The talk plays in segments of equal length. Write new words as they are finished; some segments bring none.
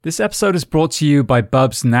This episode is brought to you by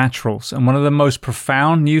Bubs Naturals, and one of the most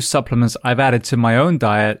profound new supplements I've added to my own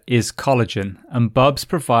diet is collagen, and Bubs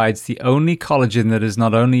provides the only collagen that is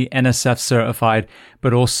not only NSF certified,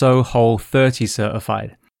 but also Whole30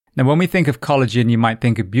 certified. Now, when we think of collagen, you might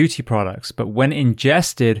think of beauty products, but when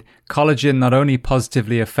ingested, collagen not only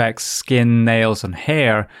positively affects skin, nails, and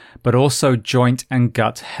hair, but also joint and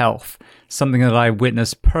gut health, something that I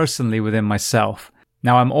witnessed personally within myself.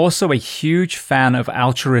 Now, I'm also a huge fan of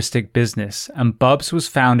altruistic business, and Bubs was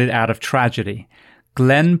founded out of tragedy.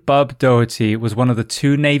 Glenn Bub Doherty was one of the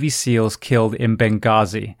 2 Navy SEALs killed in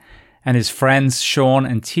Benghazi, and his friends Sean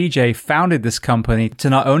and TJ founded this company to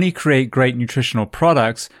not only create great nutritional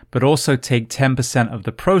products, but also take 10% of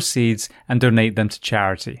the proceeds and donate them to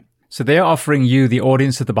charity. So they are offering you, the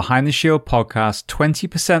audience of the Behind the Shield podcast,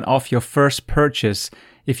 20% off your first purchase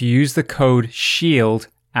if you use the code SHIELD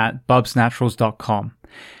at bubsnaturals.com.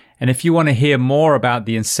 And if you want to hear more about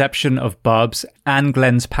the inception of Bubs and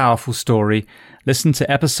Glenn's powerful story, listen to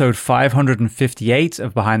episode 558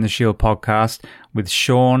 of Behind the Shield podcast with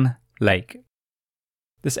Sean Lake.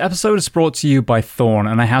 This episode is brought to you by Thorne,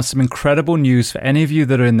 and I have some incredible news for any of you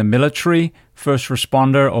that are in the military, first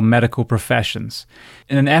responder, or medical professions.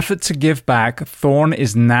 In an effort to give back, Thorne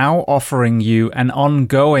is now offering you an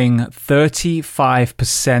ongoing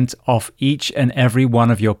 35% off each and every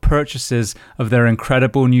one of your purchases of their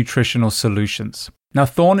incredible nutritional solutions. Now,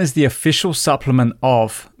 Thorne is the official supplement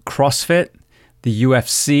of CrossFit, the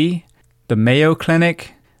UFC, the Mayo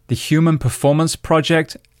Clinic, the Human Performance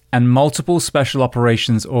Project, and multiple special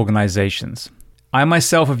operations organizations. I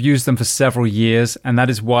myself have used them for several years, and that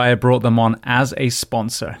is why I brought them on as a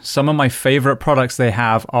sponsor. Some of my favorite products they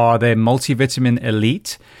have are their Multivitamin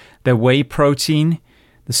Elite, their Whey Protein,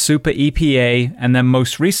 the Super EPA, and then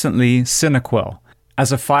most recently, SynaQuil.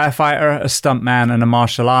 As a firefighter, a stuntman, and a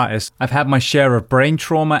martial artist, I've had my share of brain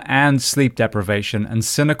trauma and sleep deprivation, and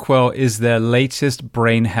SynaQuil is their latest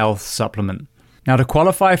brain health supplement. Now, to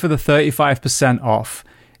qualify for the 35% off,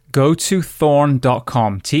 go to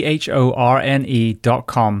thorne.com,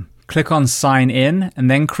 thorne.com. Click on sign in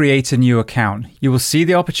and then create a new account. You will see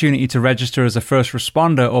the opportunity to register as a first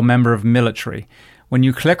responder or member of military. When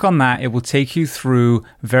you click on that, it will take you through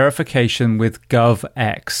verification with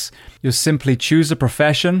GovX. You'll simply choose a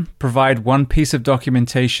profession, provide one piece of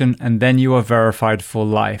documentation, and then you are verified for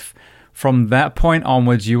life. From that point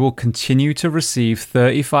onwards, you will continue to receive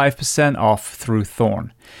 35% off through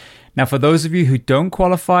Thorne. Now, for those of you who don't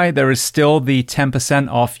qualify, there is still the 10%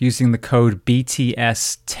 off using the code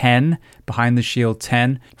BTS10, Behind the Shield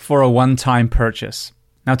 10, for a one-time purchase.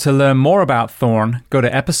 Now, to learn more about Thorne, go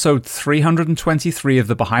to episode 323 of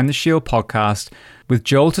the Behind the Shield podcast with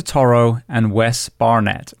Joel Totoro and Wes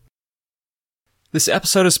Barnett. This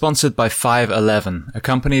episode is sponsored by 511, a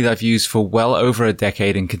company that I've used for well over a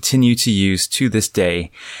decade and continue to use to this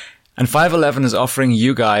day. And 511 is offering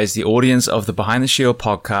you guys, the audience of the Behind the Shield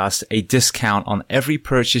podcast, a discount on every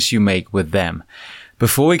purchase you make with them.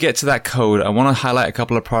 Before we get to that code, I want to highlight a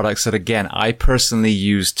couple of products that, again, I personally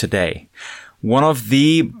use today. One of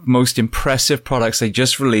the most impressive products they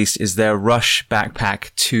just released is their Rush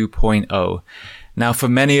Backpack 2.0. Now, for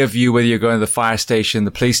many of you, whether you're going to the fire station,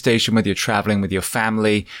 the police station, whether you're traveling with your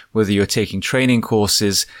family, whether you're taking training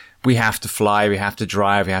courses, we have to fly, we have to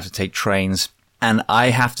drive, we have to take trains. And I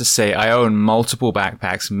have to say, I own multiple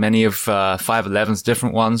backpacks, many of 511's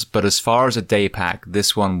different ones, but as far as a day pack,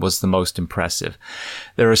 this one was the most impressive.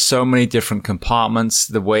 There are so many different compartments.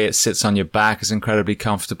 The way it sits on your back is incredibly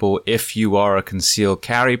comfortable. If you are a concealed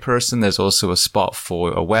carry person, there's also a spot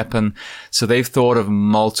for a weapon. So they've thought of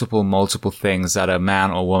multiple things that a man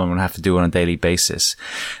or woman would have to do on a daily basis.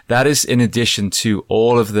 That is in addition to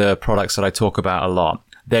all of the products that I talk about a lot.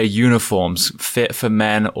 Their uniforms, fit for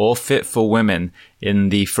men or fit for women in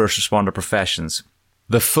the first responder professions.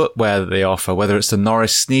 The footwear that they offer, whether it's the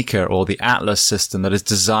Norris sneaker or the Atlas system that is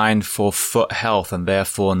designed for foot health and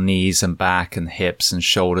therefore knees and back and hips and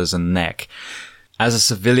shoulders and neck. As a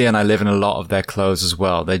civilian, I live in a lot of their clothes as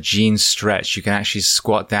well. Their jeans stretch. You can actually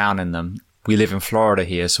squat down in them. We live in Florida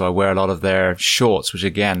here, so I wear a lot of their shorts, which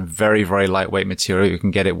again, very lightweight material. You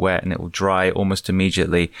can get it wet and it will dry almost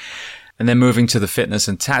immediately. And then moving to the fitness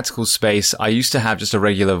and tactical space, I used to have just a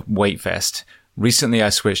regular weight vest. Recently, I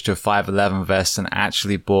switched to a 511 vest and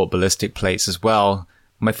actually bought ballistic plates as well.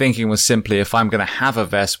 My thinking was simply, if I'm going to have a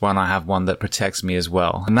vest, why not have one that protects me as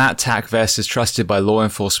well? And that TAC vest is trusted by law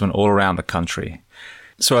enforcement all around the country.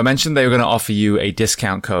 So I mentioned they were going to offer you a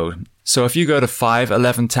discount code. So if you go to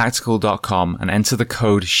 511tactical.com and enter the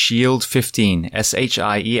code SHIELD15,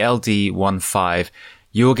 SHIELD15,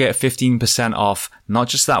 you'll get 15% off not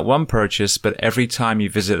just that one purchase, but every time you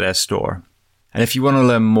visit their store. And if you want to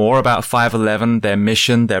learn more about 511, their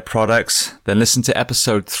mission, their products, then listen to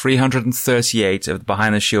episode 338 of the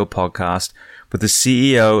Behind the Shield podcast with the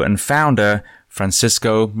CEO and founder,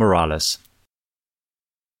 Francisco Morales.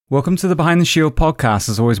 Welcome to the Behind the Shield podcast.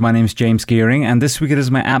 As always, my name is James Gearing, and this week it is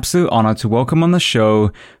my absolute honor to welcome on the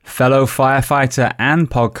show fellow firefighter and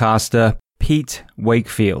podcaster, Pete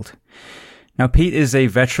Wakefield. Now, Pete is a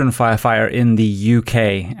veteran firefighter in the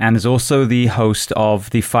UK and is also the host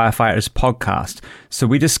of the Firefighters podcast. So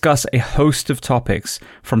we discuss a host of topics,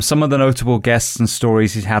 from some of the notable guests and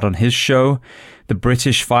stories he's had on his show, the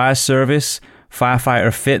British Fire Service,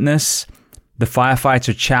 firefighter fitness, the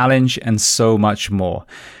Firefighter Challenge, and so much more.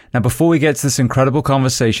 Now, before we get to this incredible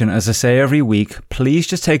conversation, as I say every week, please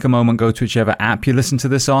just take a moment, go to whichever app you listen to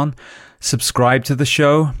this on, subscribe to the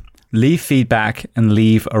show, leave feedback, and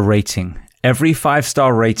leave a rating. Every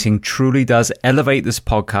 5-star rating truly does elevate this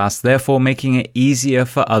podcast, therefore making it easier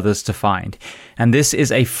for others to find. And this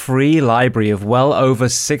is a free library of well over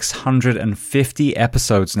 650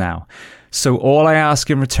 episodes now. So all I ask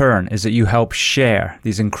in return is that you help share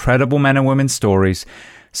these incredible men and women's stories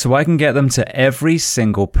so I can get them to every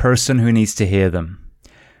single person who needs to hear them.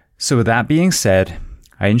 So with that being said,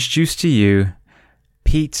 I introduce to you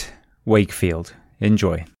Pete Wakefield.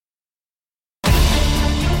 Enjoy.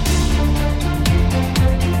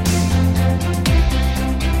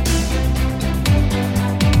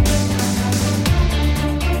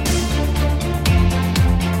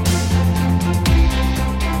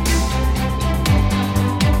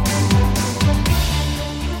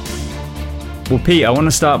 Well, Pete, I want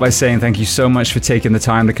to start by saying thank you so much for taking the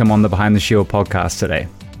time to come on the Behind the Shield podcast today.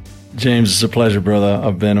 James, it's a pleasure, brother.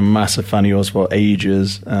 I've been a massive fan of yours for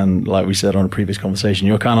ages. And like we said on a previous conversation,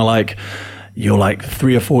 you're like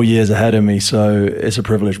 3 or 4 years ahead of me. So it's a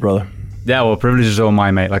privilege, brother. Yeah, well, privilege is all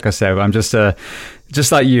mine, mate. Like I said, I'm just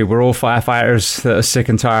like you. We're all firefighters that are sick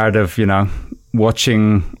and tired of,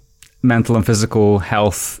 watching mental and physical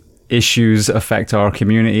health issues affect our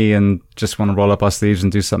community and just want to roll up our sleeves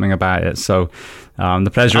and do something about it. So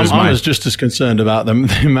the pleasure is mine. I was just as concerned about the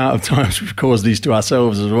amount of times we've caused these to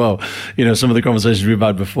ourselves as well. Some of the conversations we've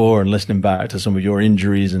had before and listening back to some of your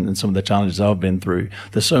injuries and some of the challenges I've been through.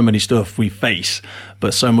 There's so many stuff we face,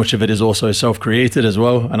 but so much of it is also self-created as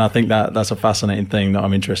well. And I think that's a fascinating thing that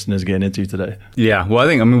I'm interested in getting into today. Yeah, well,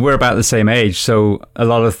 we're about the same age. So a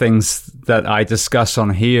lot of things that I discuss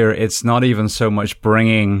on here, it's not even so much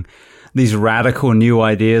bringing these radical new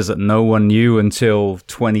ideas that no one knew until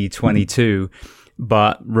 2022,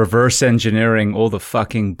 but reverse engineering all the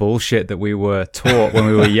fucking bullshit that we were taught when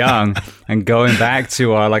we were young and going back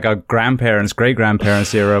to our grandparents,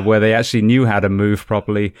 great-grandparents era where they actually knew how to move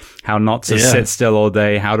properly, how not to sit still all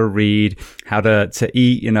day, how to read, how to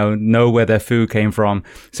eat, know where their food came from.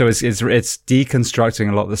 So it's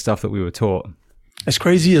deconstructing a lot of the stuff that we were taught. It's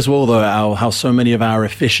crazy as well, though, Al, how so many of our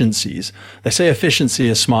efficiencies, they say efficiency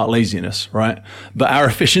is smart laziness, right? But our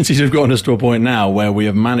efficiencies have gotten us to a point now where we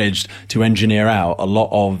have managed to engineer out a lot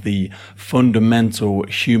of the fundamental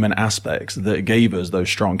human aspects that gave us those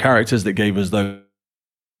strong characters, that gave us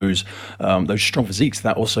those strong physiques.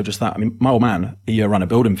 That also just that. My old man, he ran a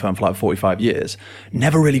building firm for 45 years,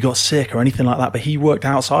 never really got sick or anything like that, but he worked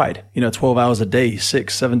outside, 12 hours a day,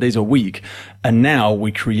 6-7 days a week. And now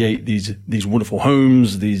we create these wonderful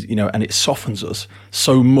homes, and it softens us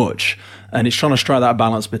so much. And it's trying to strike that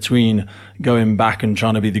balance between going back and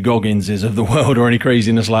trying to be the Gogginses of the world or any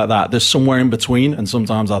craziness like that. There's somewhere in between. And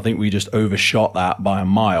sometimes I think we just overshot that by a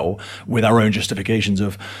mile with our own justifications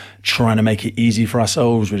of trying to make it easy for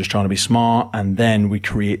ourselves. We're just trying to be smart. And then we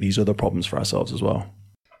create these other problems for ourselves as well.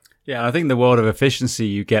 Yeah, I think in the world of efficiency,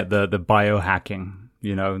 you get the biohacking.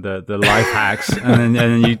 The life hacks. And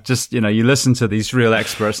then you just, you listen to these real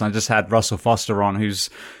experts. And I just had Russell Foster on, who's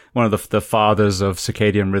one of the fathers of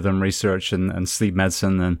circadian rhythm research and sleep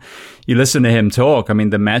medicine. And you listen to him talk. The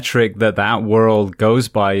metric that world goes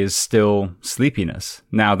by is still sleepiness.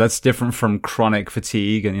 Now, that's different from chronic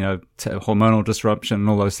fatigue and, hormonal disruption and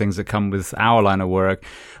all those things that come with our line of work.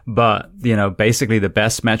 But, basically the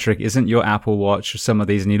best metric isn't your Apple Watch or some of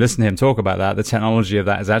these. And you listen to him talk about that. The technology of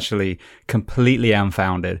that is actually completely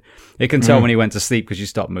unfounded. It can tell when you went to sleep because you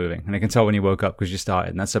stopped moving. And it can tell when you woke up because you started.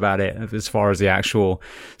 And that's about it as far as the actual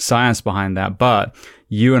science behind that. But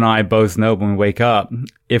you and I both know when we wake up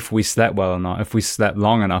if we slept well or not, if we slept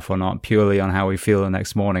long enough or not, purely on how we feel the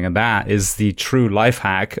next morning. And that is the true life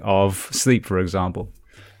hack of sleep, for example.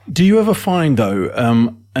 Do you ever find, though,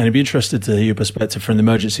 and I'd be interested to hear your perspective from the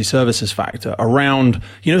emergency services factor around,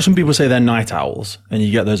 some people say they're night owls and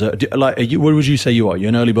you get those, what would you say you are? You're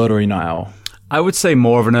an early bird or a night owl? I would say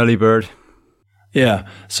more of an early bird. Yeah.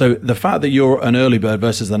 So the fact that you're an early bird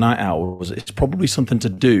versus the night owl, it's probably something to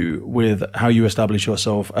do with how you establish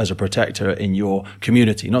yourself as a protector in your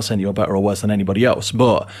community. Not saying you're better or worse than anybody else,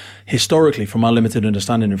 but historically, from my limited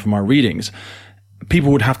understanding and from my readings,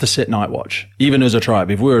 people would have to sit night watch, even as a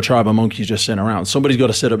tribe. If we were a tribe of monkeys just sitting around, somebody's got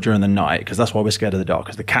to sit up during the night, because that's why we're scared of the dark,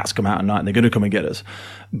 because the cats come out at night and they're going to come and get us.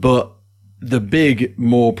 But the big,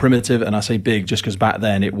 more primitive, and I say big just because back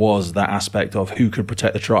then it was that aspect of who could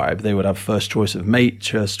protect the tribe. They would have first choice of mate,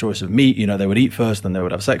 first choice of meat. They would eat first, then they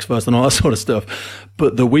would have sex first and all that sort of stuff.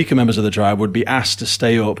 But the weaker members of the tribe would be asked to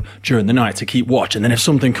stay up during the night to keep watch. And then if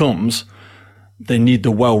something comes, they need the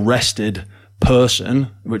well-rested person,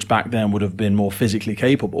 which back then would have been more physically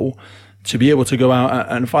capable, to be able to go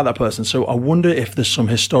out and fight that person. So I wonder if there's some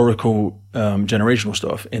historical generational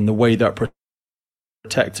stuff in the way that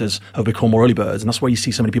protectors have become more early birds, and that's why you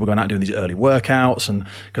see so many people going out doing these early workouts. And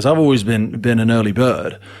because I've always been an early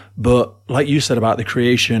bird, but like you said about the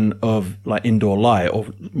creation of like indoor light, or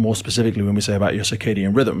more specifically when we say about your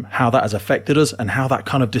circadian rhythm, how that has affected us and how that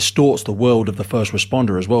kind of distorts the world of the first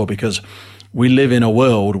responder as well, because we live in a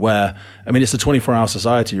world where, I mean, it's a 24-hour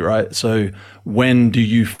society, right? So when do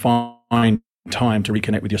you find time to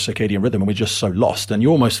reconnect with your circadian rhythm? And we're just so lost, and you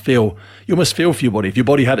almost feel for your body. If your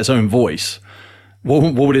body had its own voice,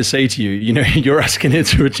 what would it say to you? You're asking it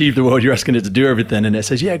to achieve the world, you're asking it to do everything, and it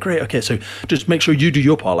says, yeah, great, okay, so just make sure you do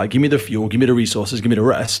your part. Like, give me the fuel, give me the resources, give me the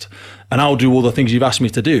rest, and I'll do all the things you've asked me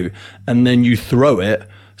to do. And then you throw it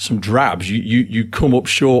some drabs. You come up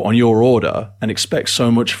short on your order and expect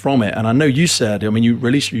so much from it. And I know you said, I mean, you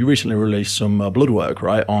recently released some blood work,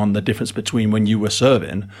 right, on the difference between when you were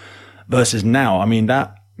serving versus now. I mean,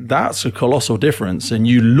 that's a colossal difference, and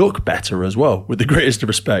you look better as well, with the greatest of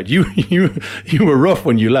respect. You were rough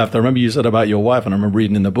when you left. I remember you said about your wife, and I remember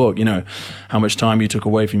reading in the book, how much time you took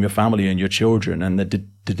away from your family and your children, and the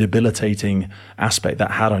debilitating aspect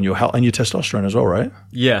that had on your health and your testosterone as well, right?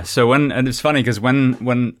 Yeah. So and it's funny because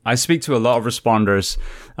when I speak to a lot of responders,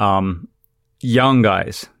 young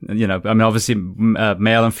guys, I mean, obviously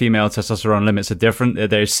male and female testosterone limits are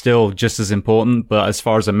different. They're still just as important, but as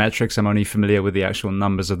far as the metrics, I'm only familiar with the actual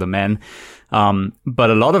numbers of the men.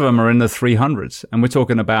 But a lot of them are in the 300s, and we're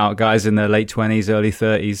talking about guys in their late 20s, early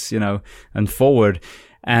 30s, and forward.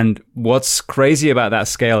 And what's crazy about that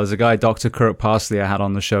scale is a guy, Dr. Kirk Parsley, I had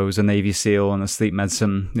on the show, is a Navy SEAL and a sleep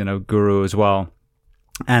medicine, guru as well.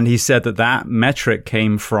 And he said that metric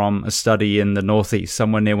came from a study in the Northeast,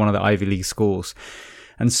 somewhere near one of the Ivy League schools.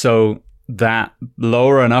 And so that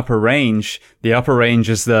lower and upper range, the upper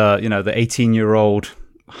range is the 18-year-old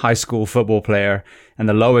high school football player, and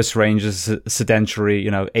the lowest range is a sedentary,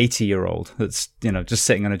 80-year-old that's, just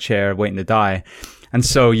sitting in a chair waiting to die. And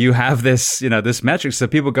so you have this, this metric. So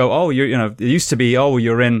people go, oh, it used to be, oh,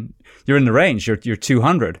 you're in the range, you're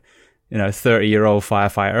 200. 30-year-old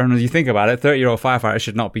firefighter. And as you think about it, 30-year-old firefighter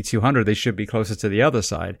should not be 200. They should be closer to the other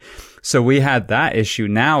side. So we had that issue.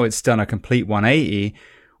 Now it's done a complete 180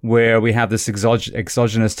 where we have this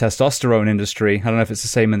exogenous testosterone industry. I don't know if it's the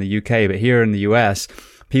same in the UK, but here in the US,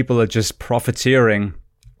 people are just profiteering.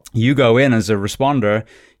 You go in as a responder,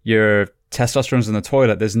 your testosterone's in the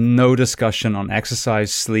toilet. There's no discussion on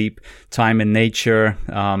exercise, sleep, time in nature.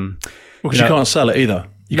 Because you can't sell it either.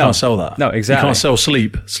 You can't sell that. No, exactly. You can't sell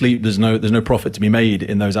sleep. Sleep, there's no profit to be made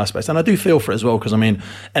in those aspects. And I do feel for it as well, because I mean,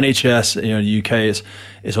 NHS, the UK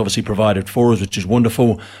is obviously provided for us, which is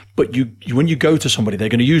wonderful. But when you go to somebody, they're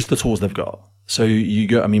going to use the tools they've got. So you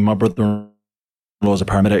go, I mean, my brother-in-law is a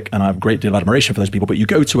paramedic, and I have a great deal of admiration for those people. But you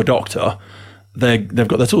go to a doctor, they've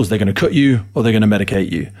got their tools. They're going to cut you or they're going to medicate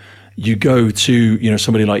you. You go to,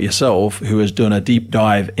 somebody like yourself who has done a deep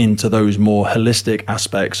dive into those more holistic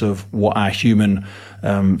aspects of what our human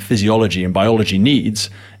physiology and biology needs,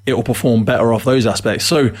 it will perform better off those aspects.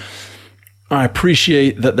 So I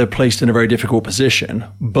appreciate that they're placed in a very difficult position,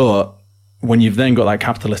 but when you've then got that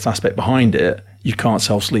capitalist aspect behind it, you can't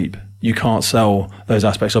sell sleep. You can't sell those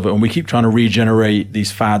aspects of it. And we keep trying to regenerate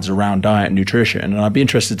these fads around diet and nutrition. And I'd be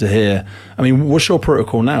interested to hear, I mean, what's your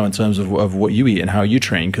protocol now in terms of what you eat and how you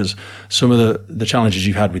train? Because some of the challenges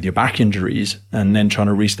you've had with your back injuries and then trying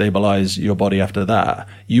to restabilize your body after that,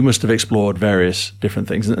 you must have explored various different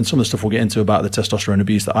things. And some of the stuff we'll get into about the testosterone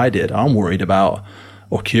abuse that I did, I'm worried about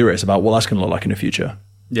or curious about what that's going to look like in the future.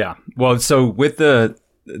 Yeah. Well, so with the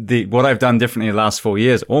what I've done differently in the last 4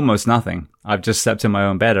 years, almost nothing. I've just slept in my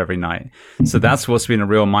own bed every night. So that's what's been a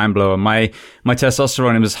real mind blower. My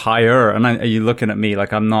testosterone was higher, and you're looking at me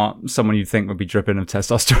like I'm not someone you'd think would be dripping of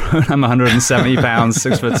testosterone. I'm 170 pounds,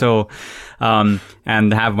 6 foot tall,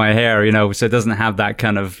 and have my hair, so it doesn't have that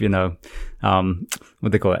kind of,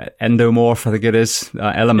 what they call it, endomorph, I think it is,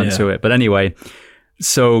 element to it. But anyway,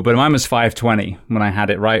 but mine was 520 when I had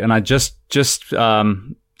it, right? And I just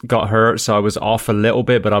got hurt, so I was off a little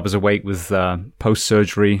bit, but I was awake with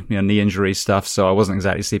post-surgery, knee injury stuff, so I wasn't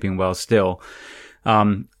exactly sleeping well still.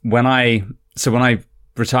 When I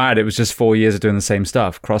retired, it was just 4 years of doing the same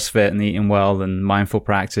stuff, CrossFit and eating well and mindful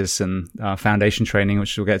practice and foundation training,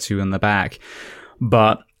 which we'll get to in the back.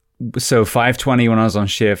 But so 520 when I was on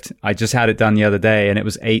shift, I just had it done the other day and it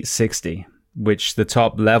was 860, which the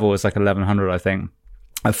top level is like 1100, I think,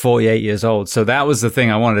 at 48 years old. So that was the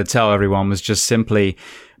thing I wanted to tell everyone, was just simply,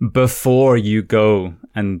 before you go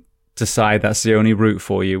and decide that's the only route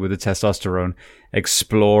for you with the testosterone,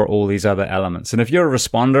 explore all these other elements. And if you're a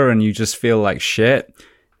responder and you just feel like shit,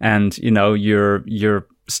 and you're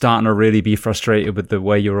starting to really be frustrated with the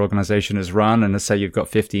way your organization is run, and let's say you've got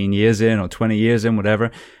 15 years in or 20 years in, whatever,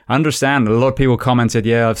 I understand. A lot of people commented,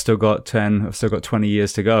 yeah, I've still got 20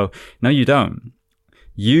 years to go. No, you don't.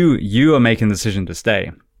 You are making the decision to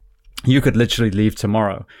stay. You could literally leave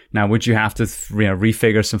tomorrow. Now, would you have to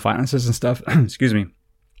refigure some finances and stuff? Excuse me.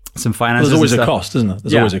 Some finances. There's always a cost, isn't there?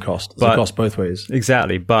 There's always a cost. There's a cost both ways.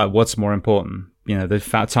 Exactly. But what's more important?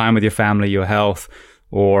 The time with your family, your health,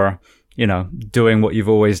 or doing what you've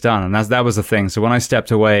always done. And that was the thing. So when I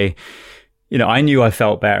stepped away, I knew I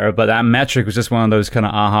felt better, but that metric was just one of those kind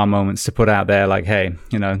of aha moments to put out there, like, hey,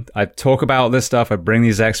 I talk about this stuff, I bring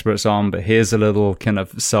these experts on, but here's a little kind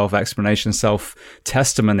of self-explanation,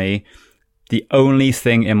 self-testimony. The only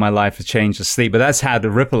thing in my life has changed is sleep, but that's had a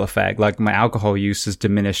ripple effect. Like, my alcohol use has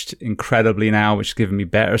diminished incredibly now, which has given me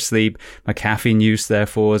better sleep. My caffeine use,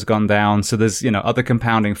 therefore, has gone down. So there's, other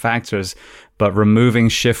compounding factors, but removing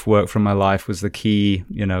shift work from my life was the key,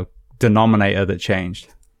 denominator that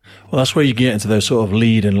changed. Well, that's where you get into those sort of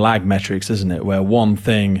lead and lag metrics, isn't it? Where one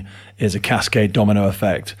thing is a cascade domino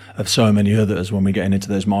effect of so many others when we're getting into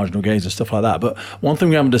those marginal gains and stuff like that. But one thing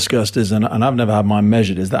we haven't discussed is, and I've never had mine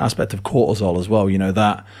measured, is that aspect of cortisol as well.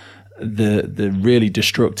 That the really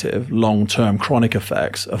destructive long-term chronic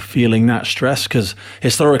effects of feeling that stress, because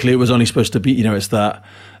historically it was only supposed to be, it's that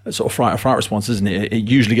sort of fight or flight response, isn't it? It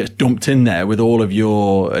usually gets dumped in there with all of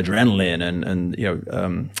your adrenaline and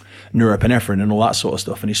norepinephrine and all that sort of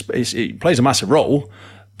stuff. And it plays a massive role,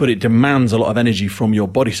 but it demands a lot of energy from your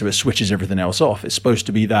body, so it switches everything else off. It's supposed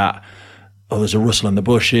to be that, there's a rustle in the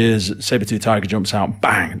bushes, saber-tooth tiger jumps out,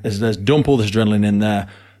 bang, there's dump all this adrenaline in there,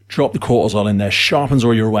 drop the cortisol in there, sharpens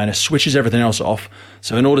all your awareness, switches everything else off.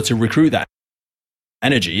 So in order to recruit that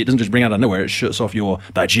energy, it doesn't just bring out of nowhere. It shuts off your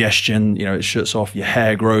digestion, it shuts off your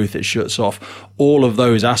hair growth, it shuts off all of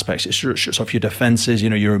those aspects. It shuts off your defenses,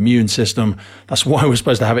 your immune system. That's why we're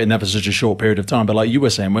supposed to have it in there for such a short period of time. But like you were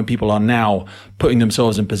saying, when people are now putting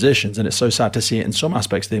themselves in positions, and it's so sad to see it in some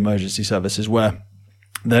aspects of the emergency services where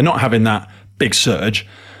they're not having that big surge.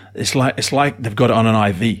 It's like they've got it on an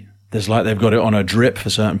IV. There's like they've got it on a drip for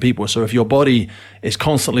certain people. So if your body is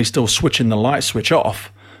constantly still switching the light switch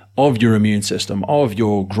off of your immune system, of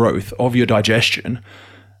your growth, of your digestion,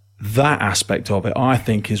 that aspect of it, I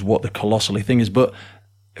think, is what the colossally thing is. But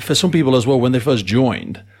for some people as well, when they first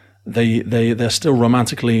joined, they're still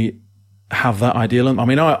romantically have that ideal. I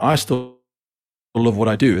mean, I still love what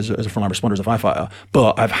I do as a frontline responder, as a firefighter,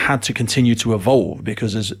 but I've had to continue to evolve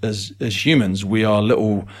because as humans, we are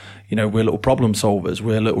little, we're little problem solvers.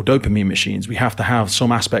 We're little dopamine machines. We have to have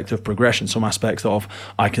some aspect of progression, some aspect of,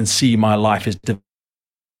 I can see my life is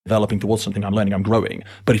developing towards something, I'm learning, I'm growing.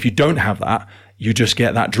 But if you don't have that, you just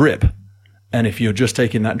get that drip. And if you're just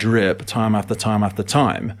taking that drip time after time after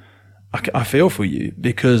time, I feel for you,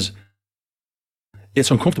 because it's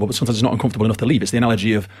uncomfortable, but sometimes it's not uncomfortable enough to leave. It's the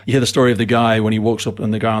analogy of, you hear the story of the guy when he walks up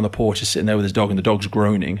and the guy on the porch is sitting there with his dog and the dog's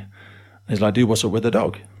groaning. And he's like, dude, what's up with the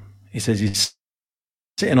dog? He says he's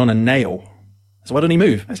sitting on a nail. So why don't he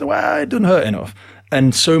move? I said, well, it doesn't hurt enough.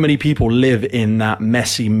 And so many people live in that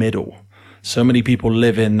messy middle. So many people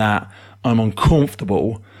live in that, I'm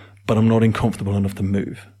uncomfortable, but I'm not uncomfortable enough to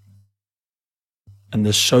move. And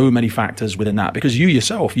there's so many factors within that, because you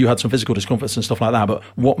yourself, you had some physical discomforts and stuff like that, but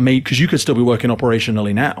because you could still be working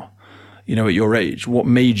operationally now, at your age, what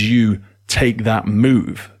made you take that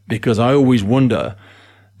move? Because I always wonder,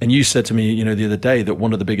 and you said to me, the other day, that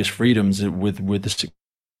one of the biggest freedoms with the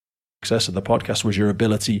success of the podcast was your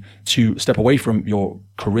ability to step away from your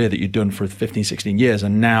career that you'd done for 15, 16 years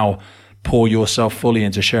and now pour yourself fully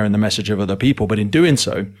into sharing the message of other people. But in doing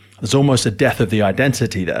so, there's almost a death of the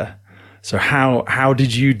identity there. So how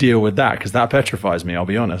did you deal with that? Because that petrifies me, I'll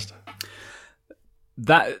be honest.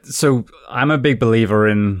 So I'm a big believer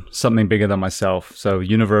in something bigger than myself. So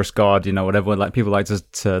universe, God, whatever people like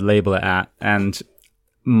to label it at. And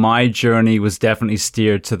my journey was definitely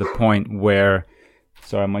steered to the point where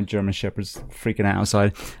Sorry, my German Shepherd's freaking out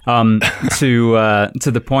outside.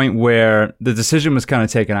 To the point where the decision was kind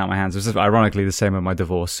of taken out of my hands. It was ironically the same with my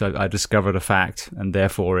divorce. So I discovered a fact, and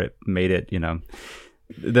therefore it made it,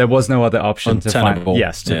 there was no other option to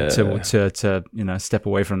step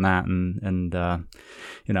away from that and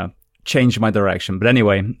change my direction. But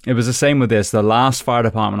anyway, it was the same with this. The last fire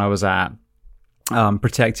department I was at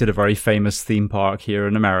protected a very famous theme park here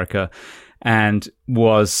in America, and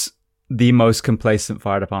was the most complacent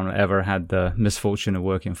fire department I ever had the misfortune of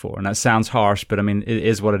working for. And that sounds harsh, but I mean, it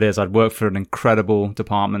is what it is. I'd worked for an incredible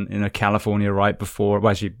department in California right before,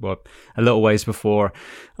 a little ways before,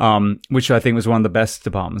 which I think was one of the best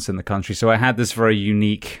departments in the country. So I had this very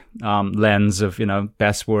unique lens of,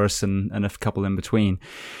 best, worst, and a couple in between.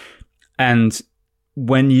 And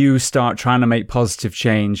when you start trying to make positive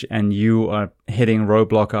change and you are hitting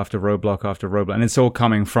roadblock after roadblock after roadblock, and it's all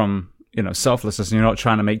coming from, selflessness, and you're not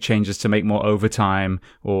trying to make changes to make more overtime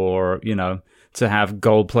or, to have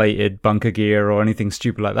gold-plated bunker gear or anything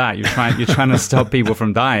stupid like that. You're trying to stop people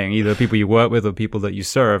from dying, either people you work with or people that you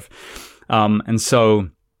serve. And so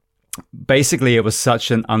basically it was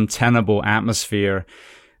such an untenable atmosphere.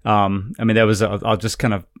 I'll just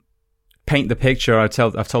kind of paint the picture. I've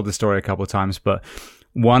told this story a couple of times, but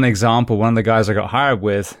one example, one of the guys I got hired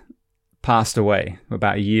with passed away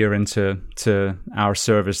about a year into our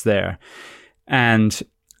service there. And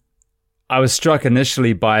I was struck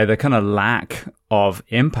initially by the kind of lack of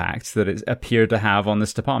impact that it appeared to have on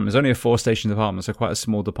this department. It was only a 4-station department, so quite a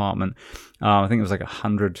small department. I think it was like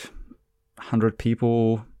 100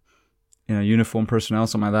 people, uniformed personnel,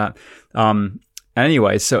 something like that.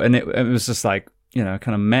 Anyway, it was just like, kind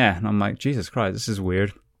of meh. And I'm like, Jesus Christ, this is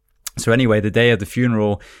weird. So anyway, the day of the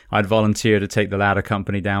funeral, I'd volunteered to take the ladder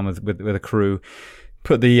company down with a crew,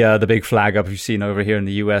 put the big flag up. You've seen over here in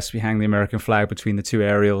the US, we hang the American flag between the two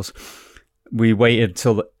aerials. We waited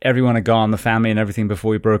till everyone had gone, the family and everything,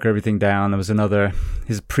 before we broke everything down. There was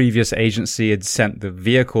his previous agency had sent the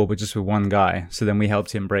vehicle, but just with one guy. So then we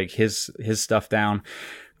helped him break his stuff down,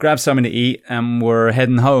 grab something to eat, and we're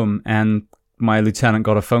heading home. And my lieutenant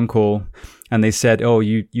got a phone call, and they said, "Oh,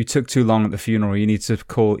 you took too long at the funeral. You need to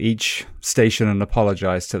call each station and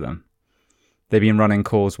apologize to them. They've been running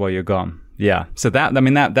calls while you're gone." Yeah. So that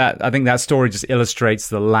I think that story just illustrates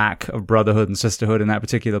the lack of brotherhood and sisterhood in that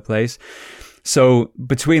particular place. So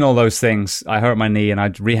between all those things, I hurt my knee and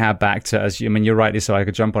I'd rehab back to, you're rightly so, I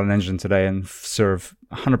could jump on an engine today and serve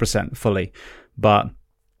 100% fully. But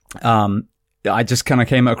I just kind of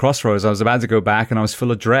came at a crossroads. I was about to go back and I was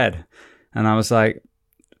full of dread. And I was like,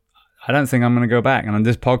 I don't think I'm going to go back. And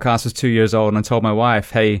this podcast was 2 years old, and I told my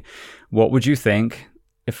wife, hey, what would you think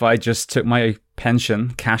if I just took my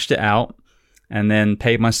pension, cashed it out, and then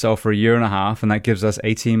paid myself for 1.5 years, and that gives us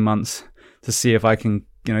 18 months to see if I can,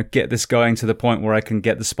 get this going to the point where I can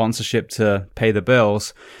get the sponsorship to pay the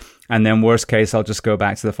bills. And then worst case, I'll just go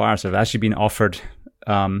back to the fire service. I've actually been offered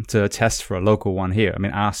to test for a local one here.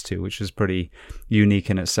 Asked to, which is pretty unique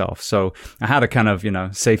in itself. So I had a kind of,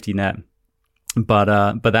 safety net.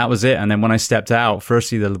 But that was it. And then when I stepped out,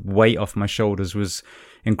 firstly, the weight off my shoulders was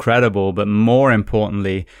incredible. But more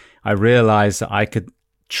importantly, I realized that I could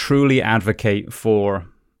truly advocate for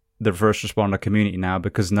the first responder community now,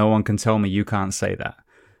 because no one can tell me you can't say that.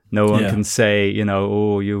 No one can say,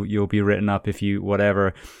 you'll be written up if you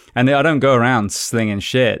whatever. And I don't go around slinging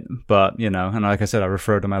shit, but, and like I said, I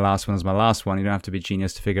referred to my last one as my last one. You don't have to be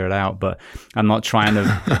genius to figure it out. But I'm not trying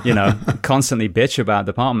to, constantly bitch about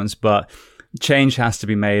departments, but change has to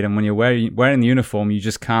be made. And when you're wearing the uniform, you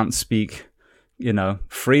just can't speak,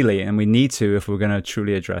 freely. And we need to if we're going to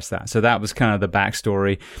truly address that. So that was kind of the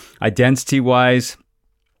backstory. Identity-wise,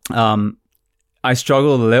 I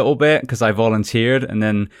struggled a little bit because I volunteered. And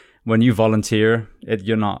then when you volunteer, it's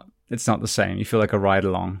not the same. You feel like a ride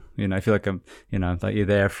along. I feel like like you're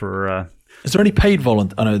there for... Is there any paid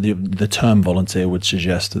volunteer? I know the term volunteer would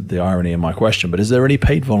suggest the irony in my question, but is there any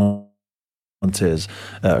paid volunteers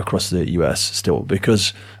across the US still?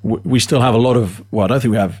 Because we still have a lot of, I don't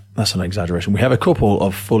think we have, that's an exaggeration. We have a couple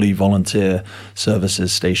of fully volunteer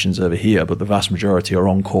services stations over here, but the vast majority are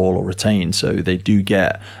on call or retained. So they do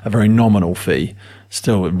get a very nominal fee.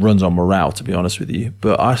 Still, it runs on morale, to be honest with you.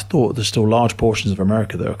 But I thought there's still large portions of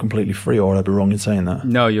America that are completely free, or would I be wrong in saying that?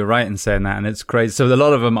 No, you're right in saying that. And it's crazy. So a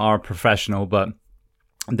lot of them are professional, but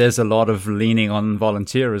there's a lot of leaning on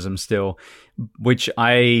volunteerism still, which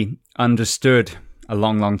I understood a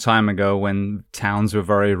long, long time ago when towns were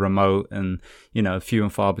very remote and, few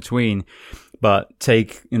and far between. But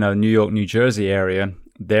take, New York, New Jersey area,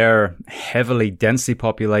 they're heavily densely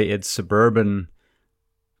populated suburban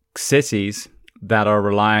cities that are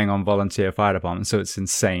relying on volunteer fire departments. So it's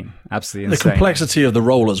insane, absolutely insane. The complexity of the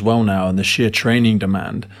role as well now and the sheer training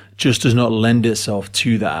demand just does not lend itself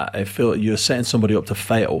to that. I feel you're setting somebody up to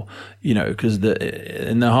fail, because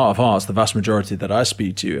in their heart of hearts, the vast majority that I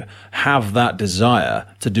speak to have that desire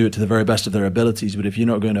to do it to the very best of their abilities. But if you're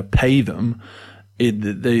not going to pay them,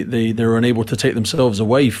 they're unable to take themselves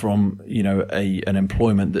away from an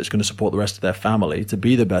employment that's going to support the rest of their family to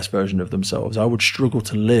be the best version of themselves. I would struggle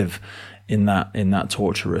to live in that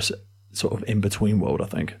torturous sort of in between world, I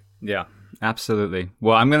think. Yeah, absolutely.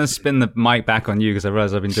 Well, I'm going to spin the mic back on you because I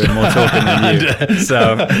realize I've been doing more talking than you.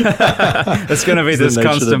 So it's going to be this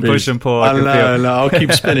constant push and pull. No, I'll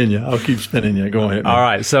keep spinning you. Go on, hit me. All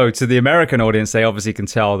right. So to the American audience, they obviously can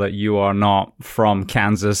tell that you are not from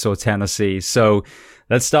Kansas or Tennessee. So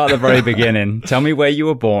let's start at the very beginning. Tell me where you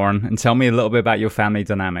were born and tell me a little bit about your family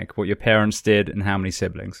dynamic, what your parents did and how many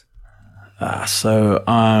siblings. So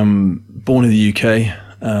I'm born in the UK,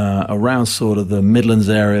 around sort of the Midlands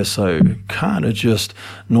area, so kind of just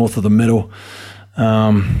north of the middle.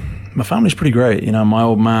 My family's pretty great. My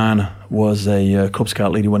old man was a Cub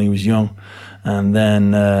Scout leader when he was young, and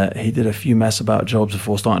then he did a few mess about jobs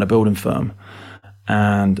before starting a building firm.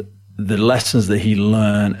 And the lessons that he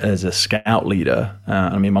learned as a scout leader,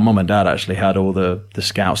 my mum and dad actually had all the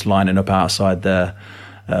scouts lining up outside their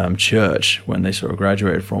church when they sort of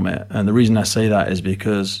graduated from it. And the reason I say that is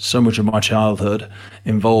because so much of my childhood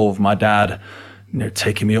involved my dad,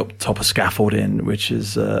 taking me up top of scaffolding, which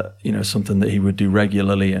is, something that he would do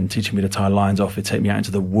regularly, and teaching me to tie lines off. He'd take me out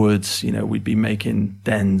into the woods. We'd be making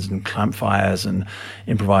dens and campfires and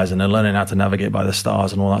improvising and learning how to navigate by the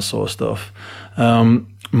stars and all that sort of stuff.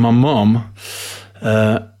 My mum,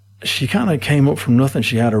 she kind of came up from nothing.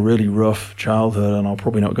 She had a really rough childhood, and I'll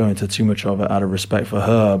probably not go into too much of it out of respect for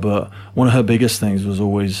her, but one of her biggest things was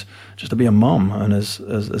always just to be a mum. And as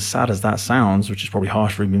sad as that sounds, which is probably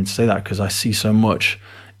harsh for me to say that because I see so much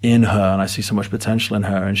in her and I see so much potential in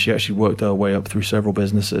her, and she actually worked her way up through several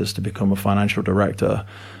businesses to become a financial director,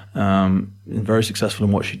 and very successful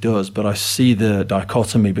in what she does. But I see the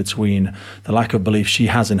dichotomy between the lack of belief she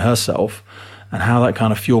has in herself and how that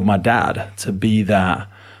kind of fueled my dad to be that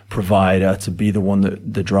provider, to be the one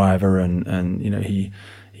the driver, and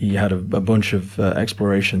he had a bunch of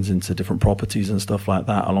explorations into different properties and stuff like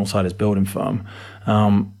that alongside his building firm,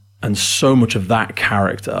 and so much of that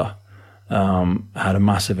character had a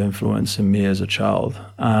massive influence in me as a child.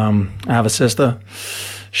 I have a sister.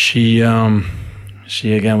 She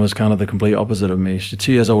again was kind of the complete opposite of me. She's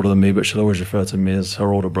 2 years older than me, but she'll always refer to me as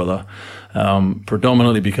her older brother.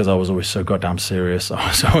 Predominantly because I was always so goddamn serious. I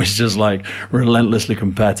was always just like relentlessly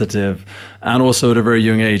competitive. And also at a very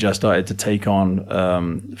young age, I started to take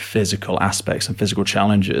on physical aspects and physical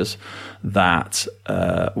challenges that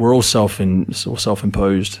were all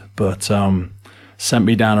self-imposed, but sent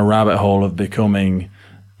me down a rabbit hole of becoming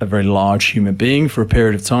a very large human being for a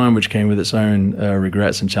period of time, which came with its own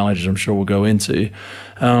regrets and challenges I'm sure we'll go into.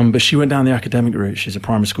 But she went down the academic route. She's a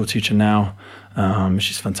primary school teacher now.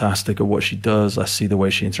 She's fantastic at what she does. I see the way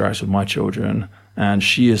she interacts with my children. And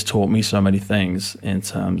she has taught me so many things in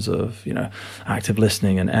terms of, active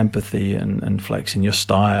listening and empathy and flexing your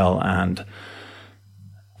style. And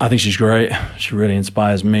I think she's great. She really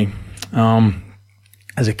inspires me.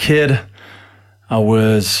 As a kid, I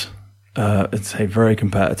was... I'd say very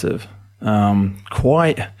competitive. I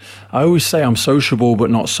always say I'm sociable, but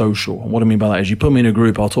not social. What I mean by that is you put me in a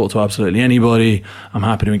group, I'll talk to absolutely anybody. I'm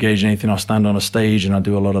happy to engage in anything. I'll stand on a stage and I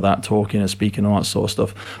do a lot of that talking and speaking and all that sort of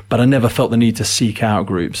stuff. But I never felt the need to seek out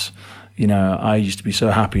groups. I used to be so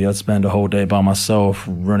happy I'd spend a whole day by myself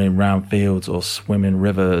running around fields or swimming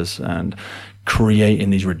rivers and creating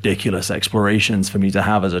these ridiculous explorations for me to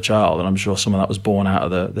have as a child. And I'm sure some of that was born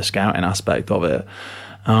out of the scouting aspect of it.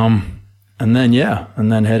 And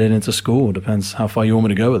then headed into school. Depends how far you want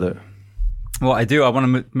me to go with it. Well, I do. I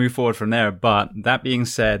want to move forward from there. But that being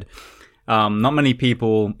said, not many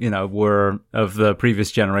people, were of the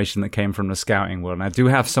previous generation that came from the scouting world. And I do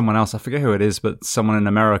have someone else, I forget who it is, but someone in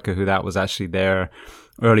America who that was actually their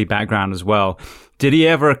early background as well. Did he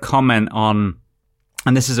ever comment on,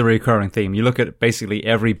 and this is a recurring theme, you look at basically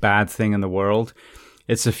every bad thing in the world,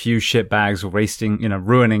 it's a few shitbags wasting,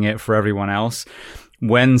 ruining it for everyone else.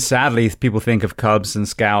 When sadly people think of Cubs and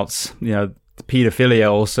Scouts,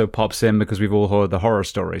 pedophilia also pops in because we've all heard the horror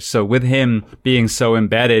stories. So with him being so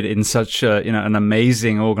embedded in such an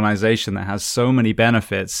amazing organization that has so many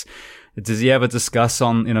benefits, does he ever discuss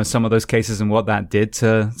on, some of those cases and what that did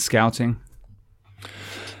to scouting?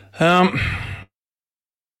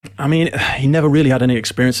 I I mean, he never really had any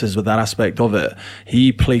experiences with that aspect of it.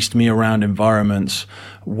 He placed me around environments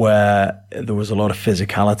where there was a lot of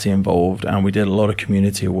physicality involved, and we did a lot of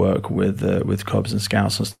community work with Cubs and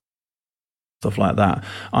Scouts and stuff like that.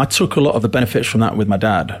 I took a lot of the benefits from that with my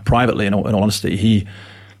dad privately. In all honesty,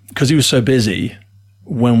 because he was so busy,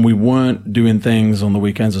 when we weren't doing things on the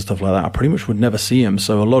weekends and stuff like that, I pretty much would never see him.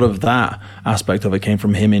 So a lot of that aspect of it came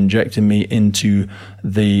from him injecting me into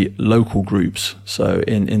the local groups. So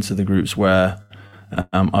into the groups where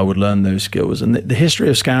I would learn those skills. And the history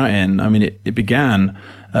of scouting, I mean, it began,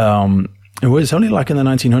 it was only like in the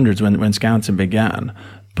 1900s when scouting began,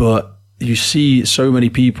 but you see so many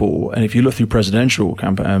people, and if you look through presidential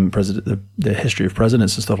campaign, the history of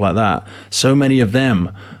presidents and stuff like that, so many of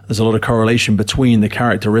them, there's a lot of correlation between the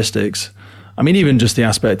characteristics. I mean, even just the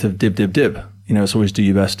aspect of dib, dib, dib. You know, it's always do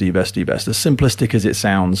your best, do your best, do your best. As simplistic as it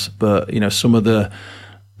sounds, but, you know, some of the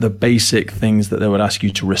basic things that they would ask you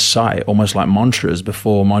to recite, almost like mantras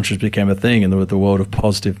before mantras became a thing in the world of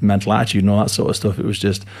positive mental attitude and all that sort of stuff. It was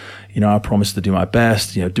just, you know, I promise to do my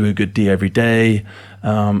best, you know, do a good deed every day.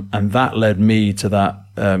 And that led me to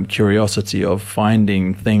that curiosity of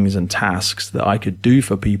finding things and tasks that I could do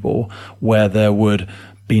for people where there would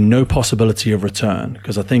be no possibility of return.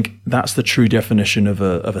 Because I think that's the true definition of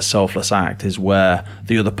a selfless act, is where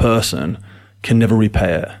the other person can never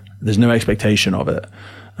repay it. There's no expectation of it.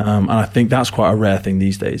 And I think that's quite a rare thing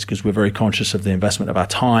these days, because we're very conscious of the investment of our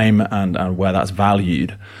time and where that's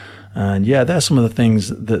valued. And yeah, there's some of the things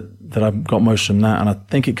that I've got most from that. And I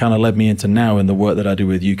think it kind of led me into now in the work that I do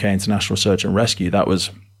with UK International Search and Rescue.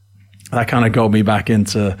 That kind of got me back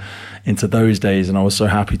into those days. And I was so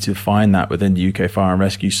happy to find that within the UK Fire and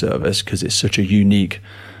Rescue Service, because it's such a unique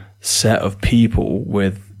set of people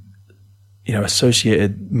with, you know,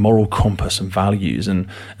 associated moral compass and values. And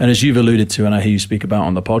as you've alluded to, and I hear you speak about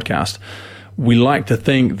on the podcast, we like to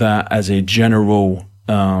think that as a general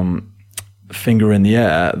finger in the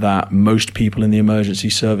air, that most people in the emergency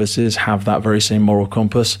services have that very same moral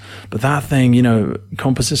compass. But that thing, you know,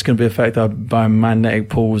 compasses can be affected by magnetic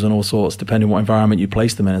pulls and all sorts, depending on what environment you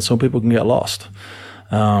place them in. And some people can get lost.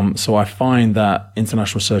 So I find that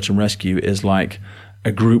International Search and Rescue is like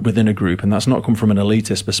a group within a group, and that's not come from an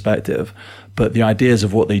elitist perspective, but the ideas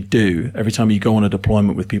of what they do. Every time you go on a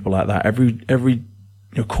deployment with people like that, every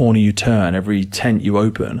corner you turn, every tent you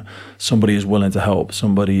open, somebody is willing to help.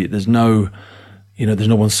 There's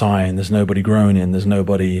no one sighing, there's nobody groaning, there's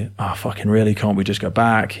nobody, fucking really, can't we just go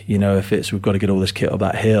back? You know, if it's, we've got to get all this kit up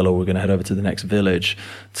that hill, or we're going to head over to the next village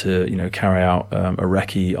to, you know, carry out a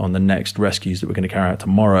recce on the next rescues that we're going to carry out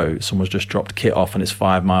tomorrow. Someone's just dropped kit off and it's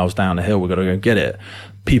 5 miles down the hill, we've got to go and get it.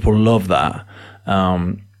 People love that.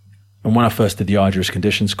 And when I first did the Arduous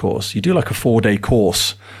Conditions course, you do like a 4-day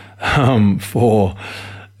course for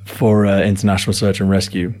International Search and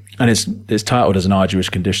Rescue, and it's titled as an Arduous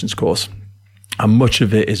Conditions course. And much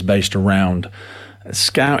of it is based around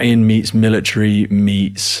scouting meets military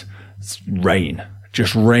meets rain.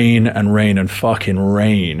 Just rain and fucking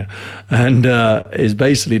rain. And is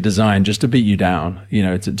basically designed just to beat you down, you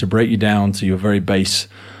know, to break you down to your very base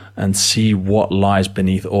and see what lies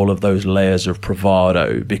beneath all of those layers of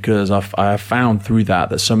bravado. Because I have found through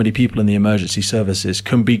that so many people in the emergency services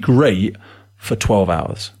can be great for 12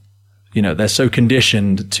 hours. You know, they're so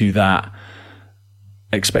conditioned to that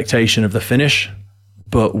expectation of the finish,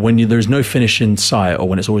 but when there's no finish in sight, or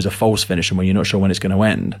when it's always a false finish and when you're not sure when it's going to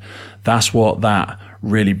end, that's what that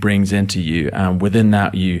really brings into you. And within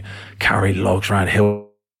that, you carry logs around hills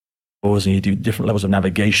and you do different levels of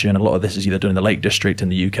navigation. A lot of this is either done in the Lake District in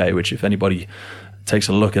the UK, which if anybody takes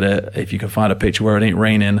a look at it, if you can find a picture where it ain't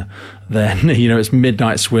raining, then, you know, it's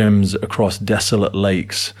midnight swims across desolate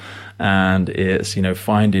lakes. And it's, you know,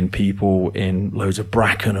 finding people in loads of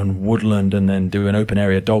bracken and woodland, and then doing open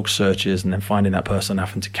area dog searches, and then finding that person,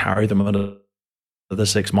 having to carry them another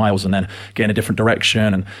 6 miles and then get in a different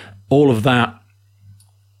direction. And all of that,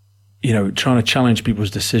 you know, trying to challenge people's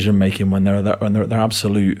decision making when they're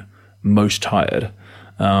absolute most tired.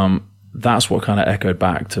 That's what kind of echoed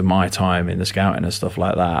back to my time in the scouting and stuff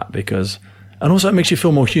like that, and also it makes you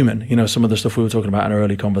feel more human. You know, some of the stuff we were talking about in our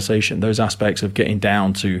early conversation, those aspects of getting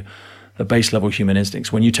down to the base level human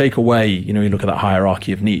instincts. When you take away, you know, you look at that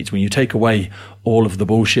hierarchy of needs, when you take away all of the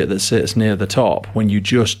bullshit that sits near the top, when you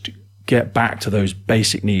just get back to those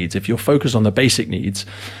basic needs, if you're focused on the basic needs,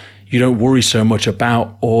 you don't worry so much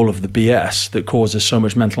about all of the BS that causes so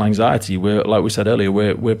much mental anxiety. We're, like we said earlier,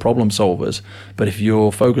 we're problem solvers. But if you're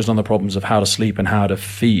focused on the problems of how to sleep and how to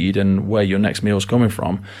feed and where your next meal is coming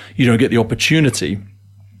from, you don't get the opportunity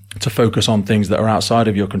to focus on things that are outside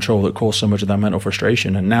of your control that cause so much of that mental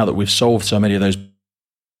frustration. And now that we've solved so many of those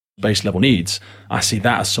base level needs, I see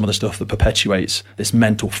that as some of the stuff that perpetuates this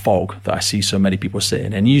mental fog that I see so many people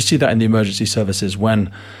sitting. And you see that in the emergency services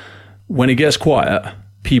when it gets quiet,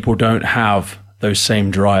 people don't have those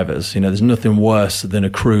same drivers. There's nothing worse than a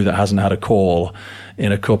crew that hasn't had a call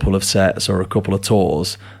in a couple of sets or a couple of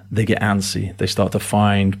tours. They get antsy. They start to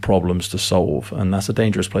find problems to solve. And that's a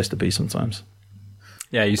dangerous place to be sometimes.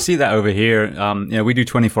 Yeah, you see that over here. We do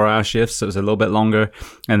 24-hour shifts, so it's a little bit longer.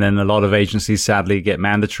 And then a lot of agencies sadly get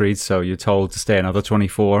mandatory, so you're told to stay another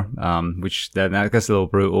 24, which that gets a little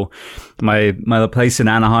brutal. My place in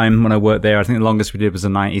Anaheim, when I worked there, I think the longest we did was a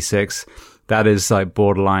 96. That is like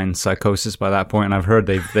borderline psychosis by that point. And I've heard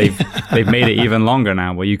they've made it even longer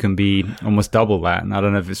now, where you can be almost double that. And I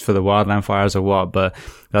don't know if it's for the wildland fires or what, but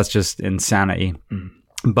that's just insanity.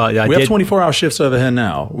 But we have 24-hour shifts over here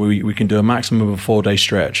now. We can do a maximum of a 4-day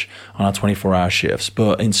stretch on our 24-hour shifts.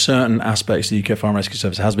 But in certain aspects, the UK Fire and Rescue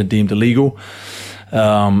Service has been deemed illegal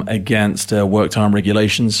against work time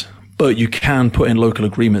regulations. But you can put in local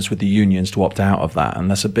agreements with the unions to opt out of that.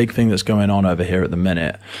 And that's a big thing that's going on over here at the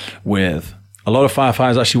minute with a lot of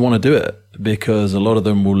firefighters actually want to do it because a lot of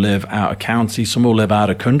them will live out of county. Some will live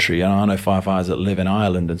out of country. And I know firefighters that live in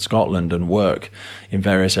Ireland and Scotland and work in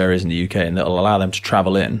various areas in the UK, and that'll allow them to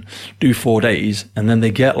travel in, do 4 days, and then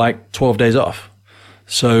they get like 12 days off.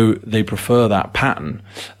 So they prefer that pattern.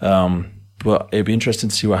 But it'd be interesting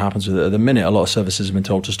to see what happens with it. At the minute, a lot of services have been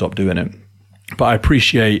told to stop doing it. But I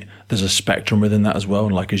appreciate there's a spectrum within that as well.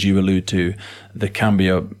 And like as you allude to, there can be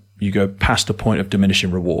you go past a point of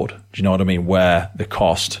diminishing reward. Do you know what I mean? Where the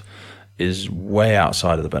cost is way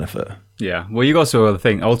outside of the benefit. Yeah. Well, you also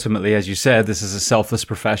think ultimately, as you said, this is a selfless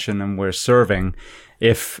profession and we're serving.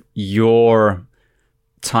 If your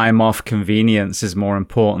time off convenience is more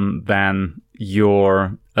important than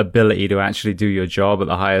your ability to actually do your job at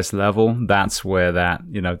the highest level, that's where that,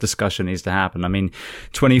 discussion needs to happen. I mean,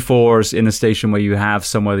 24s in a station where you have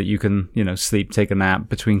somewhere that you can, sleep, take a nap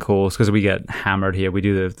between calls, because we get hammered here. We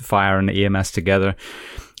do the fire and the EMS together.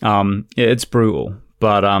 It's brutal.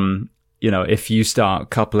 But, if you start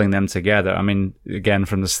coupling them together, I mean, again,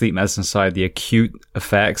 from the sleep medicine side, the acute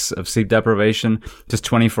effects of sleep deprivation, just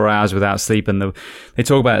 24 hours without sleep. And they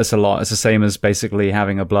talk about this a lot. It's the same as basically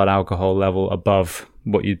having a blood alcohol level above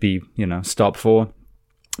what you'd be, stopped for.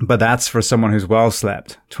 But that's for someone who's well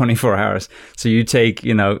slept, 24 hours. So you take,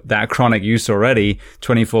 that chronic use already,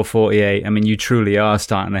 24, 48. I mean, you truly are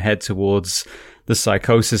starting to head towards the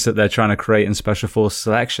psychosis that they're trying to create in special force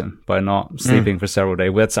selection by not sleeping for several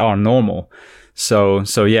days. That's our normal. So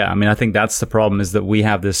yeah, I mean, I think that's the problem, is that we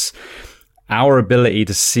have our ability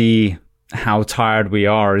to see how tired we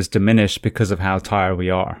are is diminished because of how tired we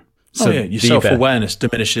are. So your self-awareness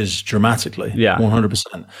diminishes dramatically. Yeah.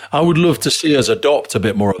 100%. I would love to see us adopt a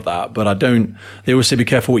bit more of that, but they always say be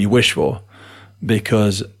careful what you wish for,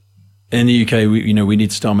 because in the UK, we need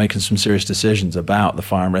to start making some serious decisions about the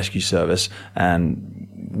fire and rescue service, and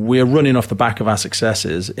we're running off the back of our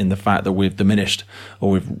successes in the fact that we've diminished,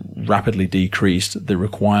 or we've rapidly decreased the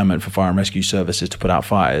requirement for fire and rescue services to put out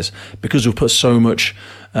fires, because we've put so much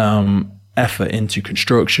effort into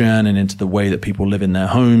construction and into the way that people live in their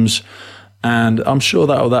homes. And I'm sure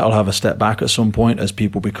that'll have a step back at some point as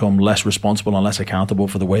people become less responsible and less accountable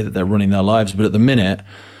for the way that they're running their lives. But at the minute,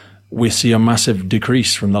 we see a massive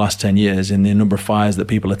decrease from the last 10 years in the number of fires that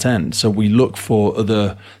people attend. So we look for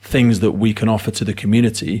other things that we can offer to the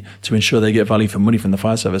community to ensure they get value for money from the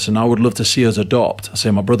fire service. And I would love to see us adopt. I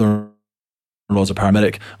say my brother-in-law is a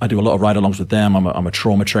paramedic. I do a lot of ride-alongs with them. I'm a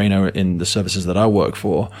trauma trainer in the services that I work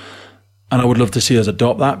for. And I would love to see us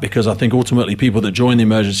adopt that, because I think ultimately people that join the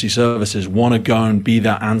emergency services want to go and be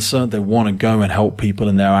that answer. They want to go and help people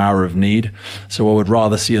in their hour of need. So I would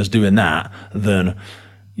rather see us doing that than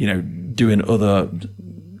doing other,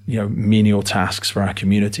 menial tasks for our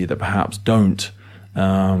community that perhaps don't,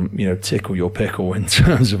 tickle your pickle in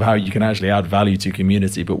terms of how you can actually add value to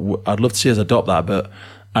community. But I'd love to see us adopt that. But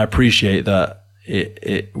I appreciate that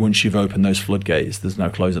it once you've opened those floodgates, there's no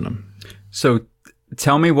closing them. So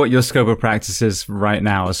tell me what your scope of practice is right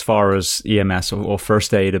now as far as EMS or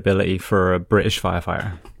first aid ability for a British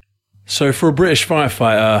firefighter. So for a British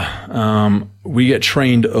firefighter, we get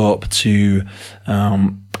trained up to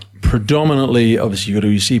predominantly, obviously, you've got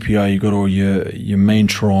to do your CPR, you've got all your main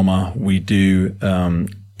trauma. We do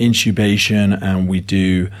intubation, and we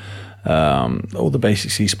do all the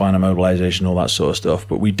basic C-spine immobilization, all that sort of stuff.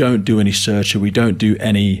 But we don't do any surgery. We don't do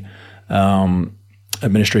any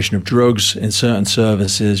administration of drugs. In certain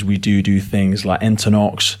services, we do things like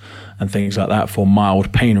Entonox and things like that for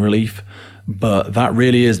mild pain relief. But that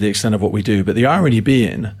really is the extent of what we do. But the irony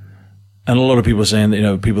being, and a lot of people are saying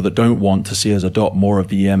that, people that don't want to see us adopt more of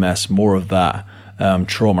the EMS, more of that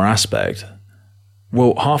trauma aspect.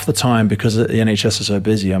 Well, half the time, because the NHS is so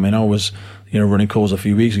busy, I mean, I was, running calls a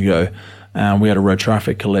few weeks ago, and we had a road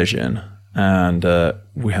traffic collision, and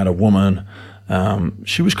we had a woman.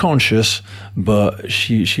 She was conscious, but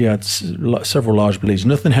she had several large bleeds,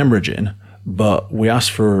 nothing hemorrhaging. But we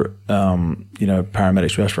asked for,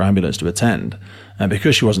 paramedics, we asked for ambulance to attend. And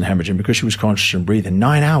because she wasn't hemorrhaging, because she was conscious and breathing,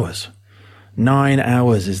 9 hours. 9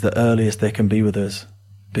 hours is the earliest they can be with us,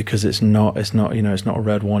 because it's not a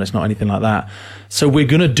red one. It's not anything like that. So we're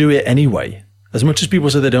going to do it anyway. As much as people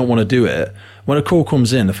say they don't want to do it, when a call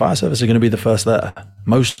comes in, the fire service are going to be the first there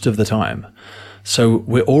most of the time. So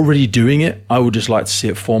we're already doing it. I would just like to see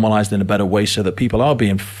it formalized in a better way so that people are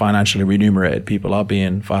being financially remunerated. People are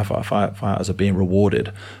being, firefighters are being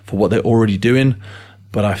rewarded for what they're already doing.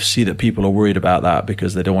 But I see that people are worried about that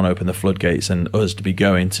because they don't want to open the floodgates and us to be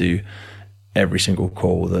going to every single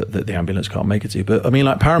call that the ambulance can't make it to. But I mean,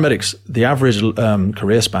 like paramedics, the average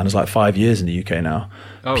career span is like 5 years in the UK now.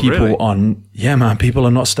 Oh, really? People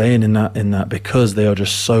are not staying in that because they are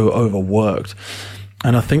just so overworked.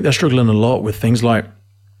 And I think they're struggling a lot with things like,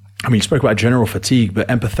 I mean, you spoke about general fatigue, but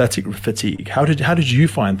empathetic fatigue. How did you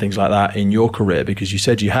find things like that in your career? Because you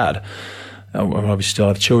said you had, obviously still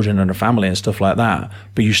have children and a family and stuff like that,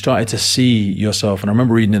 but you started to see yourself. And I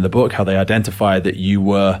remember reading in the book how they identified that you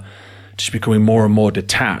were just becoming more and more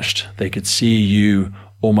detached. They could see you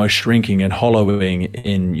almost shrinking and hollowing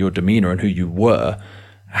in your demeanor and who you were.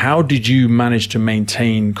 How did you manage to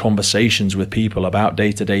maintain conversations with people about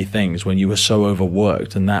day-to-day things when you were so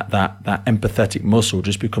overworked, and that empathetic muscle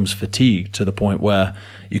just becomes fatigued to the point where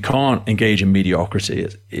you can't engage in mediocrity?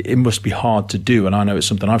 It must be hard to do, and I know it's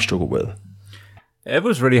something I've struggled with. It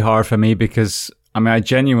was really hard for me because, I mean, I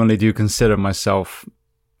genuinely do consider myself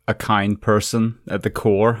a kind person at the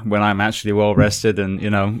core when I'm actually well rested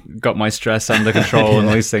and, got my stress under control and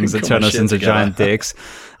all these things that turn us into giant dicks.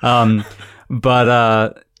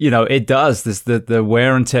 But it does this, the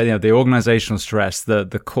wear and tear, the organizational stress,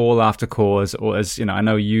 the call after call, as I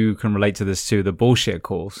know you can relate to this too, the bullshit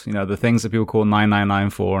calls, the things that people call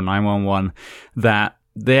 9994, 911, that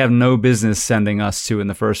they have no business sending us to in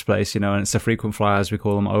the first place, and it's the frequent flyers, we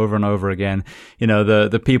call them, over and over again.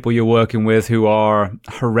 The people you're working with who are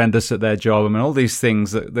horrendous at their job. I mean, all these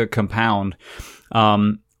things that compound.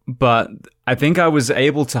 But I think I was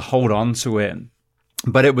able to hold on to it.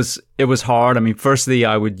 But it was hard. I mean, firstly,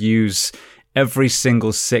 I would use every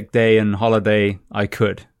single sick day and holiday I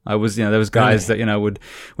could. I was, there was guys that,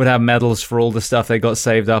 would have medals for all the stuff they got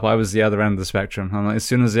saved up. I was the other end of the spectrum. I'm like, as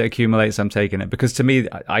soon as it accumulates, I'm taking it. Because to me,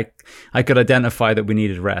 I could identify that we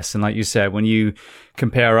needed rest. And like you said, when you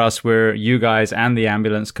compare us, where you guys and the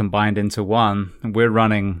ambulance combined into one, and we're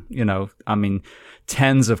running,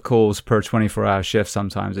 tens of calls per 24-hour shift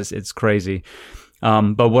sometimes. It's crazy.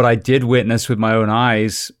 But what I did witness with my own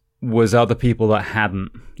eyes was other people that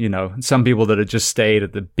hadn't, some people that had just stayed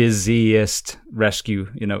at the busiest rescue,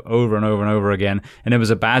 over and over and over again. And it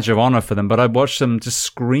was a badge of honor for them. But I watched them just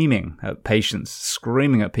screaming at patients,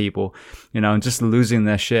 screaming at people, and just losing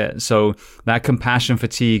their shit. So that compassion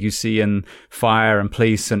fatigue you see in fire and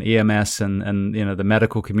police and EMS and the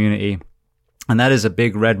medical community. And that is a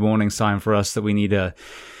big red warning sign for us that we need to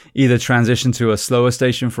either transition to a slower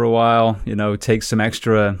station for a while, take some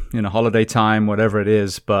extra, holiday time, whatever it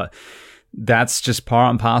is. But that's just part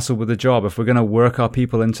and parcel with the job. If we're going to work our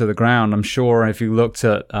people into the ground, I'm sure if you looked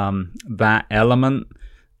at that element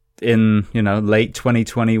in, late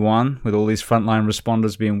 2021 with all these frontline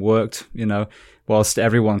responders being worked, whilst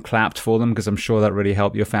everyone clapped for them, because I'm sure that really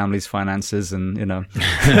helped your family's finances and,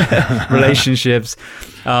 relationships.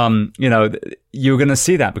 You're going to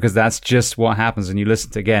see that because that's just what happens. And you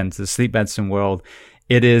listen to the sleep medicine world.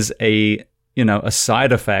 It is a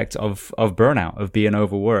side effect of burnout, of being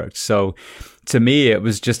overworked. So to me, it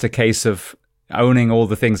was just a case of owning all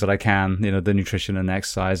the things that I can, the nutrition and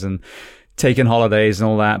exercise and taking holidays and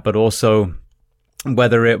all that, but also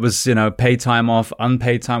whether it was, paid time off,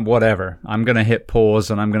 unpaid time, whatever, I'm going to hit pause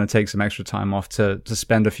and I'm going to take some extra time off to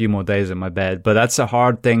spend a few more days in my bed. But that's a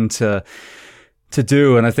hard thing to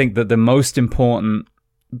do. And I think that the most important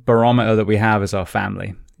barometer that we have is our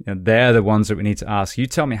family. They're the ones that we need to ask. You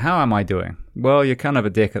tell me, how am I doing? Well, you're kind of a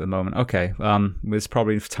dick at the moment. Okay. It's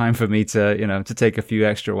probably time for me to take a few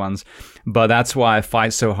extra ones. But that's why I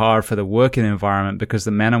fight so hard for the working environment, because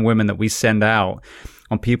the men and women that we send out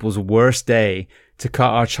on people's worst day to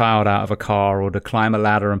cut our child out of a car or to climb a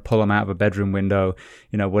ladder and pull them out of a bedroom window,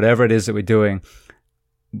 whatever it is that we're doing,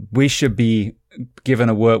 we should be given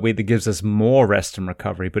a work week that gives us more rest and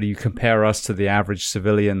recovery. But you compare us to the average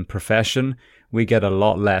civilian profession, we get a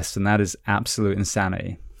lot less, and that is absolute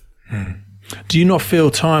insanity. Do you not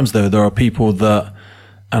feel times though there are people that,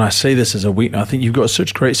 and I say this as a weakness, I think you've got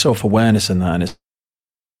such great self-awareness in that, and it's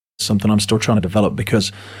something I'm still trying to develop,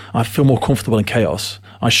 because I feel more comfortable in chaos.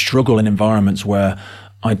 I struggle in environments where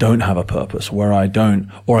I don't have a purpose, where I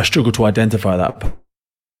don't, or I struggle to identify that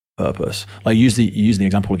purpose. Like use the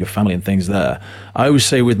example of your family and things there. I always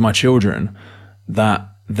say with my children that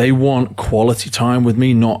they want quality time with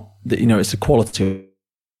me, not that, it's the quality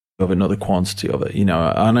of it, not the quantity of it.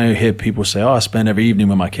 I hear people say, I spend every evening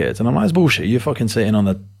with my kids. And I'm like, it's bullshit. You're fucking sitting on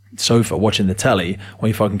the sofa watching the telly while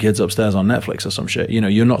your fucking kids upstairs on Netflix or some shit.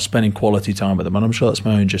 You're not spending quality time with them. And I'm sure that's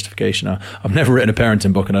my own justification. I've never written a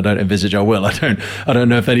parenting book, and I don't envisage I will. I don't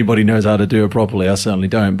know if anybody knows how to do it properly. I certainly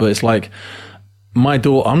don't. But it's like, my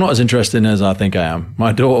daughter, I'm not as interested in as I think I am.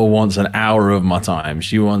 My daughter wants an hour of my time.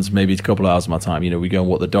 She wants maybe a couple of hours of my time. We go and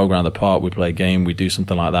walk the dog around the park. We play a game. We do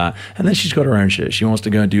something like that. And then she's got her own shit. She wants to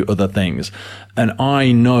go and do other things. And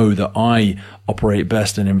I know that I operate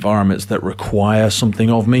best in environments that require something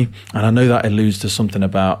of me. And I know that alludes to something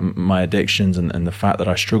about my addictions and the fact that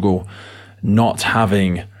I struggle not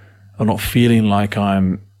having or not feeling like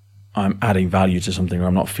I'm adding value to something, or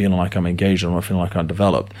I'm not feeling like I'm engaged, or I'm not feeling like I'm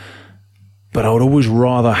developed. But I would always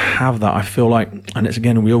rather have that. I feel like, and it's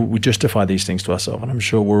again, we justify these things to ourselves. And I'm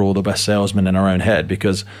sure we're all the best salesmen in our own head,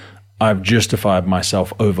 because I've justified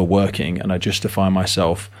myself overworking, and I justify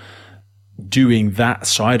myself doing that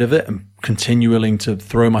side of it and continuing to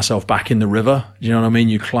throw myself back in the river. You know what I mean?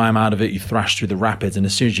 You climb out of it, you thrash through the rapids, and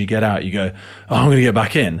as soon as you get out, you go, oh, I'm going to get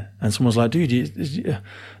back in. And someone's like, dude,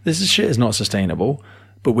 this shit is not sustainable.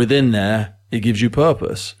 But within there, it gives you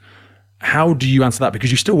purpose. How do you answer that?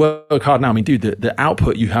 Because you still work hard now. I mean, dude, the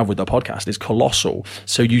output you have with the podcast is colossal.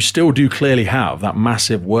 So you still do clearly have that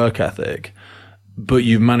massive work ethic, but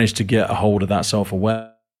you've managed to get a hold of that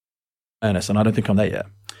self-awareness. And I don't think I'm there yet.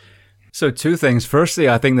 So two things. Firstly,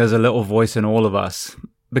 I think there's a little voice in all of us,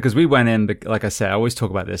 because we went in, like I said, I always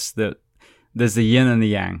talk about this, that there's the yin and the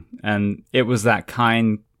yang. And it was that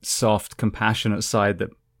kind, soft, compassionate side that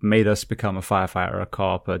made us become a firefighter, a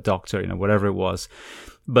cop, a doctor, whatever it was.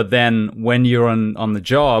 But then when you're on the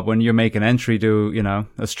job, when you're making entry to,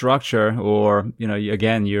 a structure, or,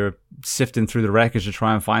 again, you're sifting through the wreckage to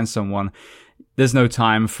try and find someone, there's no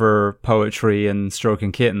time for poetry and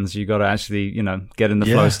stroking kittens. You got to actually, get in the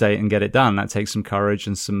flow state and get it done. That takes some courage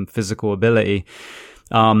and some physical ability.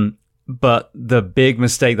 But the big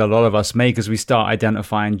mistake that a lot of us make is we start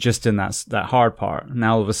identifying just in that hard part.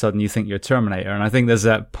 Now all of a sudden you think you're Terminator. And I think there's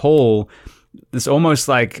that pull, this almost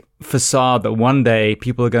like facade that one day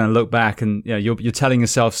people are going to look back and you're telling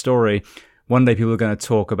yourself story. One day people are going to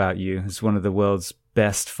talk about you as one of the world's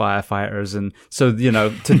best firefighters. And so,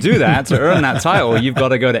 to do that, to earn that title, you've got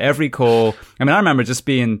to go to every call. I mean, I remember just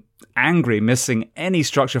being angry, missing any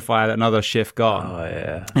structure fire that another shift got. Oh,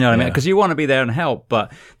 yeah. You know what I mean? Because you want to be there and help,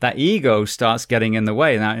 but that ego starts getting in the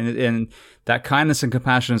way. Now, and that kindness and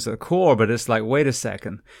compassion is at the core, but it's like, wait a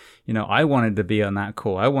second. I wanted to be on that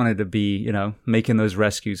call. I wanted to be, making those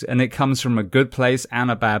rescues. And it comes from a good place and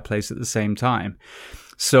a bad place at the same time.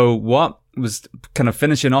 So what was kind of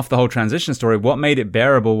finishing off the whole transition story, what made it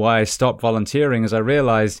bearable, why I stopped volunteering, is I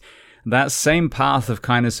realized that same path of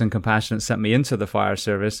kindness and compassion that sent me into the fire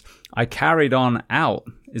service, I carried on out.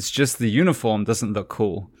 It's just the uniform doesn't look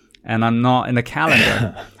cool. And I'm not in a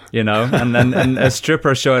calendar. And a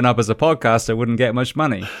stripper showing up as a podcaster wouldn't get much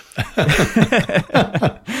money.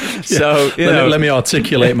 So, let me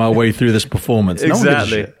articulate my way through this performance.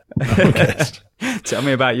 Exactly. No one gives a shit. Tell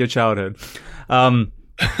me about your childhood.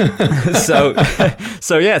 So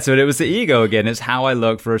it was the ego again. It's how I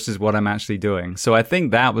look versus what I'm actually doing. So I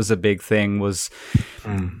think that was a big thing, was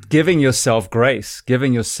giving yourself grace,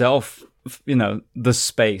 giving yourself, the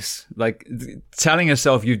space, like telling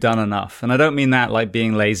yourself you've done enough. And I don't mean that like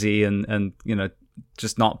being lazy and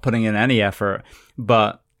just not putting in any effort.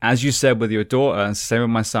 But as you said with your daughter, and same with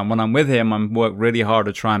my son, when I'm with him, I'm work really hard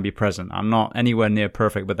to try and be present. I'm not anywhere near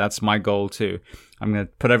perfect, but that's my goal too. I'm going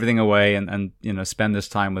to put everything away and spend this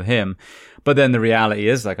time with him. But then the reality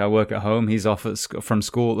is, like, I work at home. He's off from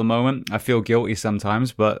school at the moment. I feel guilty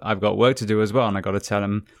sometimes, but I've got work to do as well. And I got to tell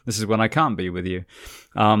him this is when I can't be with you.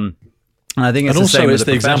 And I think it's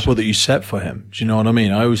the example that you set for him. Do you know what I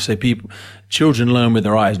mean? I always say children learn with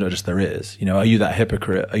their eyes, not just their ears. Are you that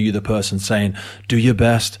hypocrite? Are you the person saying, do your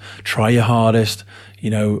best, try your hardest,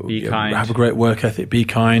 be kind, have a great work ethic, be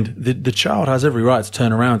kind? The child has every right to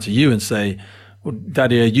turn around to you and say, well,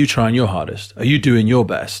 Daddy, are you trying your hardest? Are you doing your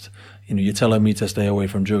best? You're telling me to stay away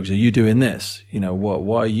from drugs. Are you doing this?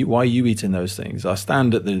 Why are you eating those things? I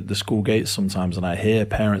stand at the school gates sometimes and I hear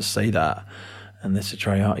parents say that. And this is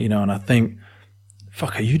try hard, and I think,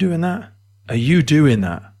 fuck, are you doing that? Are you doing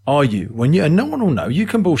that? are you, when you, and no one will know, you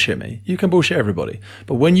can bullshit me, you can bullshit everybody,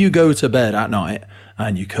 but when you go to bed at night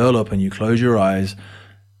and you curl up and you close your eyes,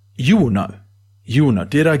 you will know,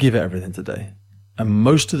 did I give it everything today? And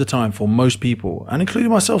most of the time for most people, and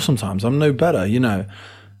including myself sometimes, I'm no better,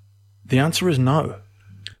 the answer is no.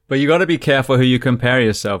 But you got to be careful who you compare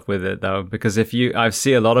yourself with it, though, because I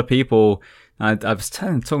see a lot of people. I was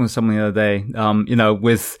talking to someone the other day,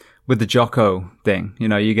 with the Jocko thing.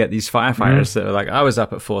 You get these firefighters that are like, I was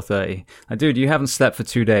up at 4:30. Like, dude, you haven't slept for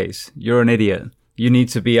 2 days. You're an idiot. You need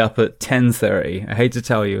to be up at 10:30. I hate to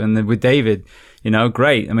tell you. And then with David,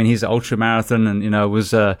 great. I mean, he's an ultra marathon and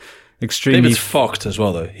was extremely. David's fucked as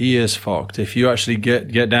well, though. He is fucked. If you actually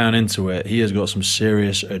get down into it, he has got some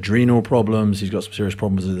serious adrenal problems. He's got some serious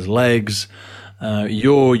problems with his legs.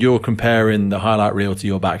 You're comparing the highlight reel to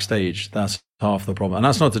your backstage. That's half the problem. And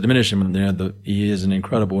that's not to diminish him. He is an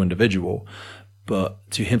incredible individual, but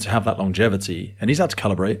to him to have that longevity, and he's had to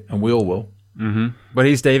calibrate, and we all will. Mm-hmm. But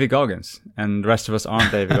he's David Goggins, and the rest of us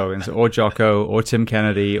aren't David Goggins or Jocko or Tim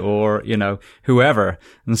Kennedy or, whoever.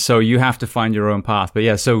 And so you have to find your own path. But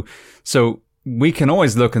yeah, so we can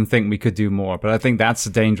always look and think we could do more, but I think that's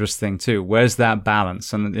a dangerous thing too. Where's that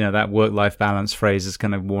balance? And that work-life balance phrase is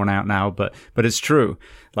kind of worn out now, but it's true.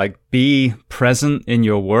 Like, be present in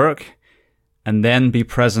your work, and then be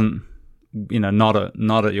present, not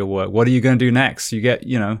at your work. What are you going to do next? You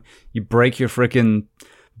break your freaking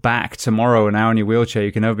back tomorrow, and now in your wheelchair,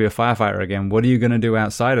 you can never be a firefighter again. What are you going to do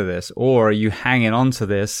outside of this? Or are you hanging on to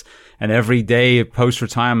this, and every day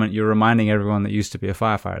post-retirement, you're reminding everyone that used to be a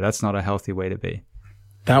firefighter? That's not a healthy way to be.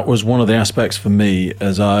 That was one of the aspects for me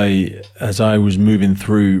as I was moving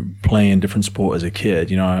through playing different sport as a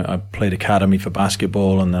kid. I played academy for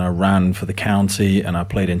basketball, and then I ran for the county, and I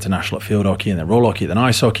played international at field hockey, and then roll hockey, then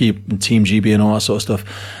ice hockey, and Team GB and all that sort of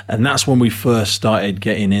stuff. And that's when we first started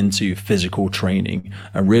getting into physical training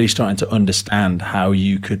and really starting to understand how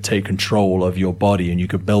you could take control of your body and you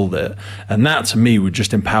could build it. And that to me would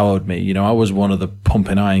just empowered me. I was one of the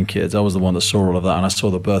pumping iron kids. I was the one that saw all of that, and I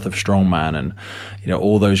saw the birth of strongman and,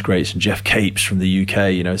 all those greats, and Jeff Capes from the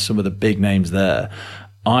UK, some of the big names there.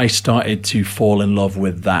 I started to fall in love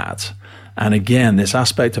with that. And again, this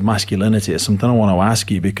aspect of masculinity is something I want to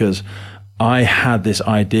ask you, because I had this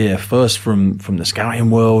idea first from the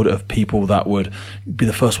scouting world of people that would be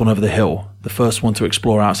the first one over the hill, the first one to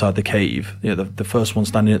explore outside the cave, the first one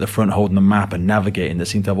standing at the front holding the map and navigating, that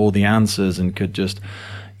seemed to have all the answers and could just,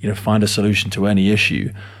 find a solution to any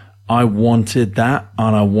issue. I wanted that,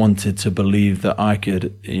 and I wanted to believe that I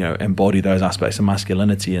could, embody those aspects of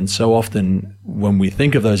masculinity. And so often when we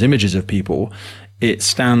think of those images of people, it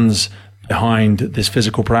stands behind this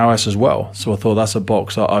physical prowess as well. So I thought, that's a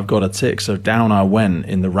box I've got to tick. So down I went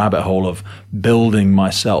in the rabbit hole of building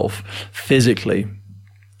myself physically.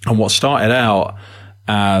 And what started out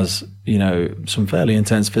as, some fairly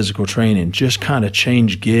intense physical training just kind of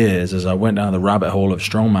changed gears as I went down the rabbit hole of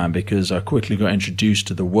strongman, because I quickly got introduced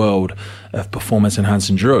to the world of performance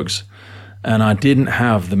enhancing drugs. And I didn't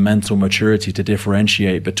have the mental maturity to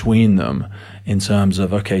differentiate between them in terms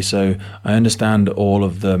of, okay, so I understand all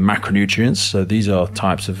of the macronutrients. So these are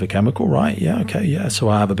types of a chemical, right? Yeah, okay, yeah. So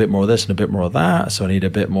I have a bit more of this and a bit more of that. So I need a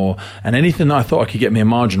bit more. And anything that I thought I could get me a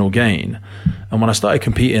marginal gain. And when I started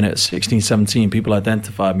competing at 16, 17, people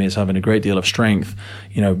identified me as having a great deal of strength,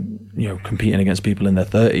 competing against people in their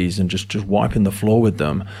 30s and just wiping the floor with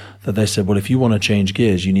them, that they said, well, if you want to change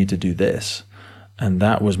gears, you need to do this. And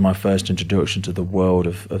that was my first introduction to the world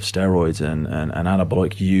of steroids and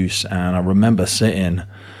anabolic use. And I remember sitting,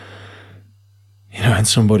 in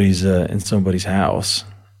somebody's house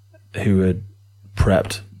who had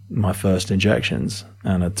prepped my first injections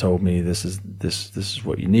and had told me, this is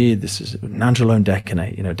what you need. This is nandrolone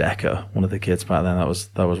decanate, Deca, one of the kids back then. That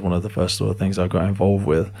was one of the first sort of things I got involved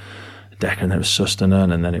with. Deca, and then it was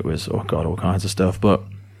sustanon, and then it was, all kinds of stuff. But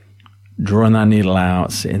drawing that needle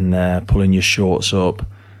out, sitting there, pulling your shorts up,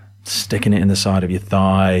 sticking it in the side of your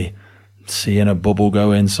thigh, seeing a bubble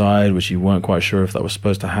go inside, which you weren't quite sure if that was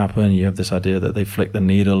supposed to happen. You have this idea that they flick the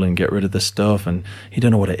needle and get rid of the stuff, and you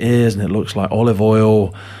don't know what it is, and it looks like olive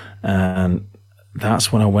oil. And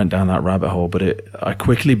that's when I went down that rabbit hole. But I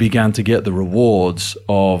quickly began to get the rewards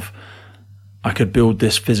of, I could build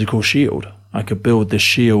this physical shield. I could build this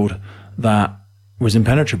shield that was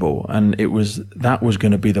impenetrable, and that was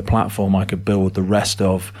going to be the platform I could build the rest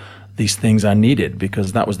of these things I needed,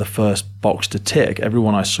 because that was the first box to tick.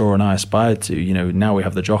 Everyone I saw and I aspired to, now we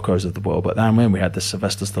have the Jockos of the world, but then when we had the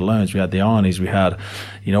Sylvester Stallones, we had the Arnies, we had,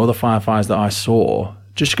 all the firefighters that I saw,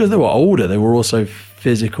 just because they were older, they were also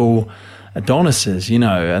physical Adonises,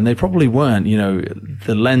 and they probably weren't.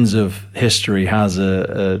 The lens of history has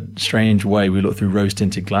a strange way. We look through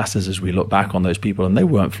rose-tinted glasses as we look back on those people, and they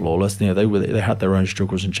weren't flawless. They had their own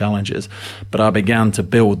struggles and challenges. But I began to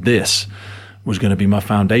build this was going to be my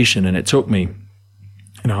foundation, and it took me.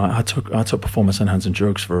 I took performance enhancing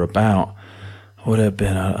drugs for about, what would it have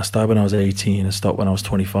been? I started when I was 18 and stopped when I was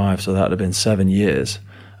 25, so that would have been 7 years.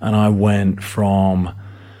 And I went from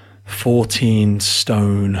 14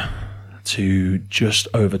 stone to just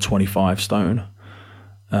over 25 stone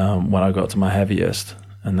when I got to my heaviest,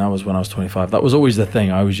 and that was when I was 25. That was always the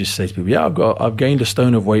thing. I always just say to people, I've gained a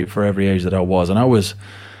stone of weight for every age that I was, and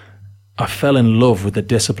I fell in love with the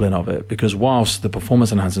discipline of it, because whilst the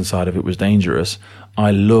performance enhancing side of it was dangerous,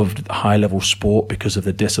 I loved high level sport because of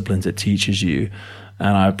the disciplines it teaches you.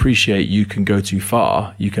 And I appreciate you can go too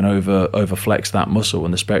far, you can over flex that muscle,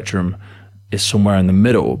 and the spectrum is somewhere in the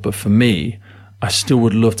middle. But for me, I still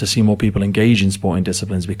would love to see more people engage in sporting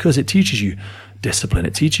disciplines, because it teaches you discipline,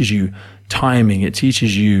 it teaches you timing, it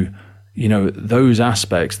teaches you, those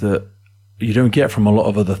aspects that you don't get from a lot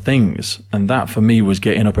of other things. And that for me was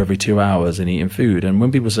getting up every 2 hours and eating food. And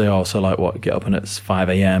when people say, get up and it's 5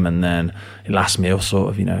 a.m. and then last meal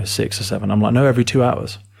sort of, 6 or 7, I'm like, no, every 2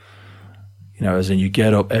 hours. As in you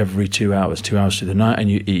get up every 2 hours, 2 hours through the night, and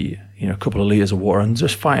you eat, a couple of liters of water, and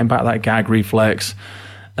just fighting back that gag reflex.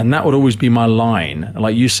 And that would always be my line,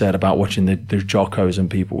 like you said about watching the jockos and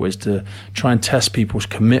people, is to try and test people's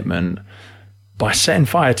commitment by setting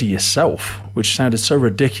fire to yourself, which sounded so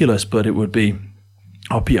ridiculous, but it would be,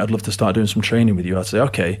 Pete, I'd love to start doing some training with you. I'd say,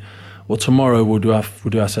 okay, well, tomorrow we'll do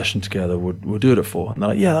our session together. We'll do it at 4. And they're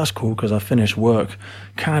like, yeah, that's cool, because I finish work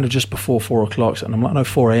kind of just before 4 o'clock. And I'm like, no,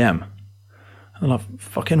 4 a.m. And they're like,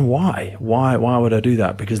 fucking why? Why would I do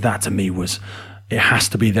that? Because that to me it has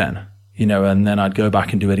to be then. And then I'd go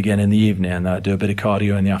back and do it again in the evening, and then I'd do a bit of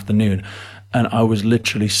cardio in the afternoon. And I was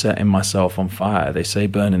literally setting myself on fire. They say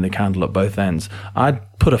burning the candle at both ends.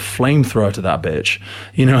 I'd put a flamethrower to that bitch.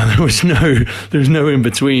 There was no in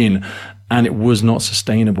between. And it was not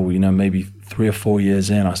sustainable. Maybe 3 or 4 years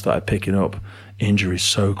in, I started picking up injuries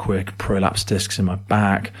so quick. Prolapse discs in my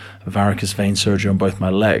back, varicose vein surgery on both my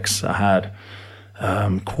legs. I had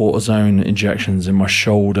cortisone injections in my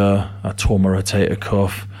shoulder. I tore my rotator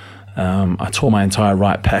cuff. I tore my entire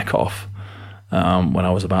right pec off when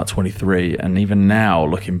I was about 23. And even now,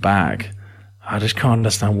 looking back, I just can't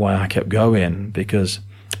understand why I kept going. Because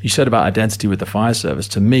you said about identity with the fire service.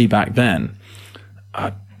 To me, back then,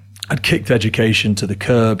 I'd kicked education to the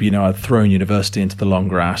curb. I'd thrown university into the long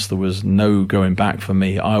grass. There was no going back for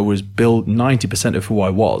me. I was built, 90% of who I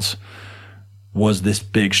was this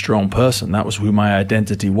big, strong person. That was who my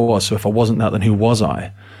identity was. So if I wasn't that, then who was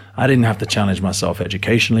I? I didn't have to challenge myself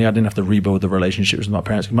educationally. I didn't have to rebuild the relationships with my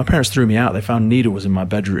parents. My parents threw me out. They found needles in my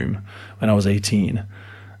bedroom when I was 18,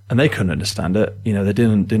 and they couldn't understand it. They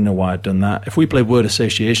didn't know why I'd done that. If we played word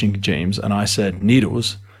association, James, and I said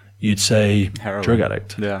needles, you'd say heroin. Drug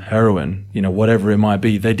addict, heroin, whatever it might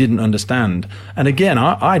be. They didn't understand. And again,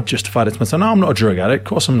 I justified it to myself. No, I'm not a drug addict. Of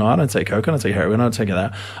course I'm not. I don't take coke. I don't take heroin. I don't take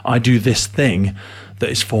that. I do this thing that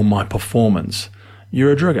is for my performance.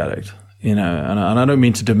 You're a drug addict. And I don't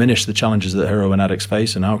mean to diminish the challenges that heroin addicts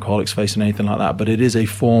face and alcoholics face and anything like that, but it is a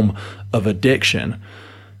form of addiction.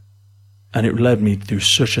 And it led me through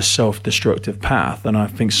such a self-destructive path. And I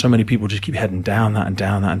think so many people just keep heading down that and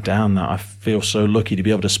down that and down that. I feel so lucky to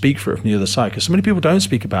be able to speak for it from the other side, because so many people don't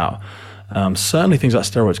speak about certainly things like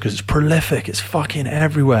steroids, because it's prolific. It's fucking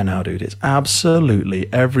everywhere now, dude. It's absolutely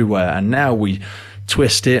everywhere. And now we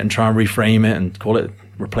twist it and try and reframe it and call it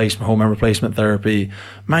hormone replacement therapy.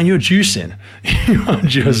 Man, you're juicing. You are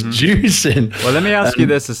just juicing. Well, let me ask you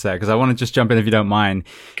this a sec, because I want to just jump in if you don't mind.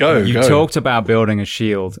 You talked about building a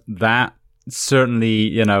shield. That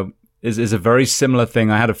certainly, is a very similar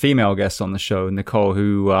thing. I had a female guest on the show, Nicole,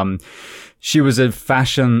 who she was a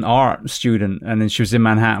fashion art student, and then she was in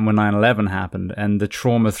Manhattan when 9/11 happened, and the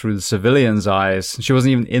trauma through the civilians' eyes. She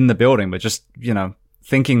wasn't even in the building, but just,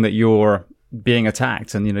 thinking that you're being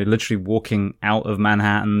attacked and, literally walking out of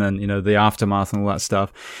Manhattan and, the aftermath and all that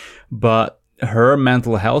stuff. But her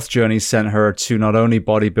mental health journey sent her to not only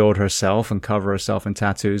bodybuild herself and cover herself in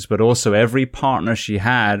tattoos, but also every partner she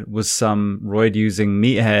had was some roid-using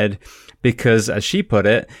meathead, because, as she put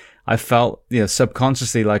it, I felt,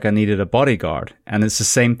 subconsciously like I needed a bodyguard. And it's the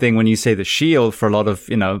same thing when you say the shield for a lot of,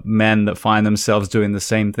 men that find themselves doing the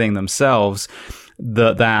same thing themselves,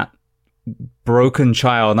 that broken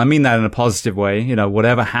child, and I mean that in a positive way,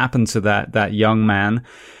 whatever happened to that young man,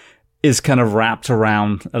 is kind of wrapped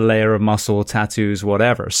around a layer of muscle, tattoos,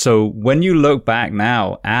 whatever. So when you look back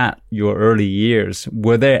now at your early years,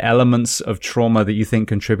 were there elements of trauma that you think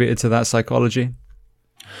contributed to that psychology?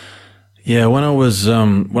 Yeah, when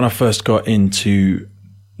I first got into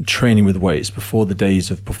training with weights, before the days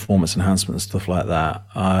of performance enhancement and stuff like that,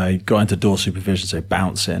 I got into door supervision, so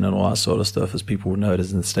bouncing and all that sort of stuff, as people would know it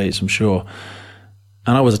as in the States, I'm sure.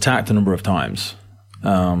 And I was attacked a number of times.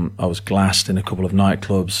 I was glassed in a couple of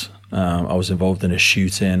nightclubs. I was involved in a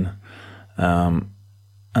shooting, and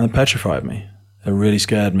it petrified me. It really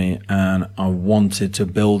scared me, and I wanted to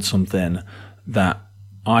build something that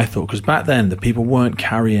I thought, because back then the people weren't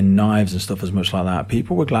carrying knives and stuff as much like that.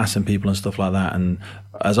 People were glassing people and stuff like that. And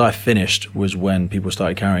as I finished was when people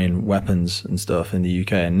started carrying weapons and stuff in the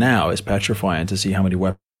UK. And now it's petrifying to see how many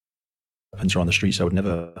weapons are on the streets.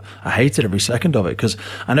 I hated every second of it, because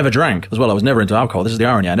I never drank as well. I was never into alcohol. This is the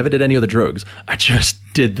irony. I never did any other drugs. I just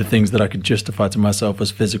did the things that I could justify to myself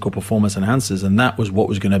as physical performance enhancers. And that was what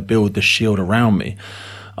was going to build the shield around me.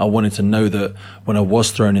 I wanted to know that when I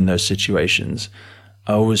was thrown in those situations,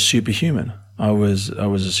 I was superhuman. I was a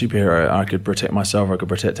superhero. I could protect myself. I could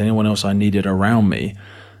protect anyone else I needed around me.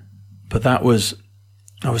 But I was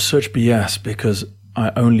such BS, because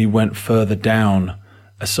I only went further down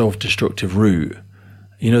a self-destructive route.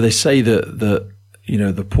 You know, they say that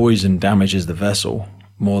the poison damages the vessel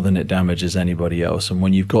more than it damages anybody else. And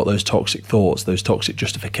when you've got those toxic thoughts, those toxic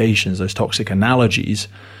justifications, those toxic analogies,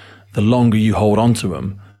 the longer you hold on to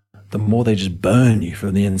them, the more they just burn you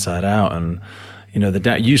from the inside out. And you know,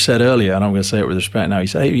 you said earlier, and I'm going to say it with respect now, you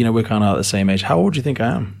say, hey, you know, we're kind of at the same age. How old do you think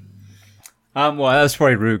I am? Well, that's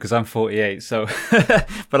probably rude, because I'm 48. So,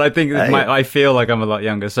 but I think I feel like I'm a lot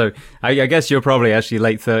younger. So I guess you're probably actually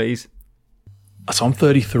late 30s. So I'm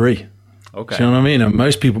 33. Okay. Do you know what I mean? And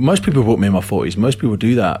most people put me in my 40s. Most people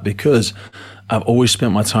do that because I've always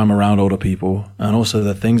spent my time around older people, and also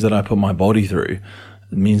the things that I put my body through.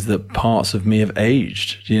 It means that parts of me have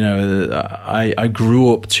aged. You know, I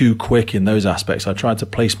grew up too quick in those aspects. I tried to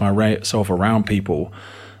place myself around people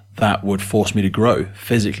that would force me to grow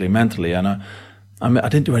physically, mentally. And I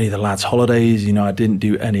didn't do any of the lads' holidays. You know, I didn't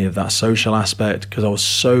do any of that social aspect, because I was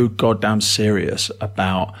so goddamn serious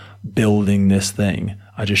about building this thing.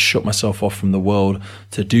 I just shut myself off from the world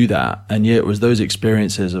to do that. And yet it was those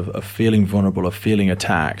experiences of feeling vulnerable, of feeling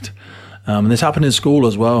attacked. And this happened in school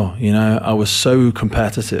as well. You know, I was so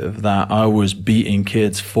competitive that I was beating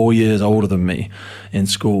kids 4 years older than me in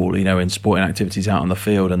school, you know, in sporting activities out on the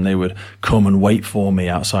field, and they would come and wait for me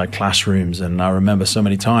outside classrooms. And I remember so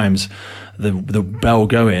many times the bell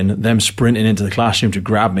going, them sprinting into the classroom to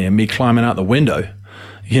grab me, and me climbing out the window,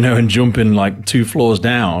 you know, and jumping like 2 floors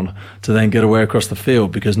down to then get away across the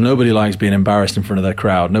field, because nobody likes being embarrassed in front of their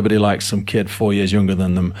crowd. Nobody likes some kid 4 years younger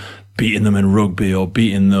than them beating them in rugby, or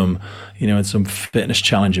beating them, you know, in some fitness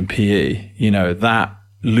challenge in PE. You know, that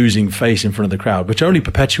losing face in front of the crowd, which only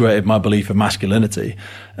perpetuated my belief of masculinity,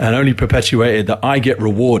 and only perpetuated that I get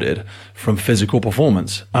rewarded from physical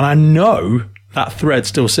performance. And I know that thread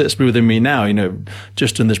still sits within me now. You know,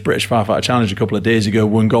 just in this British Firefighter Challenge a couple of days ago,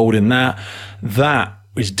 won gold in that. That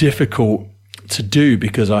is difficult to do,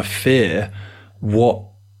 because I fear what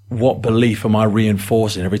belief am I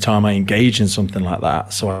reinforcing every time I engage in something like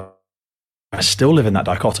that. So I still live in that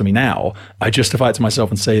dichotomy now. I justify it to myself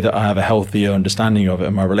and say that I have a healthier understanding of it,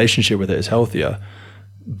 and my relationship with it is healthier.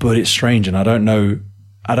 But it's strange, and I don't know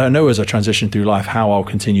as I transition through life how I'll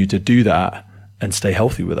continue to do that and stay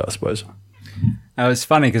healthy with it, I suppose. It's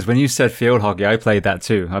funny, because when you said field hockey, I played that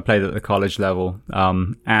too. I played at the college level,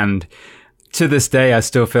 and to this day, I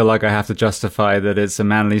still feel like I have to justify that it's a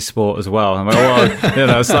manly sport as well. I'm like, well, you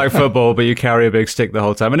know, it's like football, but you carry a big stick the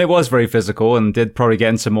whole time. And it was very physical, and did probably get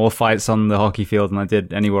into more fights on the hockey field than I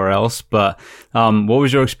did anywhere else. But what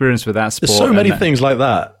was your experience with that sport? There's so many things like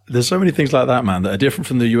that. There's so many things like that, man, that are different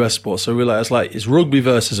from the US sport. So it's rugby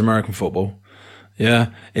versus American football. Yeah,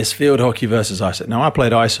 it's field hockey versus ice hockey. Now, I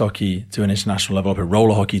played ice hockey to an international level. I played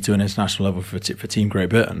roller hockey to an international level for Team Great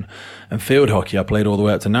Britain. And field hockey, I played all the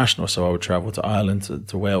way up to national. So I would travel to Ireland,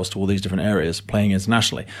 to Wales, to all these different areas, playing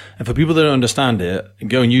internationally. And for people that don't understand it,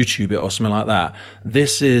 go and YouTube it or something like that.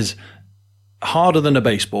 This is harder than a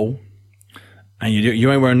baseball. And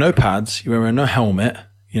you ain't wearing no pads. You ain't wearing no helmet.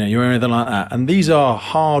 You know, you're anything like that. And these are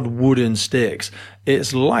hard wooden sticks.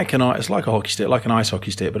 It's like a hockey stick, like an ice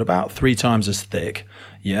hockey stick, but about 3 times as thick.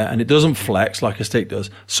 Yeah. And it doesn't flex like a stick does.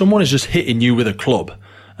 Someone is just hitting you with a club,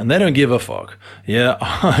 and they don't give a fuck. Yeah.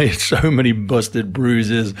 I had so many busted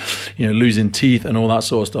bruises, you know, losing teeth and all that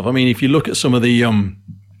sort of stuff. I mean, if you look at some of the,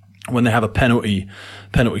 when they have a penalty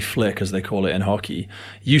flick, as they call it in hockey,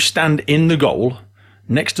 you stand in the goal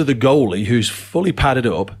next to the goalie who's fully padded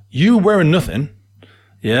up, you wearing nothing,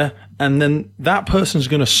 yeah, and then that person's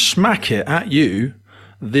going to smack it at you,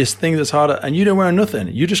 this thing that's harder, and you don't wear nothing.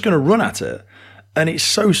 You're just going to run at it. And it's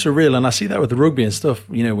so surreal. And I see that with the rugby and stuff,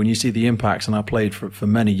 you know, when you see the impacts, and I played for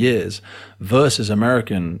many years, versus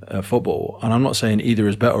American football. And I'm not saying either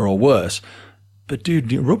is better or worse, but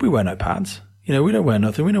dude, rugby wear no pads. You know, we don't wear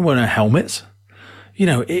nothing. We don't wear no helmets. You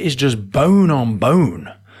know, it is just bone on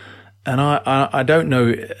bone. And I don't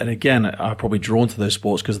know, and again, I'm probably drawn to those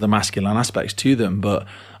sports because of the masculine aspects to them, but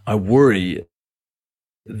I worry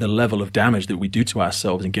the level of damage that we do to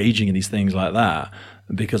ourselves engaging in these things like that.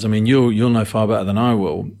 Because, I mean, you'll know far better than I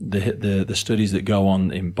will, the studies that go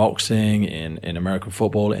on in boxing, in American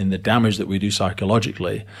football, in the damage that we do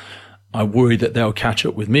psychologically. I worry that they'll catch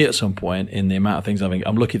up with me at some point in the amount of things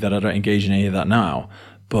I'm lucky that I don't engage in any of that now.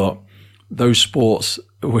 But those sports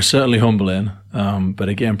were certainly humbling, but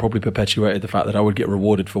again, probably perpetuated the fact that I would get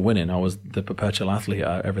rewarded for winning. I was the perpetual athlete.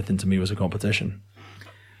 Everything to me was a competition.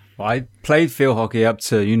 Well, I played field hockey up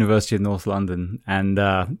to University of North London, and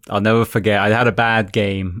I'll never forget, I had a bad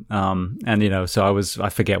game, and, you know, so I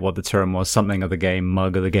forget what the term was, something of the game,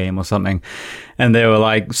 mug of the game or something. And they were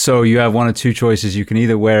like, so you have one of two choices. You can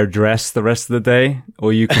either wear a dress the rest of the day,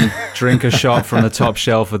 or you can drink a shot from the top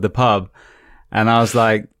shelf of the pub. And I was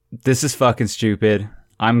like, this is fucking stupid.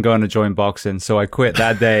 I'm going to join boxing. So I quit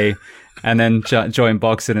that day and then joined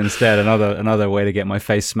boxing instead. Another way to get my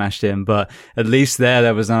face smashed in. But at least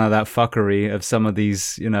there was none of that fuckery of some of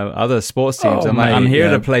these, you know, other sports teams. I'm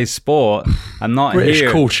here to play sport. I'm not British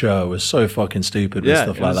here. British culture was so fucking stupid with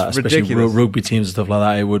stuff like that, especially rugby teams and stuff like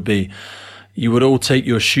that. It would be, you would all take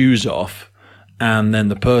your shoes off. And then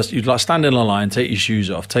the person, you'd like stand in a line, take your shoes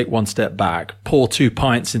off, take one step back, pour 2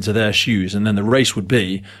 pints into their shoes. And then the race would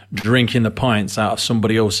be drinking the pints out of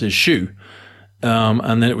somebody else's shoe.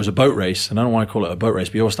 And then it was a boat race. And I don't want to call it a boat race,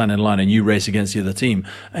 but you all stand in line and you race against the other team.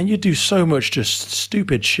 And you do so much just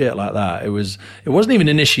stupid shit like that. It wasn't even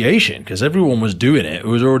initiation because everyone was doing it. It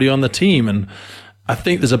was already on the team. And I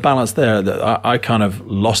think there's a balance there that I kind of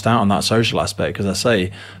lost out on that social aspect because I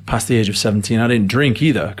say past the age of 17, I didn't drink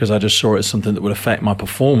either because I just saw it as something that would affect my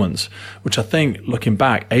performance, which I think looking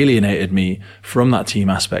back alienated me from that team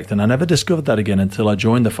aspect. And I never discovered that again until I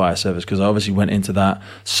joined the fire service because I obviously went into that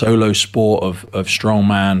solo sport of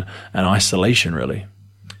strongman and isolation really.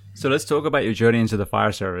 So let's talk about your journey into the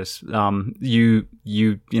fire service. You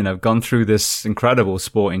know, gone through this incredible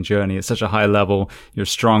sporting journey at such a high level. You're a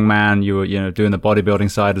strong man. You were, you know, doing the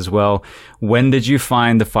bodybuilding side as well. When did you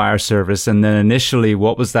find the fire service? And then initially,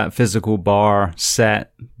 what was that physical bar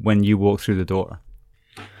set when you walked through the door?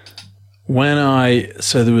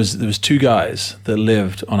 So there was 2 guys that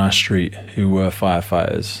lived on our street who were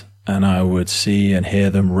firefighters. And I would see and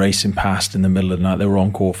hear them racing past in the middle of the night. They were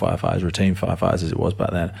on-call firefighters, retained firefighters as it was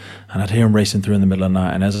back then. And I'd hear them racing through in the middle of the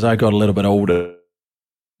night. And as I got a little bit older,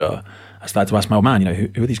 I started to ask my old man, you know,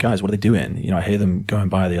 who are these guys? What are they doing? You know, I hear them going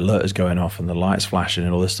by, the alerters going off and the lights flashing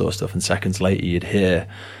and all this sort of stuff. And seconds later, you'd hear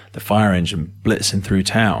the fire engine blitzing through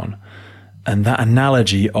town. And that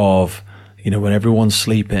analogy of, you know, when everyone's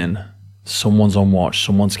sleeping, someone's on watch,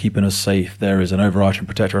 someone's keeping us safe, there is an overarching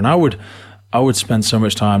protector. And I would spend so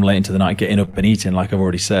much time late into the night getting up and eating, like I've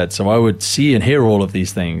already said. So I would see and hear all of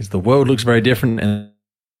these things. The world looks very different in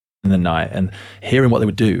the night, and hearing what they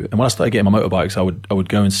would do. And when I started getting my motorbikes, I would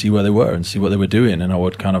go and see where they were and see what they were doing. And I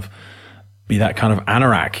would kind of be that kind of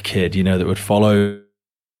anorak kid, you know, that would follow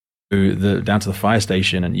down to the fire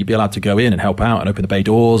station, and you'd be allowed to go in and help out and open the bay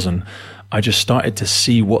doors. And I just started to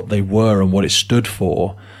see what they were and what it stood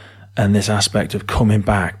for. And this aspect of coming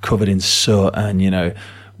back covered in soot and, you know,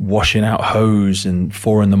 washing out hose and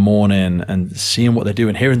 4 a.m. and seeing what they do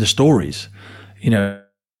and hearing the stories, you know,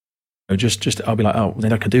 just I'll be like, oh,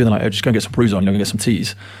 then I can do. Then like, oh, just go and get some brews on, you know, get some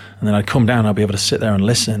teas, and then I'd come down. I'll be able to sit there and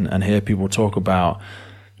listen and hear people talk about,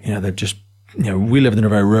 you know, they're just, you know, we lived in a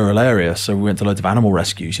very rural area, so we went to loads of animal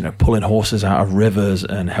rescues, you know, pulling horses out of rivers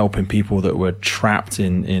and helping people that were trapped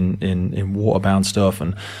in waterbound stuff,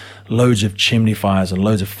 and loads of chimney fires and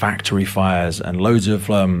loads of factory fires and loads of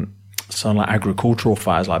some like agricultural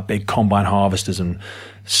fires, like big combine harvesters and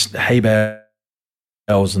hay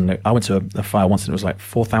bales. And I went to a fire once and it was like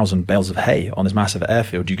 4,000 bales of hay on this massive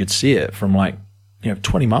airfield. You could see it from like, you know,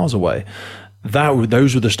 20 miles away.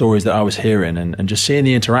 Those were the stories that I was hearing, and just seeing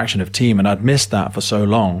the interaction of team. And I'd missed that for so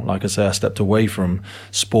long. Like I say, I stepped away from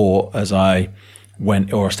sport as I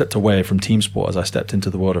went, or I stepped away from team sport as I stepped into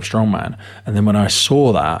the world of strongman. And then when I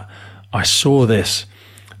saw that, I saw this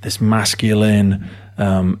masculine,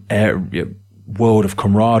 world of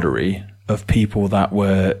camaraderie of people that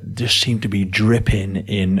were just seemed to be dripping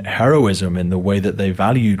in heroism in the way that they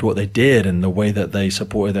valued what they did and the way that they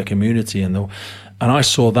supported their community. And I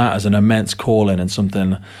saw that as an immense calling and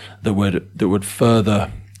something that would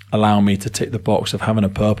further allow me to tick the box of having a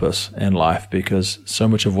purpose in life, because so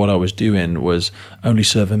much of what I was doing was only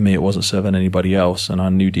serving me. It wasn't serving anybody else. And I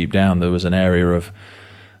knew deep down there was an area of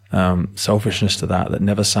selfishness to that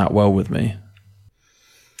never sat well with me.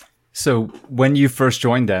 So when you first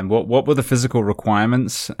joined them, what were the physical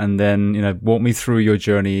requirements? And then, walk me through your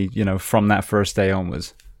journey, from that first day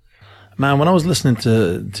onwards. Man, when I was listening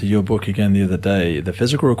to your book again the other day, the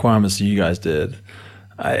physical requirements that you guys did,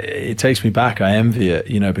 it takes me back. I envy it,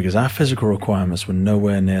 because our physical requirements were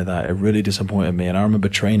nowhere near that. It really disappointed me. And I remember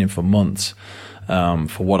training for months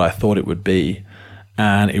for what I thought it would be.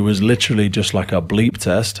 And it was literally just like a bleep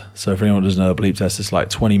test. So if anyone doesn't know a bleep test, it's like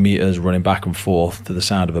 20 meters running back and forth to the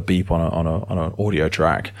sound of a beep on an audio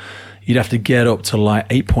track. You'd have to get up to like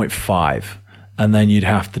 8.5. And then you'd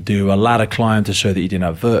have to do a ladder climb to show that you didn't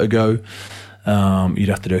have vertigo. You'd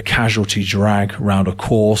have to do a casualty drag around a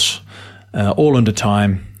course, all under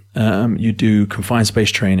time. You do confined space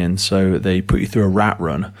training, so they put you through a rat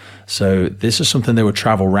run. So this is something they would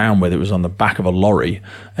travel around with. It was on the back of a lorry,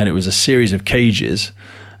 and it was a series of cages,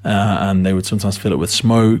 and they would sometimes fill it with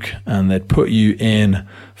smoke, and they'd put you in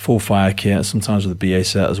full fire kit, sometimes with a BA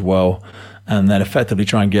set as well, and then effectively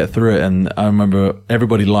try and get through it. And I remember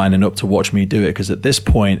everybody lining up to watch me do it, because at this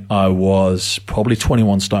point I was probably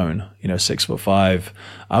 21 stone, 6'5".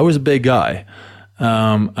 I was a big guy.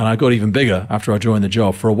 And I got even bigger after I joined the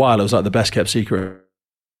job. For a while, it was like the best kept secret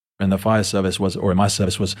in the fire service or in my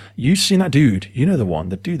service was, you seen that dude?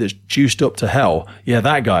 The dude that's juiced up to hell. Yeah,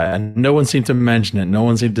 that guy. And no one seemed to mention it. No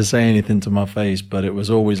one seemed to say anything to my face, but it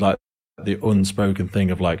was always like the unspoken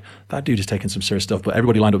thing of like, that dude is taking some serious stuff. But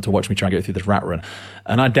everybody lined up to watch me try and get through this rat run.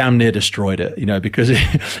 And I damn near destroyed it, because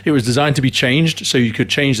it was designed to be changed. So you could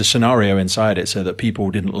change the scenario inside it so that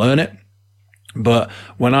people didn't learn it. But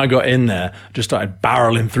when I got in there, I just started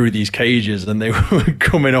barreling through these cages, and they were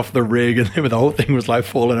coming off the rig, and the whole thing was like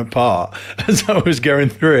falling apart as I was going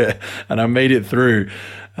through it. And I made it through,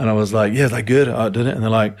 and I was like, yeah, is that good? I did it. And they're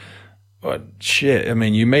like, oh, shit, I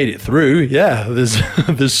mean, you made it through. Yeah,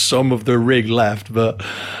 there's some of the rig left. But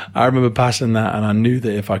I remember passing that, and I knew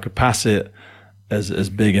that if I could pass it as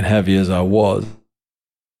big and heavy as I was,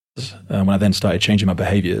 when I then started changing my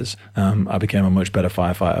behaviors, I became a much better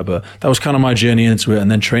firefighter. But that was kind of my journey into it.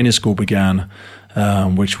 And then training school began,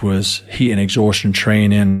 which was heat and exhaustion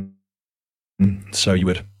training. So you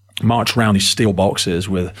would march around these steel boxes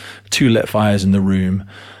with 2 lit fires in the room.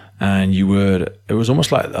 And it was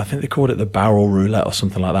almost like, I think they called it the barrel roulette or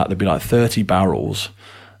something like that. There'd be like 30 barrels.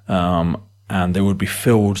 And they would be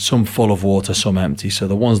filled, some full of water, some empty. So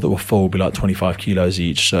the ones that were full would be like 25 kilos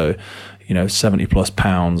each. So 70 plus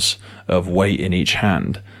pounds of weight in each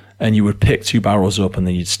hand. And you would pick 2 barrels up, and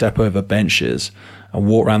then you'd step over benches and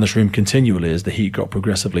walk around this room continually as the heat got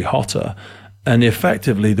progressively hotter. And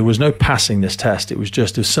effectively, there was no passing this test. It was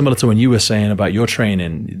similar to when you were saying about your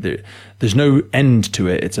training. There's no end to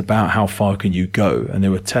it. It's about how far can you go. And they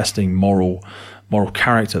were testing moral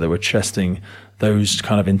character. They were testing those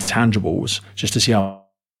kind of intangibles just to see how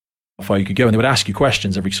far you could go. And they would ask you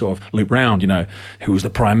questions every sort of loop round, who was the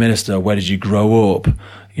prime minister? Where did you grow up?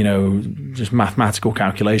 Just mathematical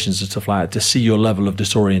calculations and stuff like that to see your level of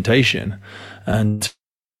disorientation and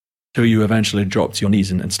till you eventually drop to your knees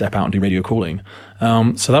and step out and do radio calling.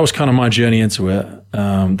 So that was kind of my journey into it.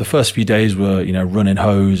 The first few days were, running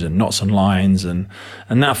hose and knots and lines. And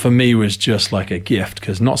that for me was just like a gift,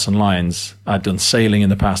 because knots and lines, I'd done sailing in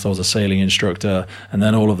the past. I was a sailing instructor, and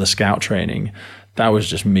then all of the scout training. That was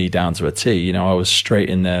just me down to a T. I was straight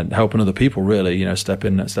in there helping other people, really,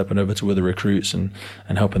 stepping over to other recruits and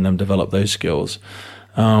helping them develop those skills.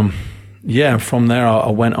 And from there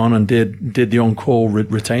I went on and did the on-call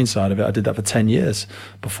retain side of it. I did that for 10 years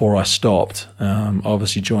before I stopped.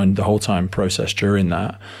 Obviously joined the whole time process during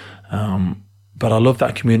that. But I love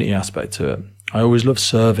that community aspect to it. I always loved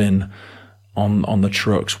serving on the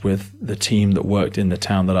trucks with the team that worked in the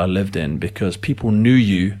town that I lived in, because people knew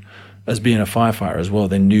you as being a firefighter as well.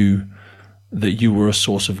 They knew that you were a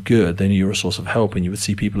source of good. They knew you were a source of help, and you would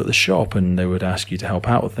see people at the shop and they would ask you to help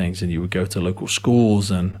out with things, and you would go to local schools,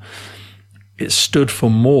 and it stood for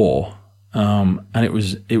more. And it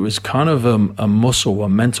was kind of a muscle, a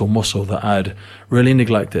mental muscle that I'd really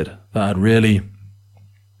neglected, that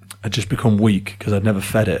I'd just become weak because I'd never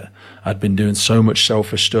fed it. I'd been doing so much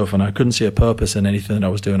selfish stuff, and I couldn't see a purpose in anything that I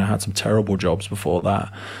was doing. I had some terrible jobs before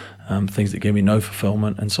that, things that gave me no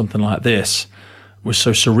fulfillment, and something like this was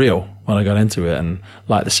so surreal when I got into it. And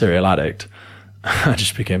like the serial addict, I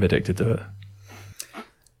just became addicted to it.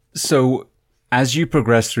 So as you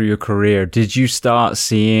progressed through your career, did you start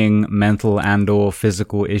seeing mental and or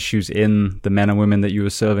physical issues in the men and women that you were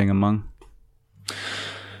serving among?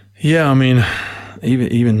 Yeah, I mean,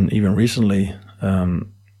 even recently,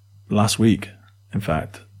 last week, in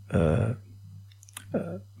fact, a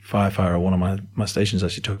firefighter at one of my stations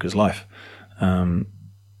actually took his life.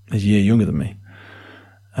 A year younger than me.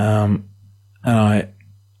 And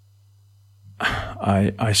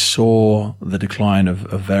I saw the decline of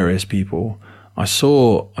various people. I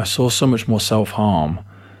saw so much more self-harm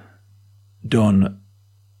done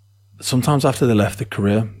sometimes after they left the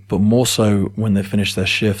career, but more so when they finished their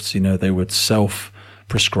shifts. They would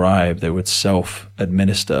self-prescribe, they would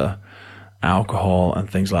self-administer alcohol and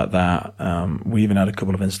things like that. We even had a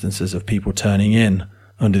couple of instances of people turning in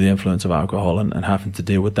under the influence of alcohol and having to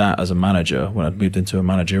deal with that as a manager when I'd moved into a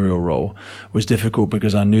managerial role was difficult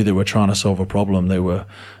because I knew they were trying to solve a problem.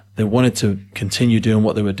 They wanted to continue doing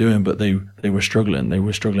what they were doing, but they were struggling. They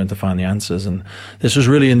were struggling to find the answers. And this was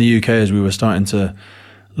really in the UK as we were starting to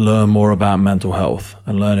learn more about mental health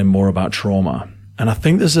and learning more about trauma. And I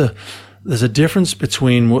think there's a difference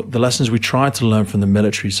between what the lessons we tried to learn from the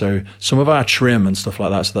military. So some of our TRIM and stuff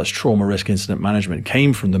like that, so that's trauma risk incident management,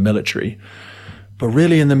 came from the military. But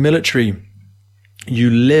really in the military,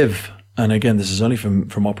 you live, and again, this is only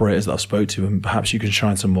from operators that I've spoke to, and perhaps you can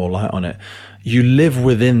shine some more light on it. You live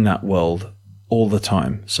within that world all the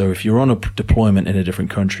time. So if you're on a deployment in a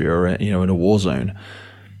different country or, in a war zone,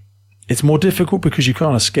 it's more difficult because you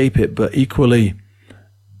can't escape it, but equally,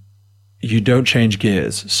 you don't change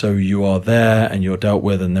gears. So you are there and you're dealt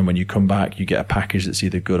with, and then when you come back, you get a package that's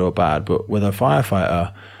either good or bad. But with a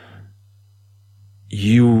firefighter,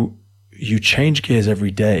 you change gears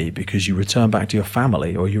every day because you return back to your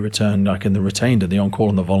family, or you return like in the retained and the on-call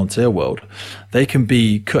and the volunteer world. They can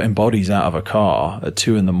be cutting bodies out of a car at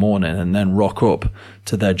 2 a.m. and then rock up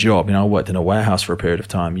to their job. I worked in a warehouse for a period of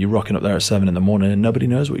time. You're rocking up there at 7 a.m. and nobody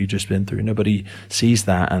knows what you've just been through. Nobody sees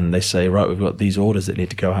that, and they say, right, we've got these orders that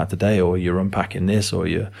need to go out today, or you're unpacking this, or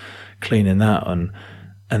you're cleaning that.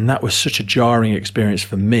 And that was such a jarring experience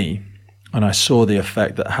for me. And I saw the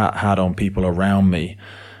effect that had on people around me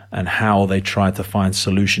and how they tried to find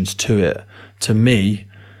solutions to it. To me,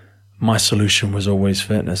 my solution was always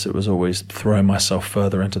fitness. It was always throwing myself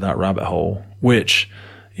further into that rabbit hole, which,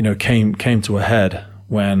 came to a head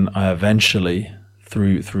when I eventually,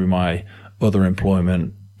 through my other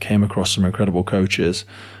employment, came across some incredible coaches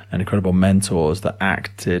and incredible mentors that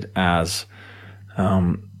acted as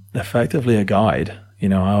effectively a guide.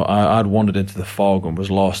 I'd wandered into the fog and was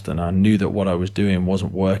lost, and I knew that what I was doing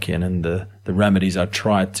wasn't working, and the remedies I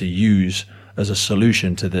tried to use as a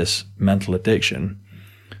solution to this mental addiction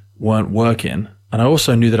weren't working. And I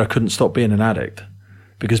also knew that I couldn't stop being an addict,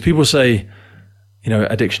 because people say,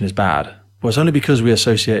 addiction is bad. Well, it's only because we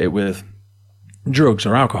associate it with drugs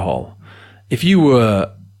or alcohol. If you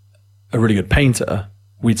were a really good painter,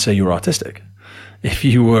 we'd say you're artistic. If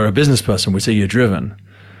you were a business person, we'd say you're driven.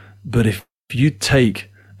 But if you take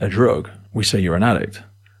a drug, we say you're an addict.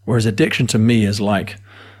 Whereas addiction to me is like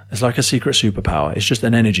a secret superpower. It's just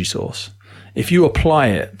an energy source. If you apply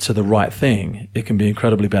it to the right thing, it can be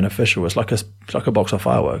incredibly beneficial. It's like a box of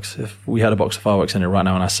fireworks. If we had a box of fireworks in it right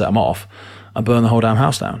now and I set them off, I burn the whole damn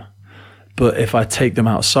house down. But if I take them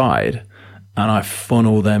outside and I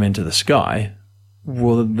funnel them into the sky,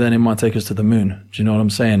 well, then it might take us to the moon. Do you know what I'm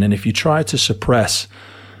saying? And if you try to suppress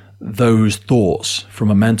those thoughts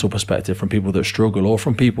from a mental perspective, from people that struggle, or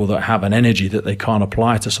from people that have an energy that they can't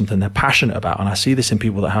apply to something they're passionate about. And I see this in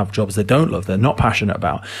people that have jobs they don't love, they're not passionate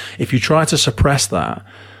about. If you try to suppress that,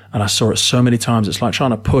 and I saw it so many times, it's like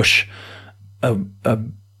trying to push a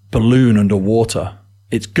balloon underwater.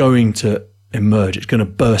 It's going to emerge. It's going to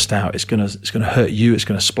burst out. It's going to hurt you. It's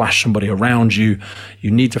going to splash somebody around you.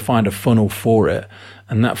 You need to find a funnel for it.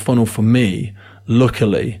 And that funnel for me,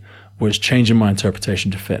 luckily, was changing my interpretation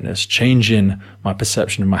to fitness, changing my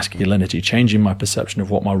perception of masculinity, changing my perception of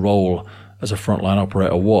what my role as a frontline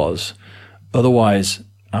operator was. Otherwise,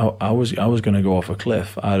 I was going to go off a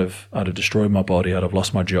cliff. I'd have destroyed my body. I'd have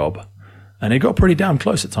lost my job. And it got pretty damn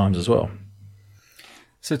close at times as well.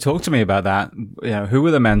 So talk to me about that. Who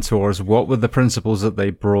were the mentors? What were the principles that they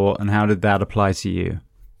brought, and how did that apply to you?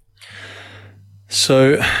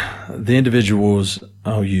 So the individuals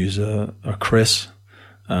I'll use are Chris,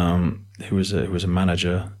 who was a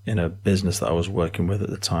manager in a business that I was working with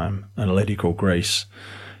at the time, and a lady called Grace,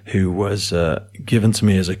 who was given to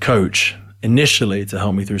me as a coach initially to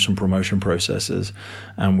help me through some promotion processes.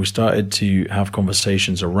 And we started to have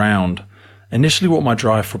conversations around initially what my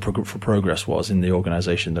drive for progress was in the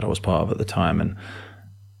organization that I was part of at the time.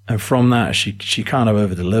 And from that, she kind of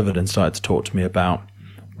over-delivered and started to talk to me about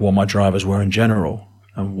what my drivers were in general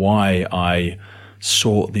and why I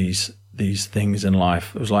sought these things in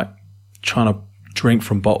life. It was like trying to drink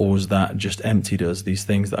from bottles that just emptied us, these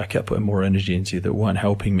things that I kept putting more energy into that weren't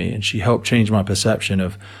helping me. And she helped change my perception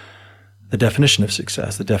of the definition of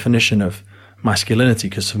success, the definition of masculinity,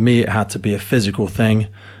 because for me, it had to be a physical thing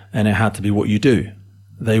and it had to be what you do.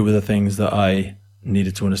 They were the things that I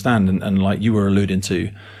needed to understand. And like you were alluding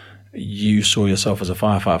to, you saw yourself as a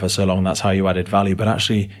firefighter for so long, that's how you added value. But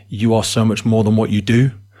actually, you are so much more than what you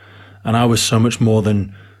do. And I was so much more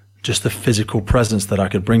than just the physical presence that I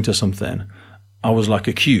could bring to something. I was like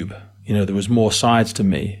a cube. You know, there was more sides to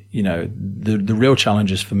me. You know, the real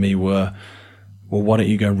challenges for me were, well, why don't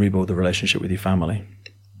you go and rebuild the relationship with your family?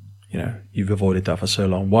 You know, you've avoided that for so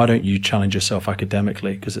long. Why don't you challenge yourself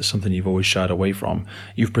academically? Because it's something you've always shied away from.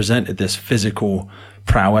 You've presented this physical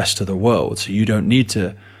prowess to the world, so you don't need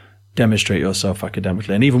to demonstrate yourself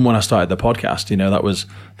academically. And even when I started the podcast, you know, that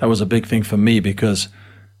was a big thing for me, because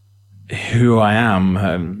who I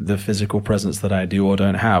am, the physical presence that I do or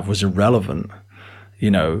don't have, was irrelevant.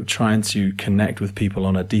 You know, trying to connect with people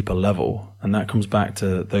on a deeper level. And that comes back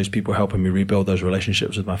to those people helping me rebuild those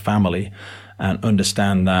relationships with my family and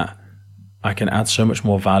understand that I can add so much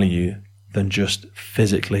more value than just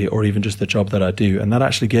physically or even just the job that I do. And that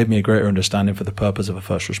actually gave me a greater understanding for the purpose of a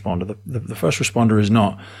first responder. The first responder is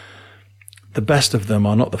not, the best of them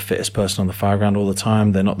are not the fittest person on the fireground all the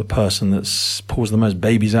time. They're not the person that pulls the most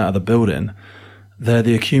babies out of the building. They're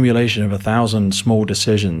the accumulation of 1,000 small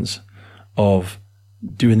decisions of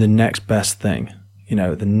doing the next best thing, you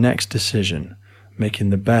know, the next decision, making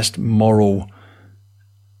the best moral,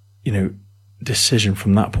 you know, decision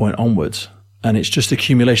from that point onwards. And it's just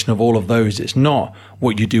accumulation of all of those. It's not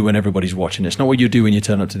what you do when everybody's watching. It's not what you do when you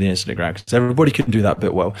turn up to the Instagram, because everybody can do that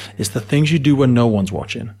bit well. It's the things you do when no one's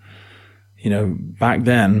watching. You know, back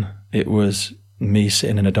then it was me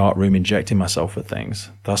sitting in a dark room injecting myself with things.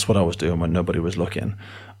 That's what I was doing when nobody was looking.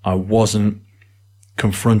 I wasn't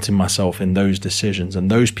confronting myself in those decisions, and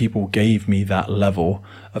those people gave me that level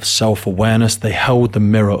of self-awareness. They held the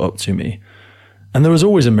mirror up to me, and there was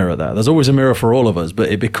always a mirror there. There's always a mirror for all of us, but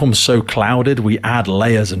it becomes so clouded. We add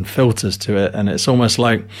layers and filters to it, and it's almost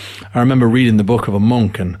like, I remember reading the book of a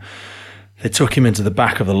monk, and they took him into the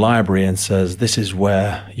back of the library and says, this is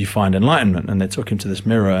where you find enlightenment. And they took him to this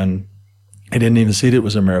mirror, and he didn't even see that it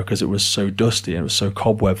was a mirror because it was so dusty and it was so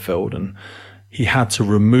cobweb filled. And he had to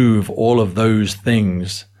remove all of those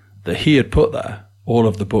things that he had put there, all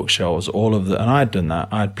of the bookshelves, and I had done that.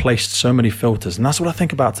 I had placed so many filters. And that's what I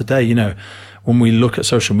think about today. You know, when we look at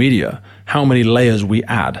social media, how many layers we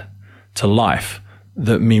add to life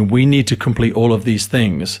that mean we need to complete all of these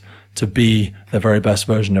things to be the very best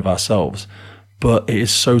version of ourselves. But it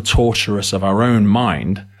is so torturous of our own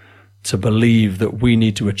mind to believe that we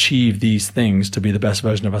need to achieve these things to be the best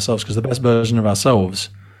version of ourselves, because the best version of ourselves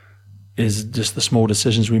is just the small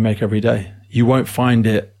decisions we make every day. You won't find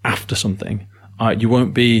it after something. You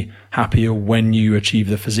won't be happier when you achieve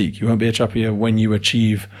the physique. You won't be happier when you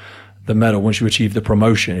achieve the medal, once you achieve the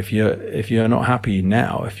promotion. If you're not happy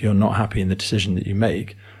now, if you're not happy in the decision that you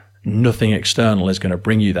make, nothing external is going to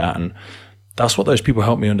bring you that. And that's what those people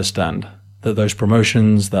help me understand, that those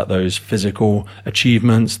promotions, that those physical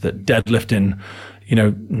achievements, that deadlifting,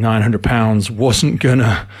 900 pounds wasn't going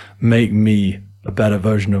to make me a better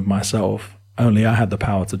version of myself. Only I had the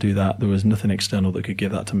power to do that. There was nothing external that could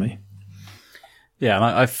give that to me. Yeah, and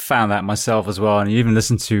I found that myself as well. And you even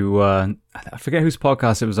listened to, I forget whose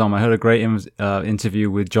podcast it was on. I heard a great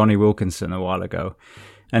interview with Johnny Wilkinson a while ago.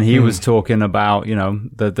 And he was talking about,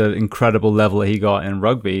 the incredible level that he got in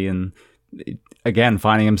rugby. And again,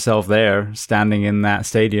 finding himself there, standing in that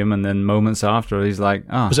stadium. And then moments after, he's like,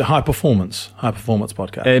 oh. Was it High Performance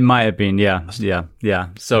podcast? It might have been, yeah.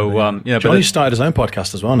 So, Johnny started his own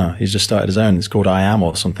podcast as well now. He's just started his own. It's called I Am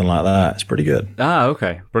or something like that. It's pretty good. Ah,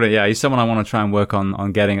 okay. Brilliant. Yeah, he's someone I want to try and work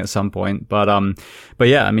on getting at some point. But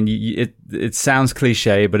yeah, I mean, it sounds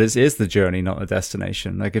cliche, but it is the journey, not the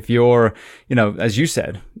destination. Like if you're, as you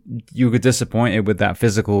said, you were disappointed with that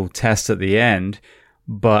physical test at the end,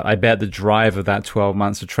 but I bet the drive of that 12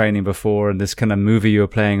 months of training before and this kind of movie you were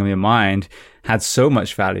playing in your mind had so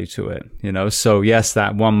much value to it, So yes,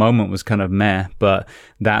 that one moment was kind of meh, but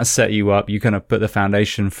that set you up. You kind of put the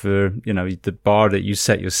foundation for, the bar that you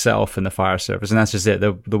set yourself in the fire service. And that's just it.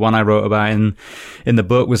 The one I wrote about in the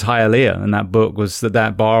book was Hialeah. And that book was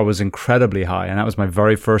that bar was incredibly high. And that was my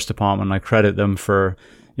very first department. I credit them for,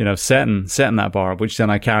 setting that bar, which then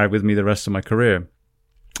I carried with me the rest of my career.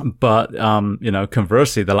 But,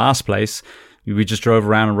 conversely, the last place, we just drove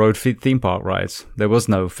around and rode theme park rides. There was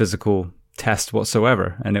no physical test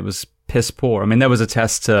whatsoever, and it was piss poor. I mean, there was a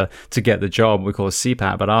test to get the job, we call it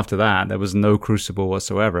CPAT, but after that, there was no crucible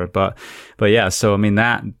whatsoever. But yeah, so I mean,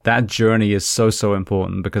 that journey is so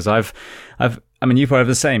important, because I mean, you probably have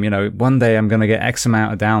the same, one day I'm going to get X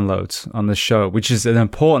amount of downloads on the show, which is an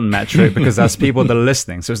important metric because that's people that are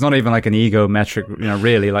listening. So it's not even like an ego metric,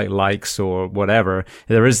 really, like likes or whatever.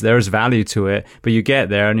 There is value to it, but you get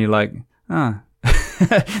there and you're like,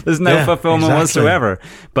 there's no fulfillment whatsoever.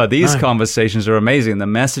 But these conversations are amazing. The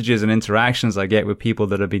messages and interactions I get with people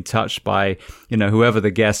that have been touched by, whoever the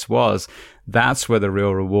guest was, that's where the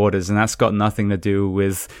real reward is. And that's got nothing to do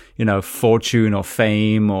with, fortune or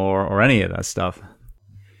fame or any of that stuff.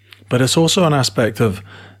 But it's also an aspect of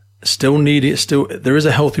there is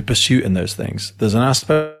a healthy pursuit in those things. There's an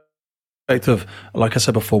aspect of, like I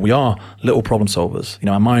said before, we are little problem solvers.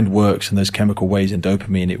 Our mind works in those chemical ways in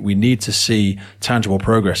dopamine. We need to see tangible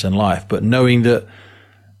progress in life, but knowing that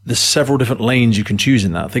there's several different lanes you can choose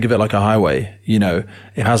in that. Think of it like a highway.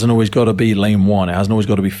 It hasn't always got to be lane one. It hasn't always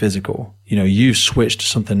got to be physical. You've switched to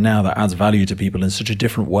something now that adds value to people in such a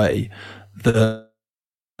different way that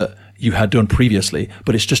you had done previously,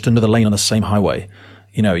 but it's just another lane on the same highway.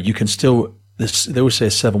 You can still, they always say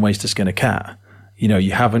 7 ways to skin a cat.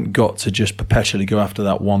 You haven't got to just perpetually go after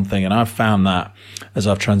that one thing. And I've found that as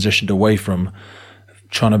I've transitioned away from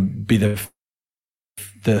trying to be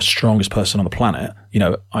the strongest person on the planet,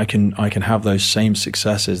 I can have those same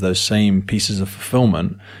successes, those same pieces of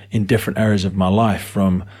fulfillment in different areas of my life,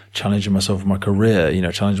 from challenging myself in my career,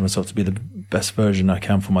 challenging myself to be the best version I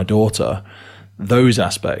can for my daughter. Those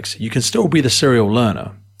aspects, you can still be the serial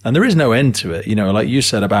learner. And there is no end to it. Like you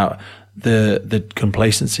said about the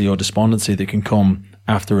complacency or despondency that can come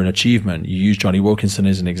after an achievement. You use Johnny Wilkinson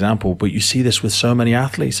as an example, but you see this with so many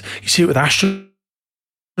athletes. You see it with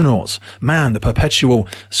astronauts. Man, the perpetual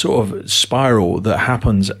sort of spiral that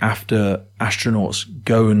happens after astronauts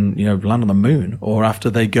go and, land on the moon, or after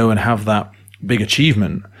they go and have that big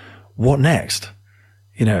achievement. What next?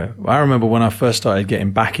 I remember when I first started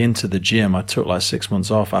getting back into the gym, I took like 6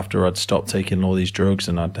 months off after I'd stopped taking all these drugs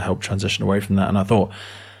and I'd helped transition away from that. And I thought,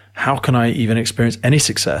 how can I even experience any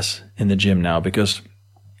success in the gym now? Because,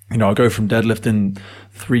 I go from deadlifting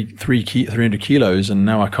 300 kilos and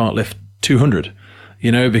now I can't lift 200,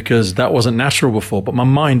 because that wasn't natural before. But my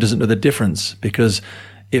mind doesn't know the difference, because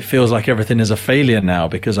it feels like everything is a failure now,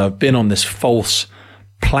 because I've been on this false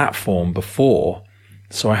platform before.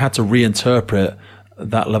 So I had to reinterpret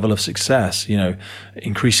that level of success,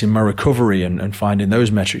 increasing my recovery and finding those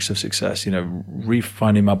metrics of success,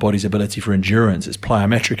 refinding my body's ability for endurance, its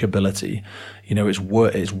plyometric ability,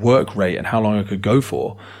 its work rate and how long I could go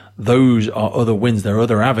for. Those are other wins. There are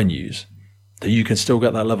other avenues that you can still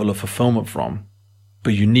get that level of fulfillment from,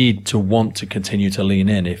 but you need to want to continue to lean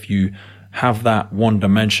in. If you have that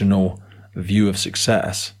one-dimensional view of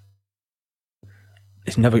success,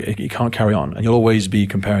 you can't carry on, and you'll always be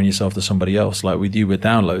comparing yourself to somebody else. Like with you with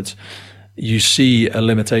downloads, you see a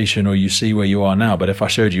limitation, or you see where you are now. But if I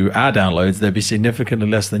showed you our downloads, they'd be significantly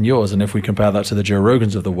less than yours. And if we compare that to the Joe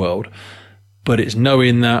Rogans of the world, but it's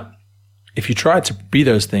knowing that if you tried to be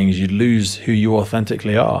those things, you'd lose who you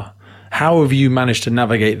authentically are. How have you managed to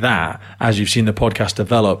navigate that as you've seen the podcast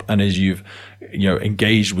develop and as you've,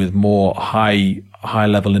 engaged with more high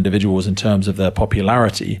level individuals in terms of their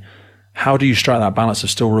popularity? How do you strike that balance of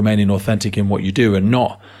still remaining authentic in what you do and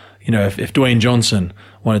not, if Dwayne Johnson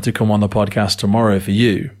wanted to come on the podcast tomorrow for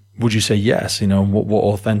you, would you say yes? What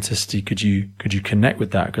authenticity could you connect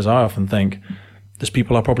with that? Because I often think there's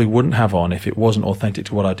people I probably wouldn't have on if it wasn't authentic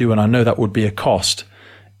to what I do. And I know that would be a cost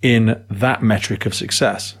in that metric of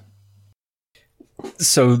success.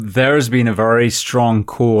 So there's been a very strong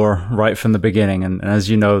core right from the beginning. And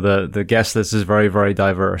as you know, the guest list is very, very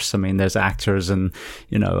diverse. I mean, there's actors and,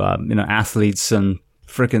 athletes and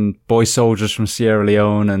freaking boy soldiers from Sierra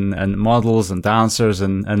Leone and models and dancers.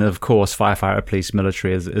 And of course, firefighter, police,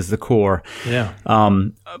 military is the core. Yeah.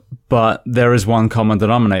 But there is one common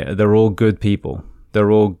denominator. They're all good people.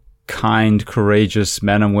 They're all kind, courageous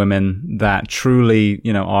men and women that truly,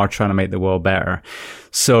 are trying to make the world better.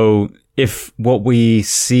 So if what we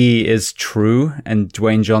see is true and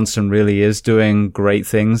Dwayne Johnson really is doing great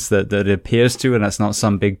things that it appears to, and that's not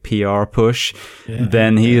some big PR push,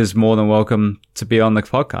 then he is more than welcome to be on the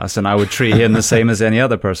podcast. And I would treat him the same as any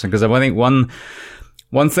other person. Because I think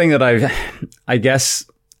one thing that I guess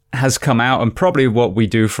has come out, and probably what we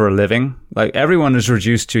do for a living, like everyone is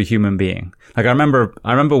reduced to a human being. Like I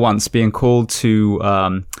remember once being called to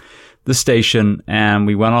the station, and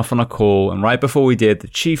we went off on a call, and right before we did, the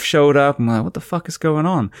chief showed up. I'm like, what the fuck is going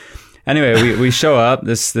on? Anyway, we show up.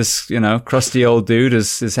 This crusty old dude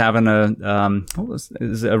is having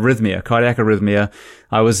arrhythmia, cardiac arrhythmia.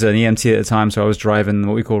 I was an EMT at the time, so I was driving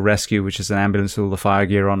what we call rescue, which is an ambulance with all the fire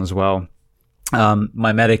gear on as well.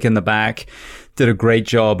 My medic in the back did a great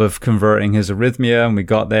job of converting his arrhythmia, and we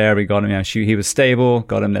got there. We got him. He was stable.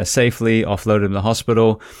 Got him there safely. Offloaded him to the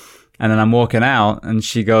hospital. And then I'm walking out, and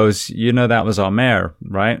she goes, that was our mayor,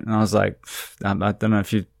 right? And I was like, I don't know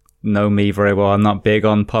if you know me very well. I'm not big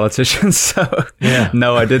on politicians, so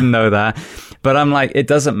no, I didn't know that. But I'm like, it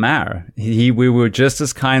doesn't matter. We were just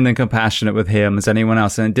as kind and compassionate with him as anyone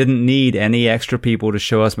else, and it didn't need any extra people to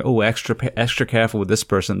show us, extra careful with this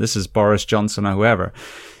person. This is Boris Johnson or whoever.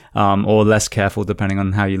 Or less careful, depending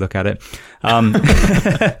on how you look at it.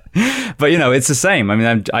 But it's the same. I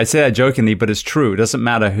mean, I say that jokingly, but it's true. It doesn't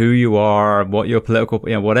matter who you are, what your political,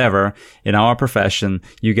 whatever. In our profession,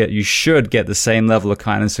 you should get the same level of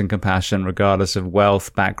kindness and compassion, regardless of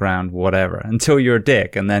wealth, background, whatever, until you're a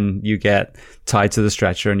dick, and then you get tied to the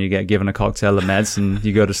stretcher and you get given a cocktail of meds and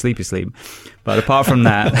you go to sleep. But apart from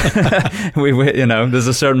that, there's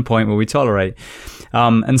a certain point where we tolerate.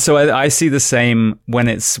 And so I see the same when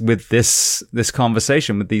it's with this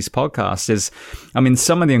conversation, with these podcasts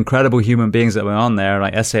some of the incredible human beings that were on there,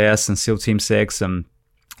 like SAS and SEAL Team 6 and,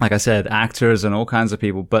 like I said, actors and all kinds of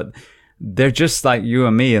people, but they're just like you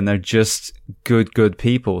and me, and they're just good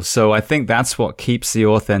people. So I think that's what keeps the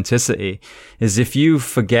authenticity, is if you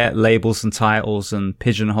forget labels and titles and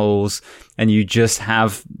pigeonholes, and you just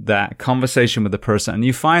have that conversation with the person and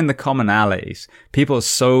you find the commonalities. People are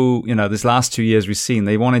so, these last 2 years we've seen,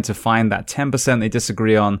 they wanted to find that 10% they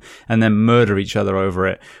disagree on and then murder each other over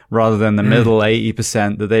it, rather than the middle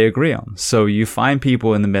 80% that they agree on. So you find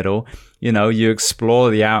people in the middle. You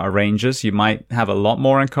explore the outer ranges. You might have a lot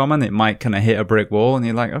more in common. It might kind of hit a brick wall, and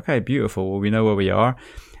you're like, okay, beautiful. Well, we know where we are.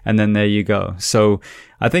 And then there you go. So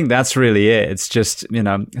I think that's really it. It's just,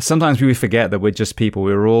 sometimes we forget that we're just people.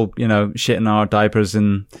 We were all, shitting our diapers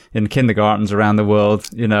in kindergartens around the world,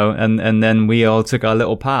 and then we all took our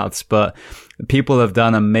little paths. But people have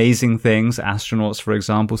done amazing things. Astronauts, for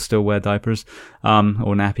example, still wear diapers,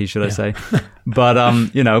 or nappies, should I say.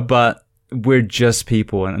 But we're just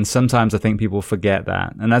people, and sometimes I think people forget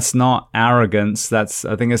that, and that's not arrogance. I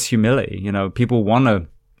think it's humility. People want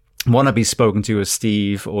to be spoken to as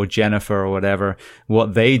Steve or Jennifer or whatever.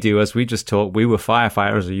 What they do, as we just talked, we were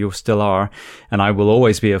firefighters, or you still are, and I will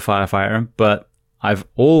always be a firefighter. But I've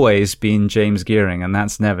always been James Gearing, and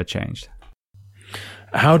that's never changed.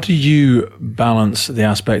 How do you balance the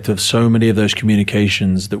aspect of so many of those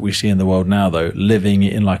communications that we see in the world now, though, living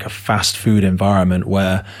in like a fast food environment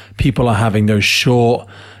where people are having those short,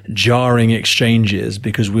 jarring exchanges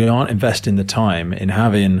because we aren't investing the time in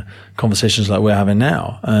having conversations like we're having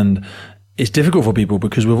now? And it's difficult for people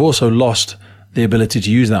because we've also lost the ability to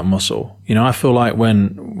use that muscle. I feel like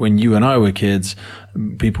when you and I were kids,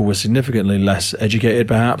 people were significantly less educated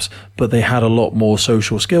perhaps, but they had a lot more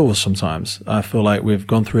social skills sometimes. I feel like we've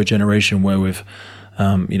gone through a generation where we've,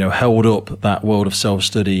 held up that world of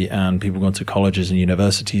self-study, and people gone to colleges and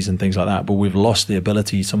universities and things like that, but we've lost the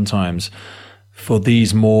ability sometimes for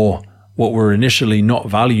these more, what were initially not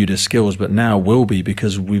valued as skills, but now will be,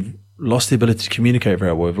 because we've lost the ability to communicate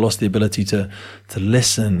very well. We've lost the ability to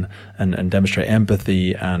listen and demonstrate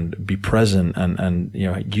empathy and be present and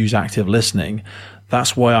use active listening.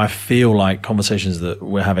 That's why I feel like conversations that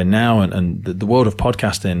we're having now and the world of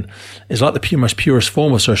podcasting is like the most purest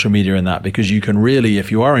form of social media in that, because you can really, if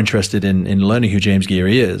you are interested in learning who James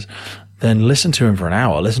Geary is, then listen to him for an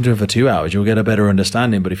hour, listen to him for 2 hours. You'll get a better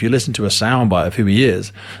understanding. But if you listen to a soundbite of who he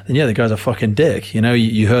is, then the guy's a fucking dick.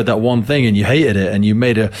 You heard that one thing and you hated it, and you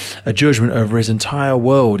made a judgment over his entire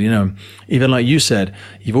world. Even like you said,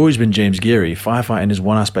 you've always been James Geary. Firefighting is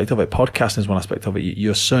one aspect of it. Podcasting is one aspect of it.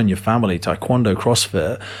 Your son, your family, taekwondo,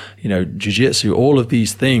 CrossFit, jiu-jitsu, all of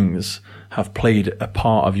these things have played a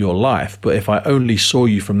part of your life. But if I only saw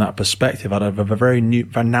you from that perspective, I'd have a very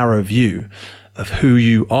narrow view of who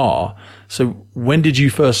you are. So when did you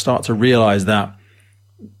first start to realize that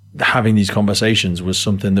having these conversations was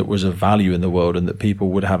something that was of value in the world and that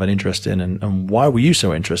people would have an interest in? And why were you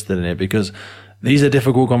so interested in it? Because these are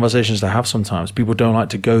difficult conversations to have sometimes. People don't like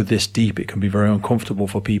to go this deep. It can be very uncomfortable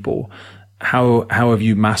for people. How have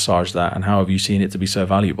you massaged that, and how have you seen it to be so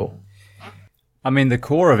valuable? I mean, the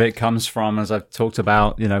core of it comes from, as I've talked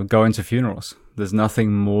about, going to funerals. There's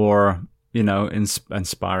nothing more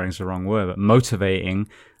inspiring is the wrong word, but motivating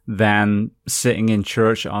than sitting in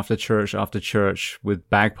church after church after church with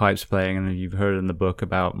bagpipes playing. And you've heard in the book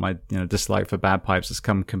about my dislike for bagpipes has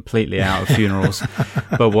come completely out of funerals.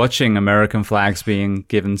 But watching American flags being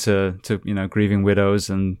given to grieving widows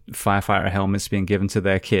and firefighter helmets being given to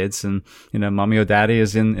their kids, and mommy or daddy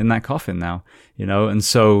is in that coffin now, and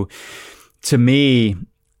so to me,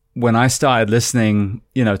 when I started listening,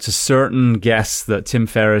 to certain guests that Tim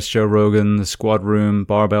Ferriss, Joe Rogan, the Squad Room,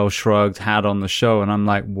 Barbell Shrugged had on the show, and I'm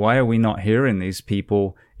like, why are we not hearing these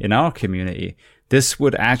people in our community? This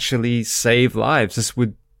would actually save lives. This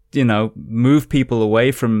would, move people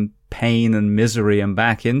away from pain and misery and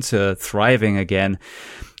back into thriving again.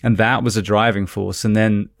 And that was a driving force. And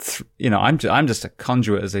then, I'm just a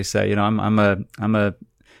conduit, as they say. I'm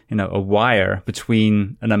a wire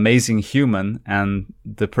between an amazing human and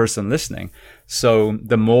the person listening. So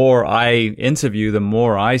the more I interview, the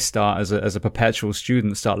more I start as a perpetual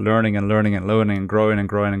student, start learning and learning and learning and growing and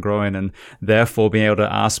growing and growing, and therefore being able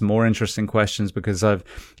to ask more interesting questions, because I've,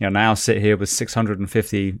 now sit here with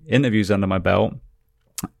 650 interviews under my belt.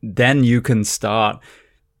 Then you can start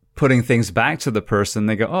putting things back to the person.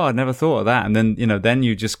 They go, oh, I never thought of that. And then, then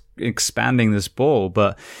you just expanding this ball.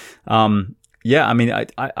 But, yeah, I mean, I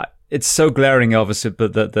it's so glaring, obviously,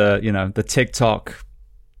 but the TikTok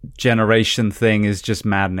generation thing is just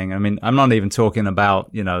maddening. I mean, I'm not even talking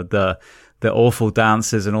about, the awful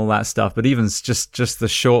dances and all that stuff, but even just the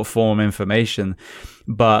short form information.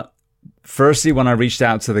 But firstly, when I reached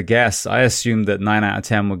out to the guests, I assumed that 9 out of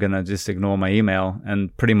 10 were going to just ignore my email,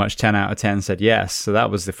 and pretty much 10 out of 10 said yes. So that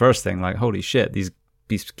was the first thing, like, holy shit, these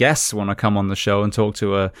guests want to come on the show and talk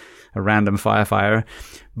to a random firefighter.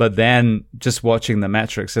 But then just watching the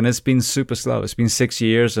metrics, and it's been super slow. It's been 6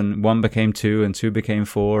 years, and 1 became 2 and 2 became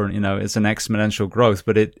 4. And, it's an exponential growth,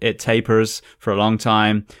 but it tapers for a long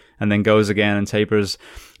time and then goes again and tapers.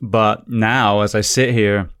 But now, as I sit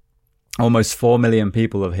here, almost 4 million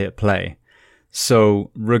people have hit play.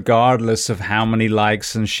 So regardless of how many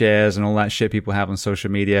likes and shares and all that shit people have on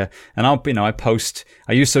social media, and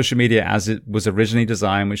I use social media as it was originally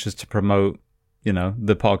designed, which is to promote,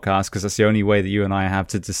 the podcast, because that's the only way that you and I have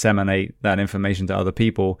to disseminate that information to other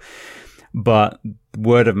people. But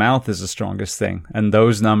word of mouth is the strongest thing. And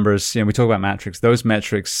those numbers, we talk about metrics, those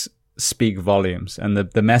metrics speak volumes. And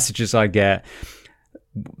the messages I get,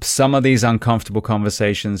 some of these uncomfortable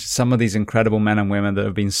conversations, some of these incredible men and women that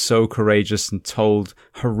have been so courageous and told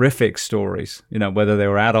horrific stories, whether they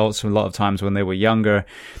were adults or a lot of times when they were younger,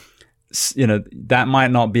 that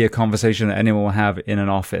might not be a conversation that anyone will have in an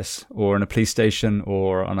office or in a police station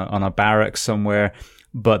or on a barracks somewhere.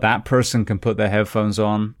 But that person can put their headphones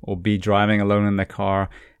on or be driving alone in their car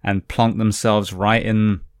and plonk themselves right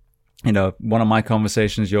in, one of my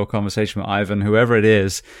conversations, your conversation with Ivan, whoever it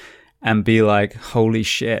is, and be like, holy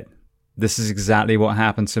shit, this is exactly what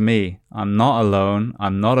happened to me. I'm not alone.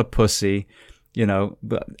 I'm not a pussy.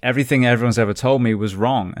 But everything everyone's ever told me was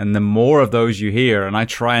wrong. And the more of those you hear, and I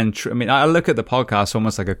try and, I look at the podcast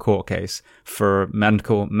almost like a court case for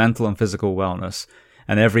mental and physical wellness.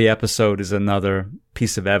 And every episode is another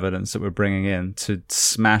piece of evidence that we're bringing in to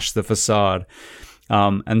smash the facade.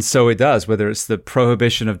 And so it does, whether it's the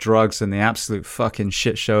prohibition of drugs and the absolute fucking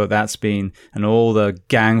shit show that's been, and all the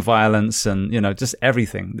gang violence and, just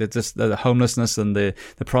everything, just the homelessness and the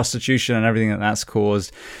prostitution and everything that's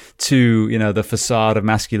caused, to, the facade of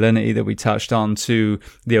masculinity that we touched on, to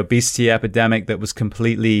the obesity epidemic that was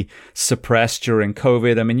completely suppressed during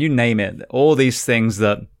COVID. I mean, you name it, all these things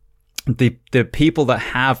that the people that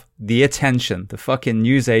have the attention, the fucking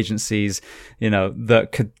news agencies, that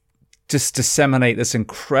could just disseminate this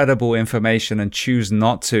incredible information and choose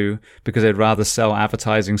not to because they'd rather sell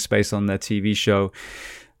advertising space on their TV show,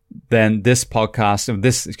 then podcasts,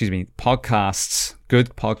 good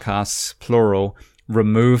podcasts, plural,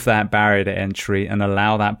 remove that barrier to entry and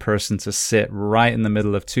allow that person to sit right in the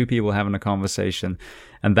middle of two people having a conversation.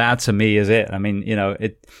 And that to me is it. I mean,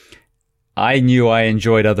 I knew I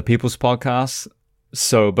enjoyed other people's podcasts.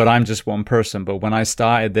 But I'm just one person. But when I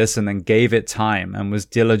started this and then gave it time and was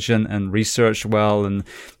diligent and researched well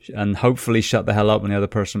and hopefully shut the hell up when the other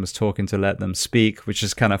person was talking to let them speak, which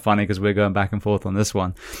is kind of funny because we're going back and forth on this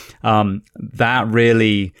one. That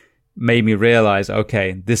really made me realize,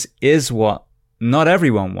 okay, this is what not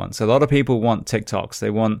everyone wants. A lot of people want TikToks. They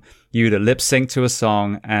want you to lip sync to a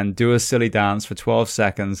song and do a silly dance for 12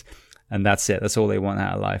 seconds. And that's it. That's all they want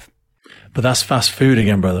out of life. But that's fast food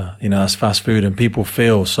again, brother. That's fast food, and people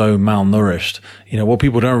feel so malnourished. What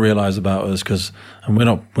people don't realize about us, and we're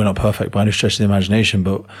not perfect by any stretch of the imagination,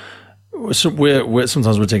 but we're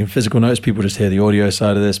sometimes we're taking physical notes. People just hear the audio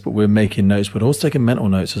side of this, but we're making notes, but also taking mental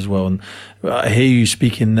notes as well. And I hear you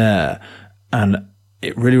speaking there, and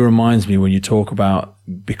it really reminds me when you talk about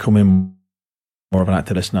becoming more of an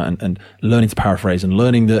active listener and learning to paraphrase and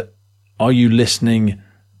learning that, are you listening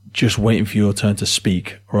just waiting for your turn to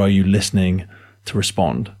speak, or are you listening to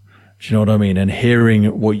respond? Do you know what I mean? And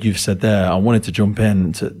hearing what you've said there, I wanted to jump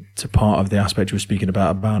in to part of the aspect you were speaking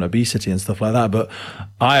about obesity and stuff like that. But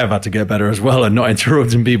I have had to get better as well and not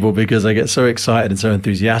interrupting people, because I get so excited and so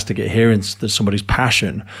enthusiastic at hearing somebody's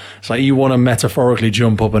passion. It's like you want to metaphorically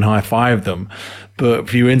jump up and high five them. But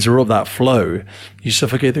if you interrupt that flow, you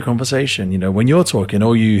suffocate the conversation. You know, when you're talking,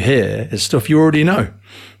 all you hear is stuff you already know.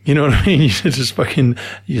 You know what I mean?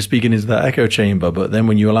 You're speaking into that echo chamber. But then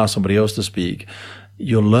when you allow somebody else to speak,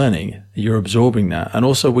 you're learning, you're absorbing that. And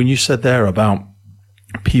also when you said there about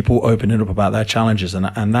people opening up about their challenges and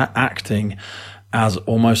that acting as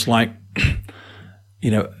almost like, you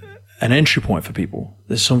know, an entry point for people.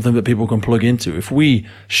 There's something that people can plug into. If we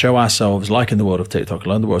show ourselves, like in the world of TikTok,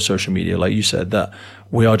 like in the world of social media, like you said, that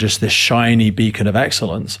we are just this shiny beacon of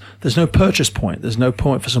excellence, there's no purchase point. There's no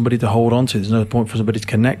point for somebody to hold on to. There's no point for somebody to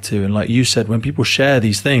connect to. And like you said, when people share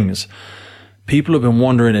these things, people have been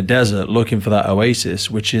wandering a desert looking for that oasis,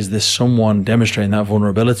 which is this someone demonstrating that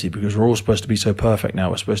vulnerability, because we're all supposed to be so perfect now.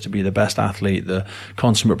 We're supposed to be the best athlete, the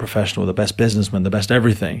consummate professional, the best businessman, the best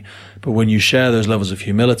everything. But when you share those levels of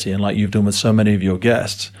humility, and like you've done with so many of your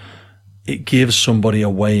guests, it gives somebody a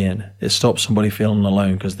way in. It stops somebody feeling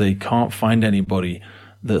alone, because they can't find anybody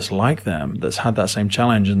that's like them, that's had that same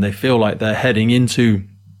challenge, and they feel like they're heading into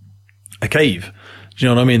a cave. Do you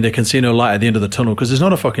know what I mean? They can see no light at the end of the tunnel, because there's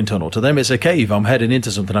not a fucking tunnel. To them, it's a cave. I'm heading into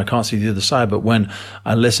something. I can't see the other side. But when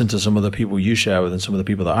I listen to some of the people you share with and some of the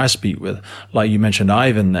people that I speak with, like you mentioned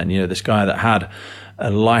Ivan then, you know, this guy that had a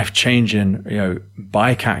life-changing, you know,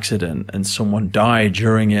 bike accident and someone died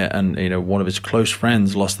during it, and, you know, one of his close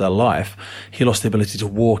friends lost their life. He lost the ability to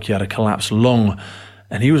walk. He had a collapsed lung,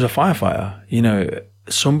 and he was a firefighter. You know,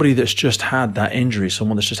 somebody that's just had that injury,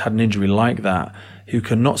 someone that's just had an injury like that, who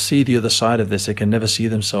cannot see the other side of this. They can never see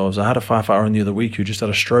themselves. I had a firefighter on the other week who just had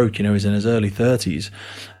a stroke. You know, he's in his early 30s,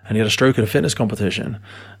 and he had a stroke at a fitness competition,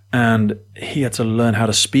 and he had to learn how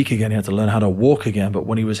to speak again. He had to learn how to walk again. But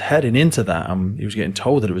when he was heading into that, he was getting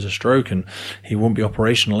told that it was a stroke and he won't be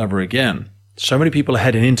operational ever again. So many people are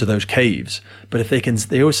heading into those caves, but if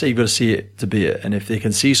they always say you've got to see it to be it. And if they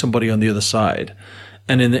can see somebody on the other side,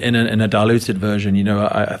 and in a diluted version, you know,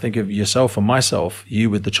 I think of yourself and myself, you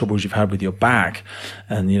with the troubles you've had with your back,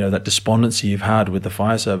 and, you know, that despondency you've had with the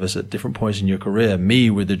fire service at different points in your career, me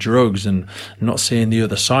with the drugs and not seeing the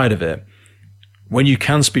other side of it. When you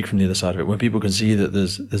can speak from the other side of it, when people can see that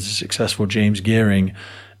there's a successful James Gearing,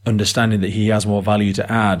 understanding that he has more value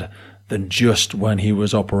to add than just when he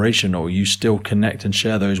was operational, you still connect and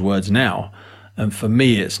share those words now. And for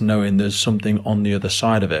me, it's knowing there's something on the other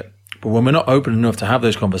side of it. But when we're not open enough to have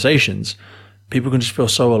those conversations, people can just feel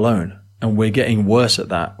so alone. And we're getting worse at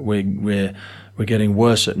that. We're getting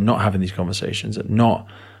worse at not having these conversations, at not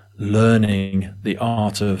learning the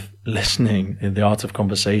art of listening and the art of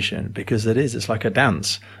conversation, because it's like a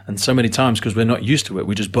dance. And so many times, because we're not used to it,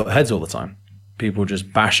 we just butt heads all the time. People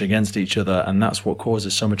just bash against each other. And that's what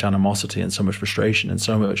causes so much animosity and so much frustration and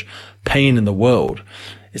so much pain in the world.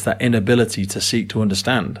 It's that inability to seek to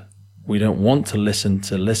understand. We don't want to listen.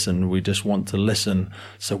 We just want to listen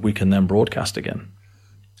so we can then broadcast again.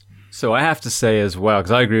 So I have to say as well,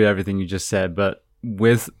 because I agree with everything you just said, but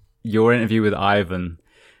with your interview with Ivan,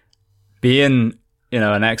 being, you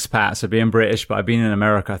know, an expat, so being British, but I've been in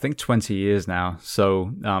America, I think 20 years now.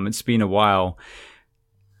 So it's been a while.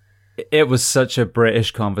 It was such a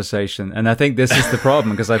British conversation. And I think this is the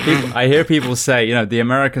problem, because I hear people say, you know, the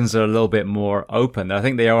Americans are a little bit more open. I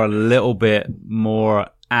think they are a little bit more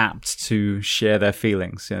apt to share their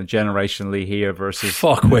feelings, you know, generationally here versus...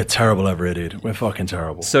 Fuck, we're terrible over here, dude. We're fucking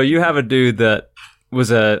terrible. So you have a dude that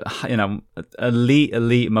was a, you know, elite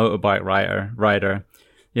motorbike rider,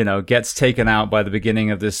 you know, gets taken out by the beginning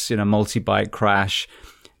of this, you know, multi-bike crash,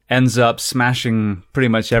 ends up smashing pretty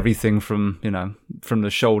much everything from, you know, from the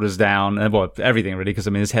shoulders down, well, everything really, because I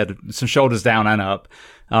mean, his head, some shoulders down and up,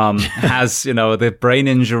 has, you know, the brain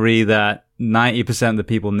injury that 90% of the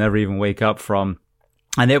people never even wake up from.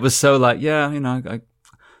 And it was so like, yeah, you know, I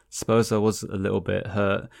suppose I was a little bit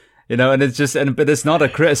hurt, you know, and it's just, but it's not a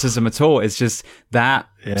criticism at all. It's just that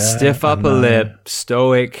stiff upper lip,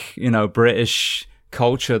 stoic, you know, British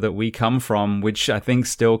culture that we come from, which I think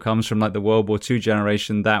still comes from like the World War II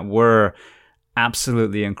generation that were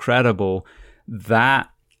absolutely incredible. That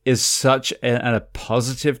is such a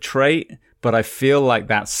positive trait, but I feel like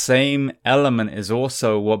that same element is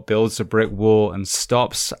also what builds a brick wall and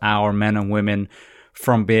stops our men and women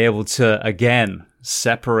from being able to, again,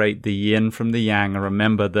 separate the yin from the yang and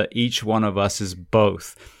remember that each one of us is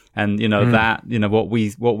both. And, that, what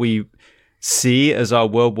we see as our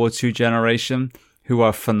World War II generation, who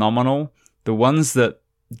are phenomenal, the ones that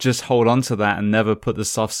just hold on to that and never put the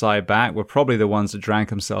soft side back were probably the ones that drank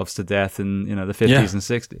themselves to death in, the 50s and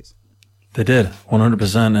 60s. They did,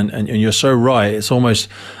 100%. And you're so right. It's almost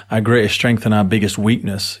our greatest strength and our biggest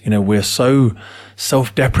weakness. We're so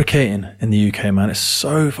self-deprecating in the UK, man. It's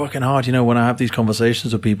so fucking hard. When I have these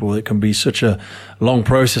conversations with people, it can be such a long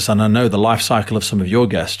process. And I know the life cycle of some of your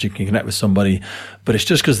guests, you can connect with somebody, but it's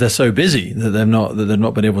just because they're so busy that they've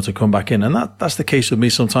not been able to come back in. And that's the case with me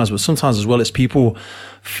sometimes, but sometimes as well, it's people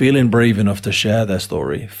feeling brave enough to share their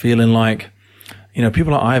story, feeling like,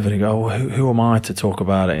 people like Ivan who go, well, who am I to talk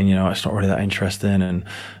about it? And, it's not really that interesting. And,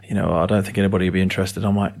 I don't think anybody would be interested.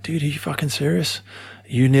 I'm like, dude, are you fucking serious?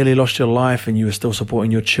 You nearly lost your life and you were still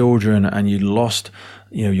supporting your children, and you lost,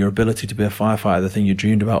 your ability to be a firefighter, the thing you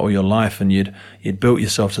dreamed about all your life. And you'd built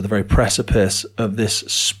yourself to the very precipice of this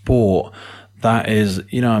sport that is,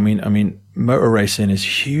 motor racing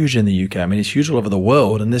is huge in the UK. It's huge all over the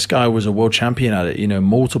world. And this guy was a world champion at it,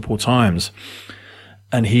 multiple times.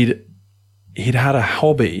 And he'd had a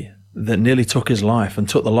hobby that nearly took his life and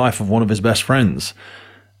took the life of one of his best friends.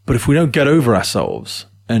 But if we don't get over ourselves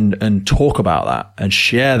and talk about that and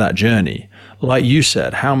share that journey, like you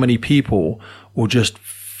said, how many people will just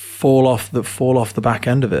fall off the back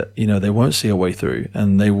end of it? They won't see a way through,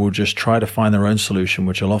 and they will just try to find their own solution,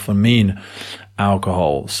 which will often mean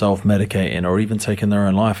alcohol, self-medicating, or even taking their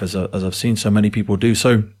own life, as I've seen so many people do.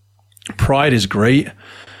 So pride is great.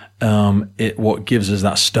 What gives us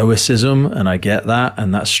that stoicism, and I get that,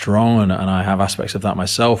 and that's strong, and I have aspects of that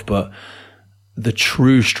myself, but the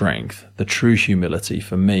true strength, the true humility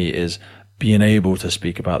for me is being able to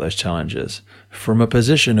speak about those challenges from a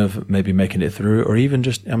position of maybe making it through, or even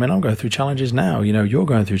just, I'm going through challenges now, you're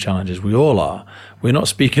going through challenges, we all are. We're not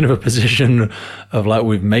speaking of a position of like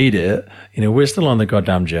we've made it, we're still on the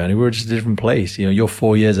goddamn journey, we're just a different place. You're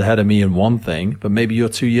 4 years ahead of me in one thing, but maybe you're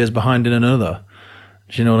 2 years behind in another.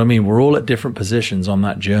 Do you know what I mean? We're all at different positions on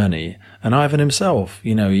that journey. And Ivan himself,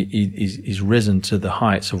 he's risen to the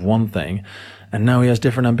heights of one thing, and now he has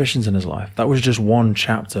different ambitions in his life. That was just one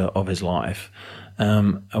chapter of his life.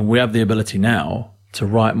 And we have the ability now to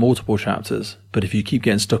write multiple chapters. But if you keep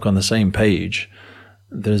getting stuck on the same page,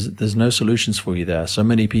 there's no solutions for you there. So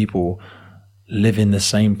many people live in the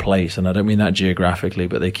same place, and I don't mean that geographically,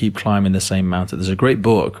 but they keep climbing the same mountain. There's a great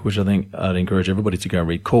book, which I think I'd encourage everybody to go and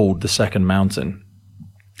read, called The Second Mountain.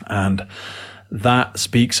 And that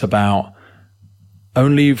speaks about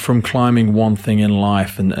only from climbing one thing in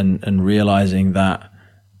life and realizing that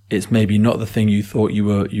it's maybe not the thing you thought you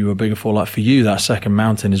were bigger for. Like for you, that second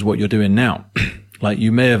mountain is what you're doing now. Like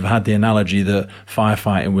you may have had the analogy that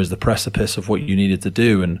firefighting was the precipice of what you needed to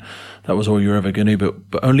do, and that was all you were ever going to do.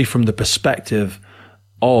 But only from the perspective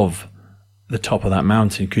of the top of that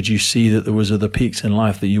mountain could you see that there was other peaks in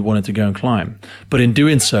life that you wanted to go and climb. But in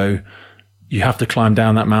doing so, you have to climb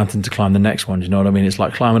down that mountain to climb the next one. Do you know what I mean? It's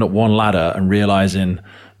like climbing up one ladder and realizing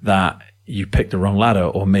that you picked the wrong ladder,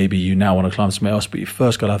 or maybe you now want to climb something else, but you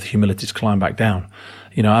first got to have the humility to climb back down.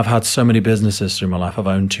 I've had so many businesses through my life. I've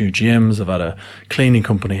owned 2 gyms. I've had a cleaning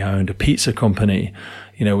company. I owned a pizza company.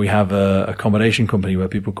 We have a accommodation company where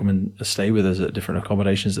people come and stay with us at different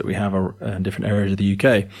accommodations that we have in different areas of the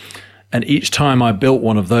UK. And each time I built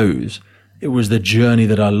one of those, it was the journey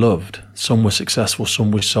that I loved. Some were successful,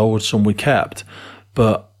 some we sold, some we kept.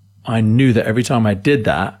 But I knew that every time I did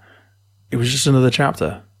that, it was just another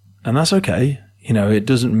chapter. And that's okay. It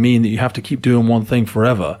doesn't mean that you have to keep doing one thing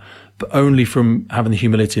forever, but only from having the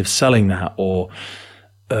humility of selling that, or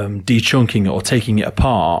de-chunking it, or taking it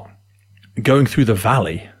apart, going through the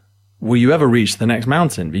valley. Will you ever reach the next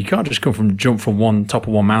mountain? But you can't just jump from one top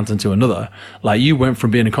of one mountain to another. Like you went from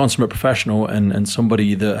being a consummate professional and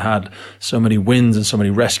somebody that had so many wins and so many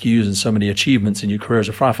rescues and so many achievements in your career as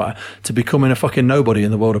a firefighter to becoming a fucking nobody in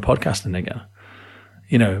the world of podcasting again.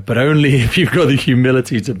 But only if you've got the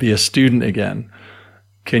humility to be a student again,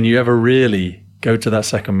 can you ever really go to that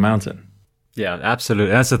second mountain. Yeah,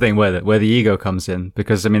 absolutely. That's the thing where the ego comes in,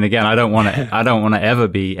 because again, I don't want to ever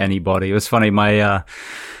be anybody. It was funny.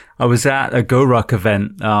 I was at a GoRuck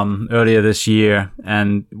event earlier this year,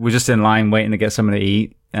 and we're just in line waiting to get something to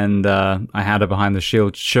eat. And I had a Behind the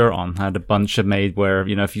Shield shirt on. I had a bunch of made where,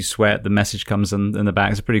 if you sweat, the message comes in the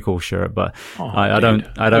back. It's a pretty cool shirt, but I don't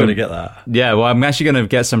get that. Yeah, well, I'm actually going to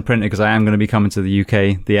get some printed because I am going to be coming to the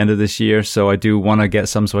UK the end of this year. So I do want to get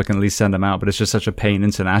some so I can at least send them out, but it's just such a pain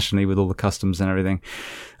internationally with all the customs and everything.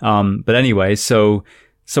 But anyway, so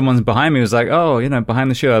someone's behind me was like, oh, Behind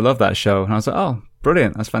the Shield, I love that show. And I was like, oh,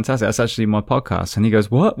 brilliant. That's fantastic. That's actually my podcast. And he goes,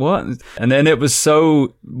 what? And then it was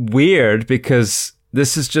so weird because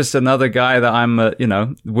this is just another guy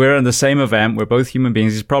that we're in the same event. We're both human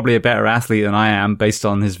beings. He's probably a better athlete than I am based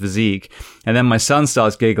on his physique. And then my son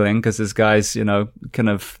starts giggling because this guy's, kind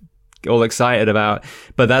of all excited about,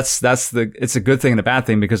 but it's a good thing and a bad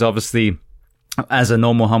thing, because obviously as a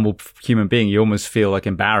normal, humble human being, you almost feel like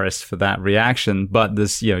embarrassed for that reaction. But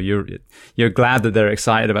this, you're glad that they're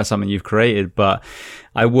excited about something you've created. But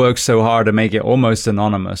I work so hard to make it almost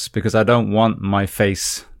anonymous because I don't want my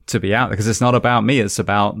face to be out there, because it's not about me, it's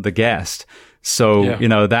about the guest. So,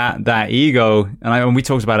 that ego, and we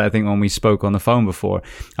talked about it, I think, when we spoke on the phone before.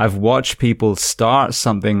 I've watched people start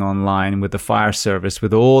something online with the fire service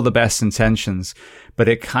with all the best intentions, but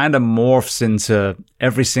it kind of morphs into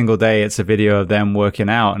every single day it's a video of them working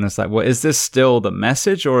out. And it's like, well, is this still the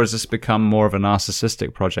message, or has this become more of a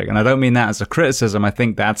narcissistic project? And I don't mean that as a criticism. I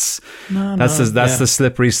think that's the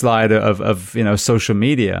slippery slide of social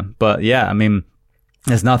media. But yeah, I mean,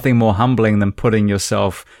 there's nothing more humbling than putting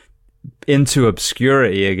yourself into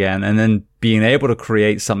obscurity again and then being able to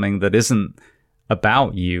create something that isn't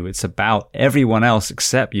about you. It's about everyone else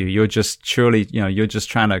except you. You're just you're just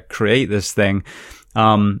trying to create this thing.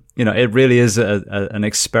 It really is an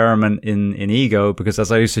experiment in ego, because as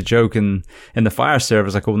I used to joke in the fire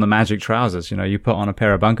service, I call them the magic trousers. You put on a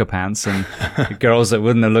pair of bunker pants and girls that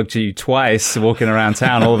wouldn't have looked at you twice walking around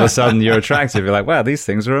town, all of a sudden you're attractive. You're like, wow, these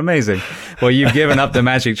things are amazing. Well, you've given up the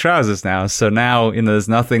magic trousers now. So now, there's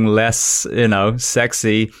nothing less,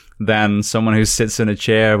 sexy than someone who sits in a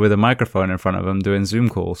chair with a microphone in front of them doing Zoom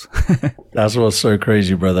calls. That's what's so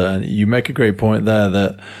crazy, brother. And you make a great point there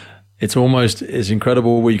that it's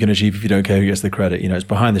incredible what you can achieve if you don't care who gets the credit. It's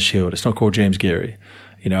Behind the Shield. It's not called James Geary.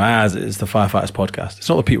 As it's the Firefighters podcast. It's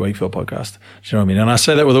not the Pete Wakefield podcast. Do you know what I mean? And I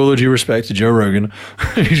say that with all the due respect to Joe Rogan.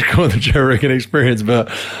 You should call it the Joe Rogan experience,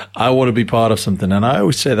 but I want to be part of something. And I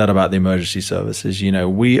always say that about the emergency services.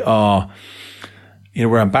 We are,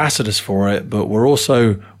 we're ambassadors for it, but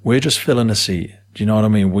we're just filling a seat. Do you know what I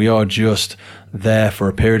mean? We are just there for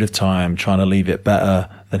a period of time, trying to leave it better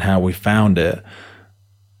than how we found it.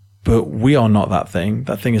 But we are not that thing.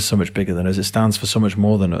 That thing is so much bigger than us. It stands for so much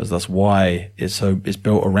more than us. That's why it's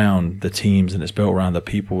built around the teams, and it's built around the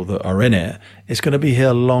people that are in it. It's going to be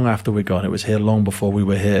here long after we're gone. It was here long before we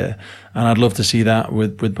were here. And I'd love to see that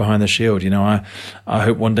with Behind the Shield. I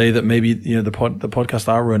hope one day that maybe, the podcast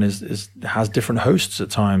I run has different hosts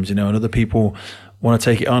at times, and other people want to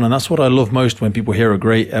take it on. And that's what I love most, when people hear a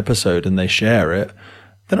great episode and they share it.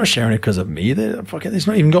 They're not sharing it because of me. It's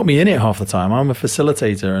not even got me in it half the time. I'm a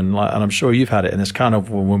facilitator, and I'm sure you've had it. And it's kind of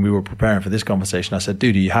when we were preparing for this conversation, I said,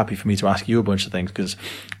 dude, are you happy for me to ask you a bunch of things? Because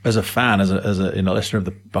as a fan, as a listener of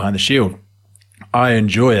the Behind the Shield, I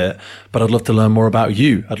enjoy it, but I'd love to learn more about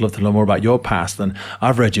you. I'd love to learn more about your past. And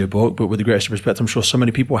I've read your book, but with the greatest respect, I'm sure so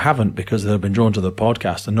many people haven't, because they've been drawn to the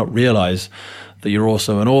podcast and not realize that you're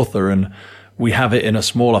also an author. And we have it in a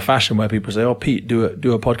smaller fashion where people say, oh, Pete, do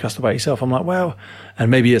a podcast about yourself. I'm like, well,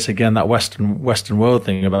 and maybe it's again that Western world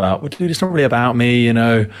thing about, well, dude, it's not really about me,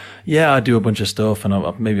 Yeah, I do a bunch of stuff, and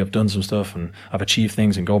I've done some stuff, and I've achieved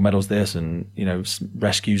things and gold medals this, and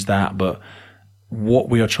rescues that. But what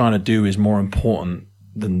we are trying to do is more important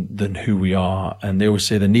than who we are. And they always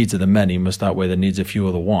say the needs of the many must outweigh the needs of few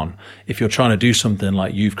of the one. If you're trying to do something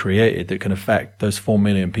like you've created that can affect those 4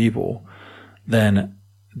 million people, then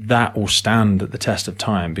that will stand the test of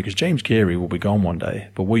time, because James Geary will be gone one day.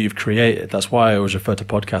 But what you've created, that's why I always refer to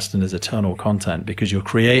podcasting as eternal content, because you're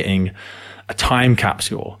creating a time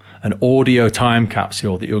capsule, an audio time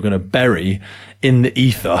capsule that you're going to bury in the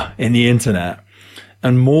ether, in the internet.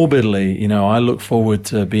 And morbidly, I look forward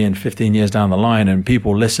to being 15 years down the line and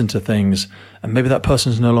people listen to things and maybe that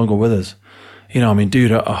person's no longer with us.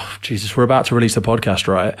 Dude, oh, Jesus, we're about to release a podcast,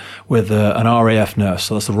 right, with an RAF nurse.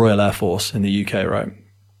 So that's the Royal Air Force in the UK, right?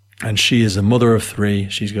 And she is a mother of 3.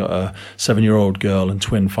 She's got a 7-year-old girl and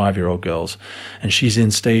twin 5-year-old girls. And she's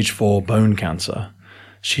in stage 4 bone cancer.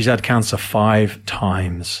 She's had cancer 5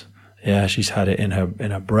 times. Yeah, she's had it in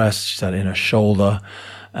her breast. She's had it in her shoulder.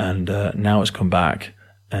 And now it's come back,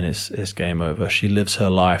 and it's game over. She lives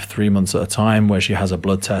her life 3 months at a time, where she has her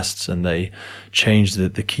blood tests, and they change the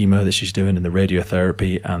chemo that she's doing and the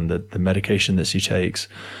radiotherapy and the medication that she takes.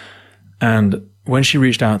 And when she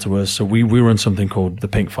reached out to us, so we run something called the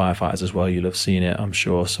Pink Firefighters as well. You'll have seen it, I'm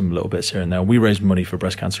sure, some little bits here and there. We raise money for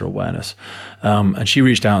breast cancer awareness. And she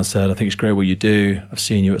reached out and said, I think it's great what you do. I've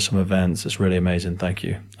seen you at some events. It's really amazing. Thank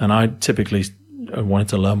you. And I typically wanted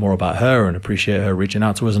to learn more about her and appreciate her reaching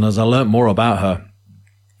out to us. And as I learned more about her,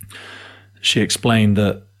 she explained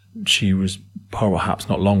that she was perhaps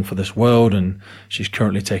not long for this world, and she's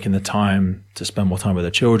currently taking the time to spend more time with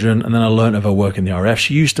her children. And then I learned of her work in the RAF.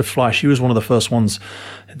 She used to fly. She was one of the first ones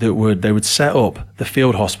that would set up the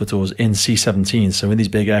field hospitals in C-17, so in these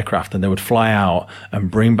big aircraft, and they would fly out and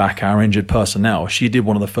bring back our injured personnel. She did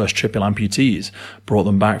one of the first triple amputees, brought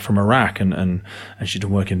them back from Iraq, and she's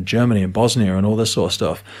done work in Germany and Bosnia and all this sort of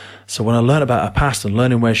stuff. So when I learned about her past and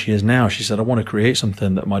learning where she is now, she said, I want to create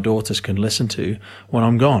something that my daughters can listen to when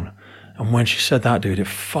I'm gone. And when she said that, dude, it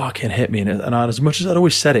fucking hit me. And as much as I'd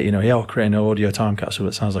always said it, I'll create an audio time capsule.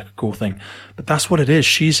 It sounds like a cool thing. But that's what it is.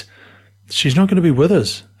 She's not going to be with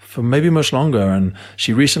us for maybe much longer. And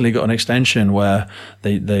she recently got an extension where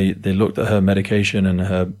they looked at her medication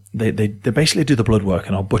and they basically do the blood work.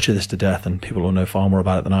 And I'll butcher this to death, and people will know far more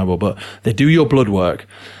about it than I will. But they do your blood work,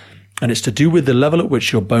 and it's to do with the level at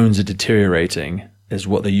which your bones are deteriorating, is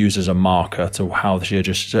what they use as a marker to how she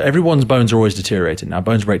adjusts. So everyone's bones are always deteriorating. Now,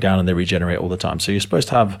 bones break down and they regenerate all the time. So you're supposed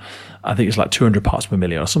to have, I think it's like 200 parts per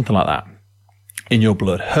million or something like that in your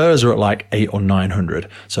blood. Hers are at like 800 or 900.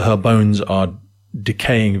 So her bones are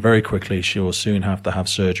decaying very quickly. She will soon have to have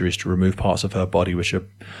surgeries to remove parts of her body,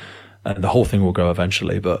 and the whole thing will go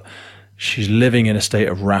eventually. But she's living in a state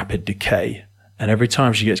of rapid decay. And every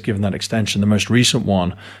time she gets given that extension, the most recent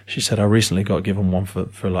one, she said, I recently got given one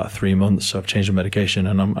for like 3 months. So I've changed the medication,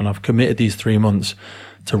 and I've committed these 3 months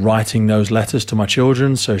to writing those letters to my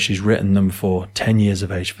children. So she's written them for 10 years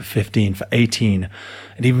of age, for 15, for 18,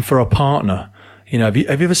 and even for a partner. Have you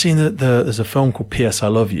ever seen there's a film called P.S. I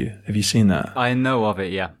Love You? Have you seen that? I know of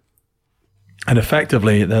it, yeah. And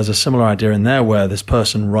effectively, there's a similar idea in there where this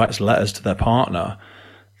person writes letters to their partner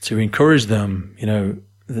to encourage them,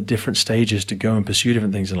 the different stages to go and pursue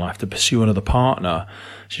different things in life, to pursue another partner.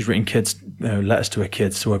 She's written letters to her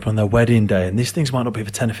kids to open on their wedding day. And these things might not be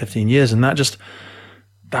for 10 or 15 years. And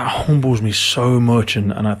that humbles me so much.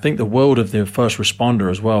 And I think the world of the first responder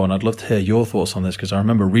as well. And I'd love to hear your thoughts on this, because I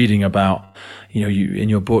remember reading about, you in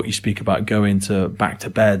your book, you speak about going back to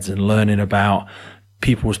beds and learning about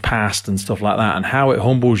people's past and stuff like that, and how it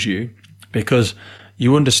humbles you, because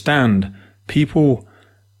you understand people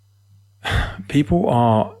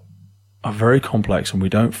are very complex, and we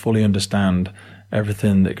don't fully understand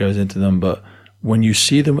everything that goes into them. But when you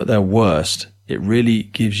see them at their worst, it really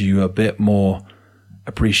gives you a bit more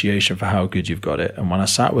appreciation for how good you've got it. And when I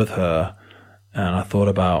sat with her and I thought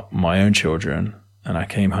about my own children, and I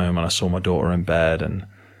came home and I saw my daughter in bed, and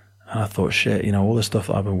I thought, shit, all the stuff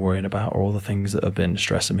that I've been worrying about, or all the things that have been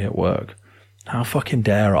stressing me at work, how fucking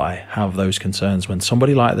dare I have those concerns when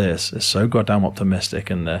somebody like this is so goddamn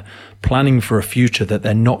optimistic and they're planning for a future that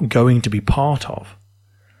they're not going to be part of.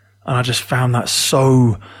 And I just found that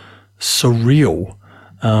so surreal.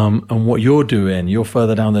 And what you're doing, you're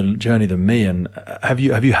further down the journey than me. And have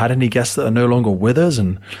you had any guests that are no longer with us?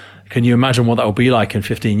 And can you imagine what that will be like in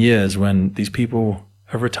 15 years when these people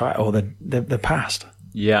have retired or they're passed?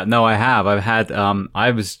 Yeah, no, I have. I've had,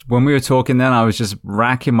 when we were talking then, I was just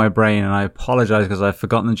racking my brain, and I apologize because I've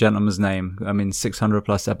forgotten the gentleman's name. 600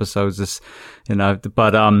 plus episodes,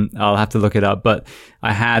 but, I'll have to look it up. But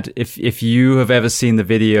I had, if you have ever seen the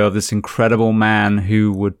video of this incredible man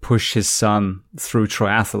who would push his son through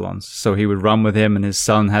triathlons. So he would run with him, and his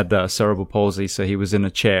son had cerebral palsy. So he was in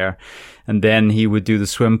a chair, and then he would do the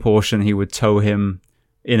swim portion. He would tow him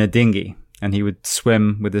in a dinghy, and he would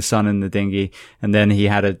swim with his son in the dinghy. And then he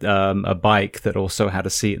had a bike that also had a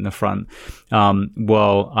seat in the front.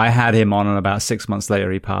 Well, I had him on, and about 6 months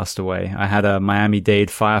later, he passed away. I had a Miami-Dade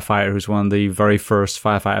firefighter who's one of the very first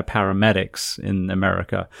firefighter paramedics in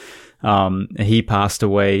America. He passed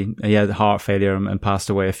away. He had heart failure and passed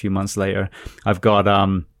away a few months later. I've got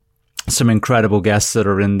some incredible guests that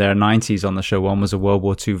are in their 90s on the show. One was a World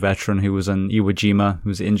War II veteran who was in Iwo Jima, who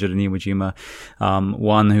was injured in Iwo Jima.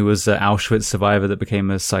 One who was an Auschwitz survivor that became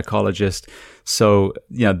a psychologist. So,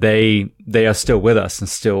 they are still with us and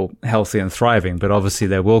still healthy and thriving, but obviously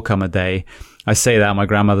there will come a day. I say that my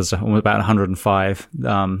grandmother's about 105.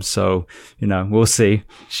 So, we'll see.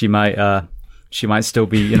 She might still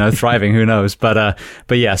be, thriving. Who knows? But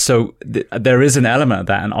yeah, so there is an element of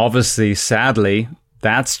that. And obviously, sadly,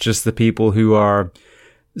 that's just the people who are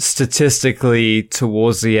statistically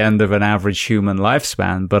towards the end of an average human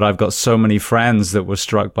lifespan. But I've got so many friends that were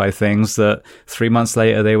struck by things that 3 months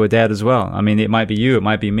later they were dead as well. I mean, it might be you, it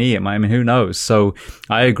might be me, who knows? So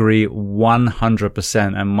I agree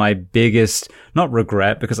 100%. And my biggest, not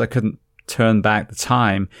regret, because I couldn't turn back the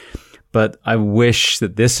time, but I wish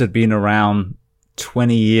that this had been around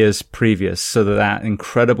 20 years previous, so that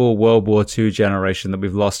incredible World War II generation that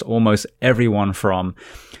we've lost almost everyone from,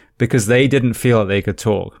 because they didn't feel that they could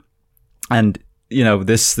talk. And,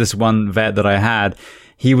 this one vet that I had,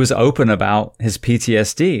 he was open about his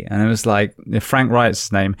PTSD. And it was like, Frank Wright's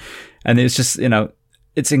his name. And it's just,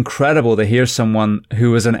 it's incredible to hear someone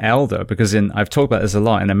who is an elder, because I've talked about this a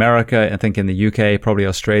lot in America, I think in the UK, probably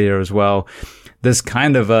Australia as well. There's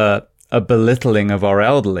kind of a belittling of our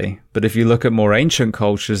elderly. But if you look at more ancient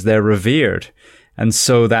cultures, they're revered. And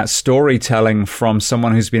so that storytelling from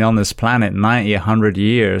someone who's been on this planet 90, 100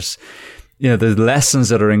 years, the lessons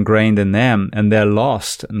that are ingrained in them, and they're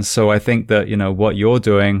lost. And so I think that, what you're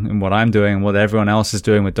doing and what I'm doing and what everyone else is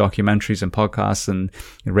doing with documentaries and podcasts and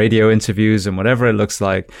radio interviews and whatever it looks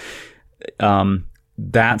like,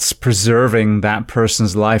 that's preserving that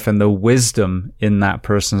person's life and the wisdom in that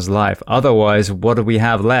person's life. Otherwise, what do we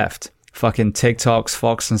have left? Fucking TikToks,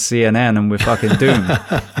 Fox and CNN, and we're fucking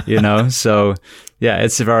doomed, So yeah,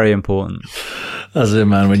 it's very important. That's it,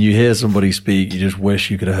 man. When you hear somebody speak, you just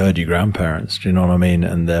wish you could have heard your grandparents. Do you know what I mean?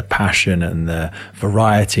 And their passion and their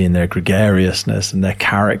variety and their gregariousness and their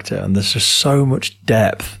character. And there's just so much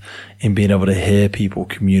depth in being able to hear people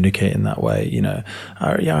communicate in that way.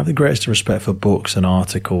 I have the greatest respect for books and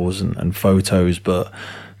articles and photos, but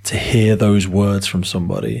to hear those words from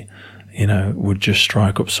somebody, would just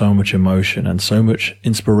strike up so much emotion and so much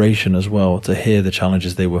inspiration as well, to hear the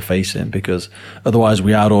challenges they were facing, because otherwise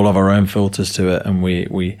we add all of our own filters to it and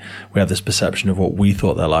we have this perception of what we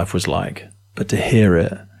thought their life was like. But to hear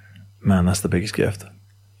it, man, that's the biggest gift.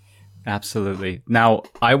 Absolutely. Now,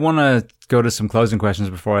 I want to go to some closing questions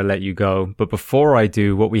before I let you go. But before I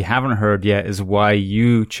do, what we haven't heard yet is why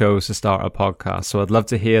you chose to start a podcast. So I'd love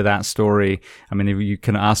to hear that story. I mean, if you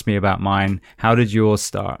can ask me about mine, how did yours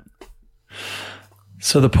start?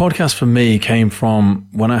 So the podcast for me came from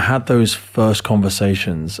when I had those first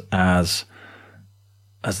conversations as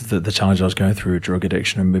the challenge I was going through, drug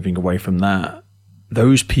addiction and moving away from that.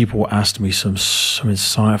 Those people asked me some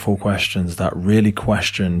insightful questions that really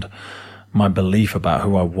questioned my belief about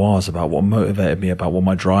who I was, about what motivated me, about what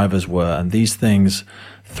my drivers were. And these things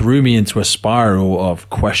threw me into a spiral of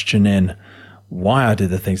questioning why I did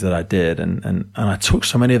the things that I did. And I took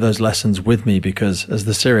so many of those lessons with me, because as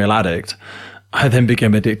the serial addict, I then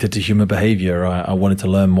became addicted to human behavior. I wanted to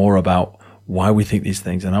learn more about why we think these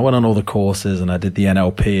things. And I went on all the courses, and I did the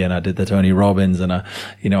NLP, and I did the Tony Robbins, and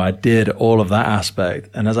I did all of that aspect.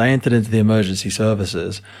 And as I entered into the emergency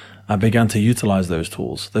services, I began to utilize those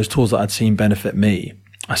tools that I'd seen benefit me.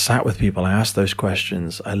 I sat with people. I asked those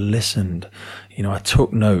questions. I listened. I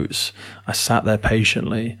took notes. I sat there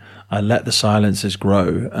patiently. I let the silences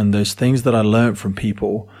grow. And those things that I learned from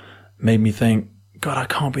people made me think, God, I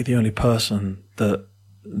can't be the only person that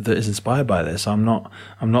is inspired by this. I'm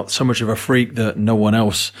not so much of a freak that no one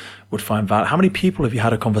else would find value. How many people have you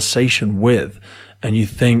had a conversation with and you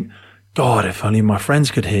think, God, if only my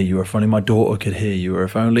friends could hear you, or if only my daughter could hear you, or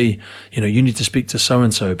if only, you need to speak to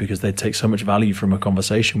so-and-so because they take so much value from a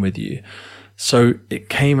conversation with you. So it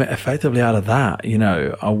came effectively out of that.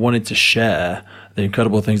 I wanted to share the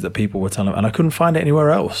incredible things that people were telling me, and I couldn't find it anywhere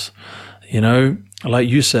else. Like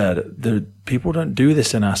you said, the people don't do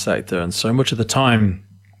this in our sector. And so much of the time,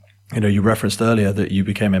 you referenced earlier that you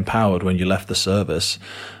became empowered when you left the service,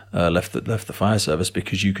 left the fire service,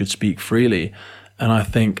 because you could speak freely. And I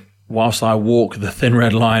think, whilst I walk the thin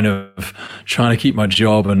red line of trying to keep my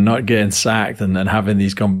job and not getting sacked and having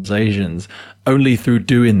these conversations, only through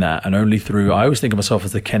doing that, and only through, I always think of myself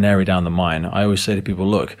as the canary down the mine. I always say to people,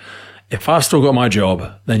 look, if I've still got my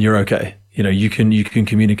job, then you're okay. You can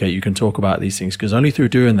communicate, you can talk about these things, because only through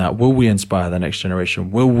doing that will we inspire the next generation.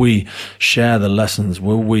 Will we share the lessons?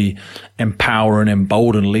 Will we empower and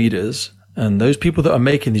embolden leaders? And those people that are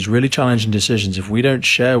making these really challenging decisions, if we don't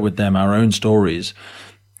share with them our own stories,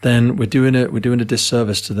 then we're doing a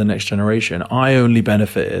disservice to the next generation. I only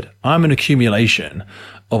benefited. I'm an accumulation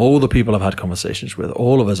of all the people I've had conversations with.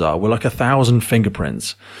 All of us are. We're like 1,000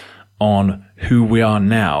 fingerprints on who we are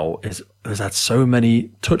now. Has had so many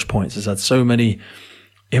touch points. Has had so many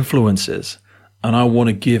influences. And I want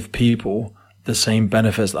to give people the same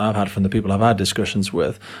benefits that I've had from the people I've had discussions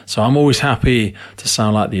with. So I'm always happy to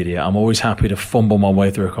sound like the idiot. I'm always happy to fumble my way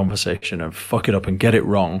through a conversation and fuck it up and get it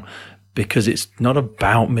wrong, because it's not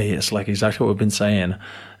about me. It's like exactly what we've been saying.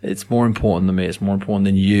 It's more important than me. It's more important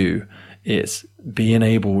than you. It's being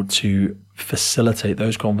able to facilitate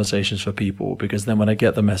those conversations for people, because then when I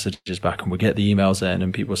get the messages back and we get the emails in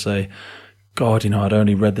and people say, God, I'd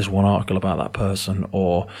only read this one article about that person,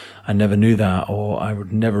 or I never knew that, or I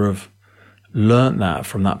would never have learned that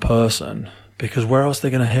from that person, because where else are they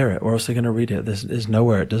going to hear it? Where else are they going to read it? There's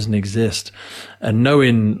nowhere. It doesn't exist. And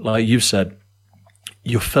knowing, like you've said,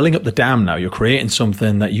 you're filling up the dam now. You're creating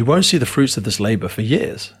something that you won't see the fruits of this labor for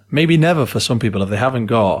years, maybe never for some people, if they haven't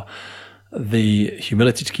got the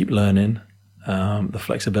humility to keep learning the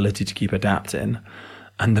flexibility to keep adapting,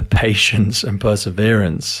 and the patience and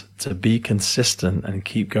perseverance to be consistent and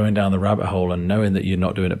keep going down the rabbit hole and knowing that you're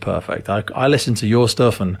not doing it perfect. I listen to your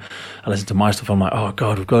stuff and I listen to my stuff. I'm like, oh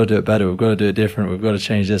God, we've got to do it better. We've got to do it different. We've got to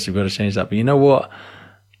change this. We've got to change that. But you know what?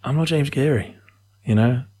 I'm not James Geary, you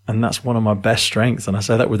know, and that's one of my best strengths. And I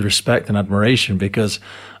say that with respect and admiration because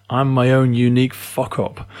I'm my own unique fuck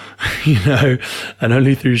up, you know, and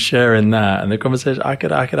only through sharing that and the conversation, I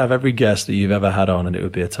could have every guest that you've ever had on and it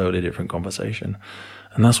would be a totally different conversation.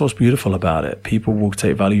 And that's what's beautiful about it. People will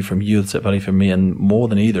take value from you, they'll take value from me, and more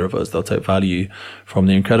than either of us, they'll take value from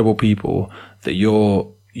the incredible people that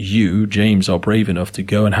you, James, are brave enough to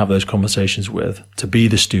go and have those conversations with, to be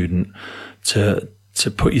the student, to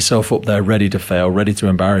put yourself up there ready to fail, ready to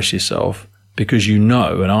embarrass yourself, because you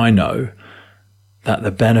know, and I know, that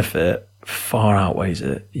the benefit far outweighs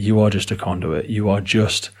it. You are just a conduit. You are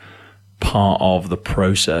just part of the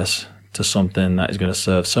process to something that is going to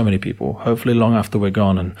serve so many people, hopefully long after we're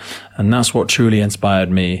gone. And that's what truly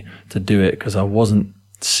inspired me to do it, because I wasn't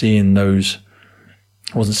seeing those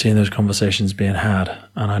conversations being had,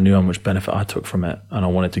 and I knew how much benefit I took from it, and I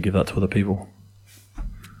wanted to give that to other people.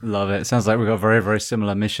 Love it. Sounds like we've got very, very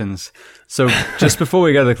similar missions. So just before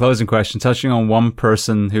we go to the closing question, touching on one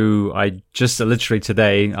person who I just literally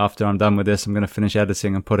today, after I'm done with this, I'm going to finish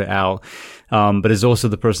editing and put it out. But is also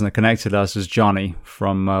the person that connected us is Johnny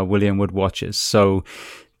from William Wood Watches. So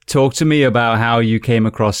talk to me about how you came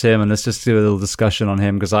across him, and let's just do a little discussion on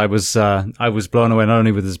him, because I was blown away not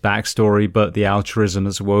only with his backstory, but the altruism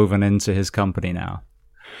that's woven into his company now.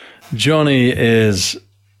 Johnny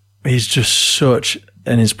he's just such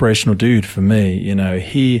an inspirational dude for me. You know,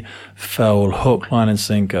 he fell hook, line and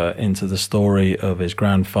sinker into the story of his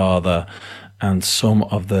grandfather and some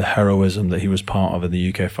of the heroism that he was part of in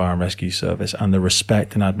the UK Fire and Rescue Service, and the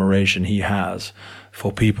respect and admiration he has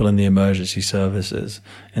for people in the emergency services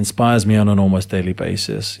inspires me on an almost daily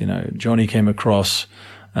basis. You know, Johnny came across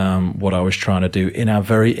what I was trying to do in our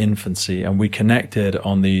very infancy, and we connected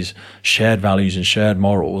on these shared values and shared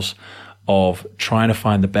morals of trying to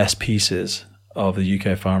find the best pieces of the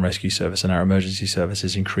UK Fire and Rescue Service and our emergency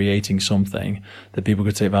services in creating something that people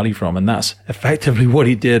could take value from. And that's effectively what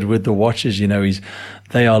he did with the watches. You know,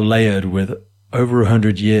 they are layered with over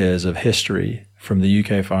 100 years of history from the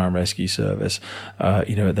UK Fire and Rescue Service.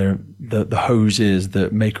 You know, they're the hoses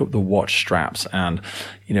that make up the watch straps, and,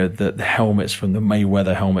 you know, the helmets from the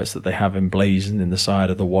Mayweather helmets that they have emblazoned in the side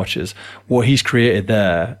of the watches. What he's created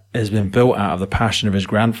there has been built out of the passion of his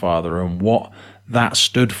grandfather and what that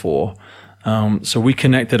stood for. So we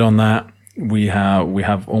connected on that. We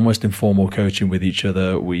have almost informal coaching with each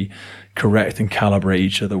other. We correct and calibrate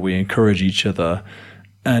each other. We encourage each other.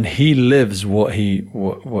 And he lives what he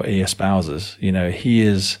espouses. You know, he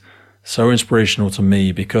is so inspirational to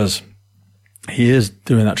me because he is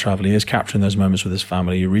doing that travel. He is capturing those moments with his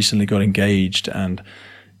family. He recently got engaged, and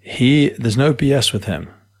there's no BS with him.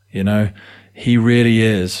 You know, he really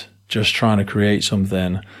is just trying to create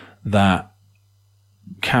something that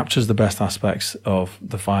captures the best aspects of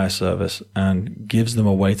the fire service and gives them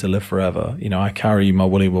a way to live forever. You know, I carry my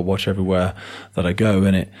William Wood watch everywhere that I go,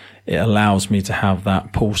 and it allows me to have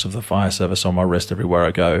that pulse of the fire service on my wrist everywhere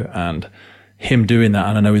I go. And him doing that,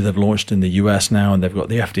 and I know they've launched in the US now, and they've got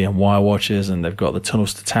the FDNY watches, and they've got the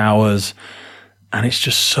Tunnels to Towers, and it's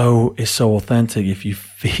so authentic. If you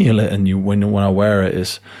feel it, and when I wear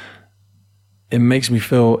it, it makes me,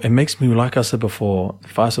 like I said before, the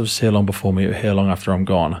fire service is here long before me, here long after I'm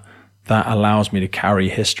gone. That allows me to carry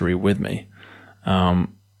history with me.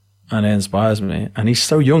 And it inspires me. And he's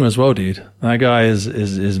so young as well, dude. That guy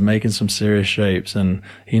is making some serious shapes, and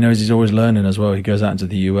he knows he's always learning as well. He goes out into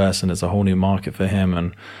the US, and it's a whole new market for him,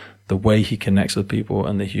 and the way he connects with people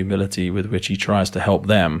and the humility with which he tries to help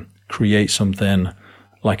them create something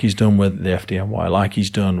like he's done with the FDNY, like he's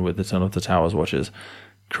done with the Tunnel to Towers watches,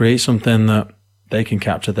 create something that they can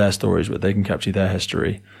capture their stories with, they can capture their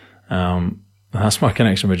history. That's my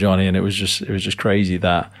connection with Johnny. And it was just crazy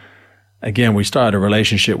that, again, we started a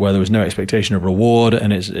relationship where there was no expectation of reward,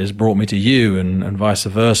 and it's brought me to you, and vice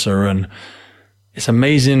versa. And it's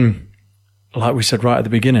amazing, like we said right at the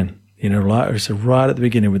beginning, you know, like we said right at the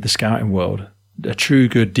beginning with the scouting world, a true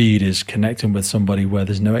good deed is connecting with somebody where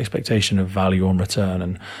there's no expectation of value on return.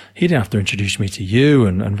 And he didn't have to introduce me to you,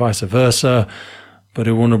 and vice versa. But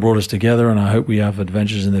it wouldn't have brought us together, and I hope we have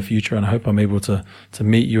adventures in the future, and I hope I'm able to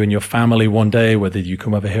meet you and your family one day, whether you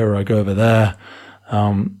come over here or I go over there.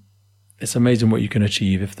 It's amazing what you can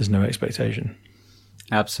achieve if there's no expectation.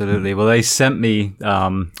 Absolutely. Well, they sent me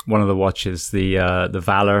one of the watches, the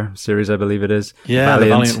Valor series, I believe it is. Yeah, the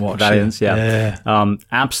Valiant watch. Valiants, yeah.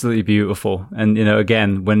 Absolutely beautiful. And, you know,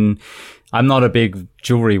 again, when I'm not a big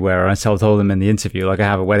jewelry wearer. I told them in the interview, like I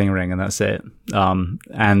have a wedding ring and that's it.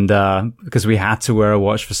 Because we had to wear a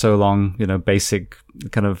watch for so long, basic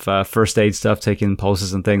kind of first aid stuff, taking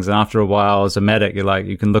pulses and things. And after a while, as a medic,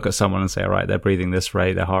 you can look at someone and say, all right, they're breathing this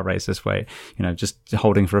rate, their heart rate's this way, just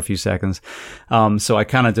holding for a few seconds. So I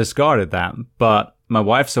kind of discarded that. But my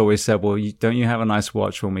wife's always said, well, don't you have a nice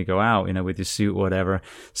watch when we go out, with your suit or whatever?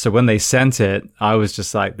 So when they sent it, I was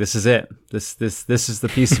just like, this is it. This is the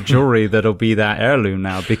piece of jewelry that'll be that heirloom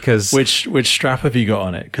now, because... Which strap have you got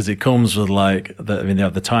on it? Because it comes with they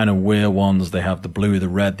have the Tyne and Wear ones, they have the blue, the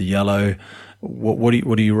red, the yellow. What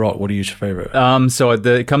do you rock? What are your favorite? So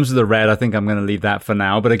it comes with the red. I think I'm going to leave that for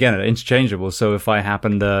now. But again, it's interchangeable. So if I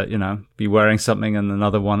happen to, be wearing something and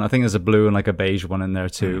another one, I think there's a blue and like a beige one in there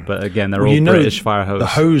too. But again, they're all British fire hose. The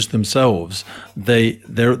hose themselves,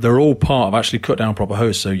 they're all part of actually cut down proper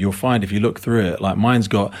hose. So you'll find if you look through it, like mine's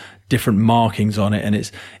got different markings on it, and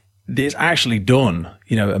it's actually done,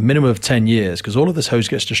 a minimum of 10 years, because all of this hose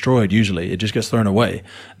gets destroyed usually. It just gets thrown away.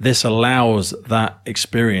 This allows that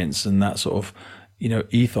experience and that sort of,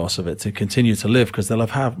 ethos of it to continue to live, because they'll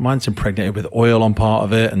have mine's impregnated with oil on part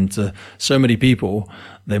of it. And to so many people,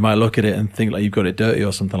 they might look at it and think like you've got it dirty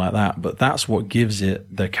or something like that. But that's what gives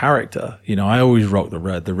it the character. I always rock the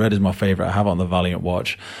red. The red is my favorite. I have it on the Valiant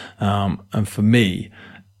watch. And for me,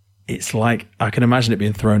 it's like, I can imagine it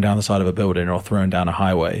being thrown down the side of a building or thrown down a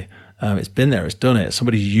highway. It's been there, it's done it.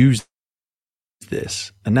 Somebody's used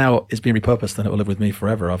this, and now it's been repurposed, and it will live with me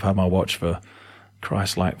forever. I've had my watch for,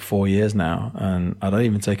 Christ, like 4 years now, and I don't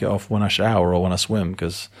even take it off when I shower or when I swim,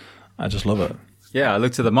 because I just love it. Yeah, I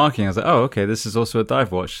looked at the marking. I was like, oh, okay, this is also a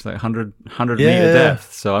dive watch, like 100 meter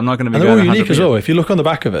depth. So I'm not going to be and going they're all unique as well. If you look on the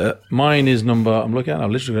back of it, mine is I've literally got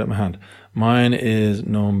it in my hand. Mine is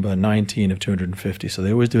number 19 of 250. So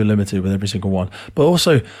they always do a limited with every single one. But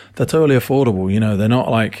also, they're totally affordable. They're not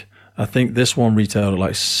like, I think this one retailed at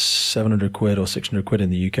like 700 quid or 600 quid in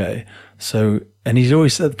the UK. So, and he's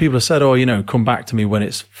always said, people have said, oh, come back to me when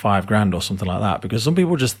it's $5,000 or something like that. Because some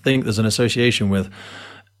people just think there's an association with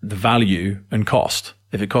the value and cost.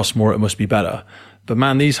 If it costs more, it must be better. But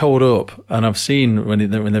man, these hold up. And I've seen when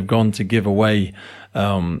they've gone to give away,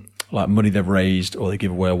 like money they've raised, or they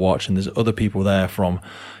give away a watch, and there's other people there from,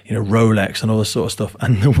 Rolex and all this sort of stuff.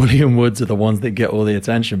 And the William Woods are the ones that get all the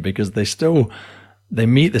attention, because they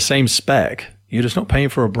meet the same spec. You're just not paying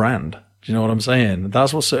for a brand. Do you know what I'm saying?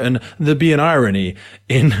 That's what's, and there'd be an irony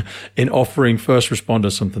in offering first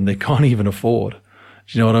responders something they can't even afford.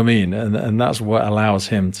 Do you know what I mean? And that's what allows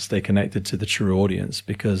him to stay connected to the true audience,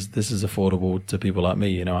 because this is affordable to people like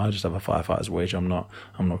me. I just have a firefighter's wage. I'm not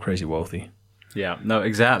crazy wealthy. Yeah, no,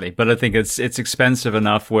 exactly. But I think it's expensive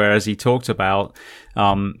enough, whereas he talked about,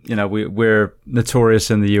 we're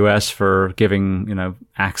notorious in the US for giving,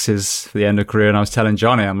 axes for the end of career. And I was telling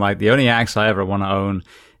Johnny, I'm like, the only axe I ever want to own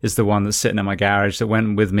is the one that's sitting in my garage that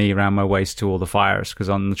went with me around my waist to all the fires. Because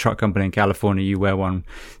on the truck company in California, you wear one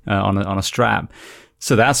on a strap.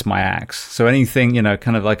 So that's my axe. So anything,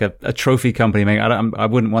 kind of like a trophy company, I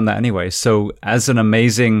wouldn't want that anyway. So as an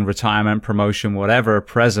amazing retirement promotion, whatever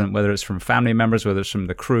present, whether it's from family members, whether it's from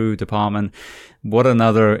the crew department, what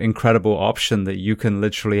another incredible option that you can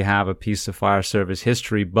literally have a piece of fire service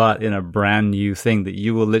history, but in a brand new thing that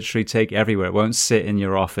you will literally take everywhere. It won't sit in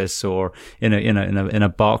your office or in a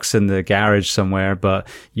box in the garage somewhere, but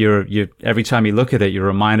you're every time you look at it, you're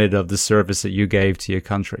reminded of the service that you gave to your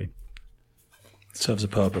country. Serves a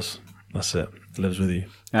purpose. That's it. It lives with you.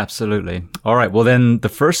 Absolutely. All right. Well, then the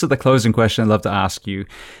first of the closing question I'd love to ask you,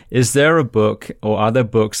 is there a book or other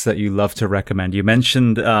books that you love to recommend? You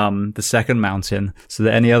mentioned The Second Mountain. So are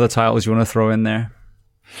there any other titles you want to throw in there?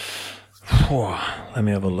 Let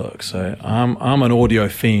me have a look. So I'm an audio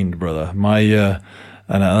fiend, brother.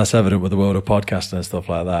 And that's evident with the world of podcasting and stuff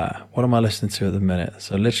like that. What am I listening to at the minute?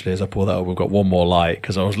 So literally, as I pull that up, we've got One More Light,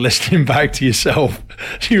 because I was listening back to yourself.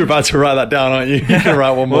 You're about to write that down, aren't you? You can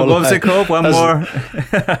write One More Light. What was it called? More?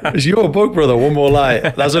 It's your book, brother. One More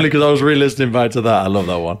Light. That's only because I was re-listening back to that. I love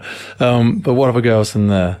that one. But what have I got else in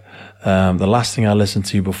there? The last thing I listened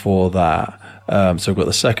to before that. So I've got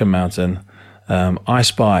The Second Mountain. I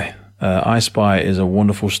Spy. I Spy is a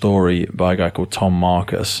wonderful story by a guy called Tom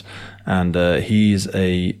Marcus. And he's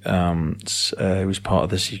he was part of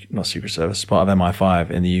the not Secret Service, part of MI5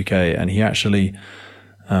 in the UK, and he actually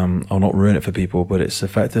I'll not ruin it for people, but it's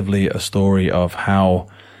effectively a story of how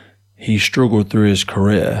he struggled through his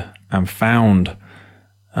career and found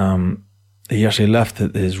he actually left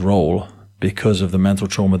his role because of the mental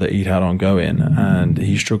trauma that he'd had ongoing, and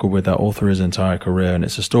he struggled with that all through his entire career. And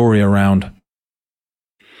it's a story around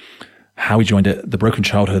how he joined it, the broken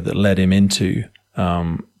childhood that led him into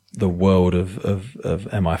the world of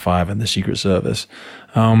MI5 and the Secret Service.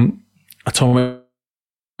 Atomic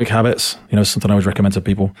Habits, something I always recommend to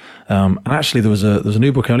people. And actually, there was a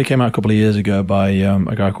new book that only came out a couple of years ago by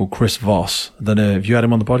a guy called Chris Voss. I don't know if you had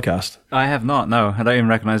him on the podcast. I have not. No, I don't even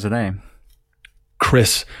recognize the name.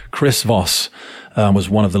 Chris Voss was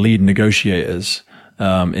one of the lead negotiators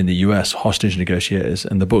in the US, hostage negotiators,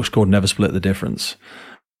 and the book's called Never Split the Difference.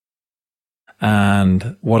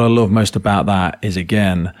 And what I love most about that is,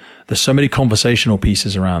 again, there's so many conversational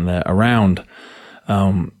pieces around there, around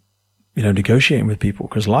negotiating with people,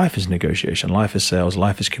 because life is negotiation, life is sales,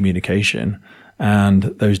 life is communication, and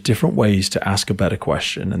those different ways to ask a better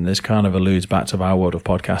question. And this kind of alludes back to our world of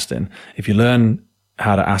podcasting. If you learn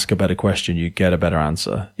how to ask a better question, you get a better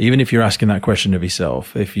answer. Even if you're asking that question of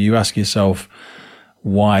yourself, if you ask yourself,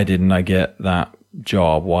 why didn't I get that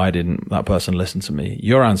job? Why didn't that person listen to me?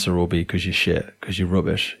 Your answer will be because you're shit, because you're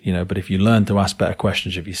rubbish, but if you learn to ask better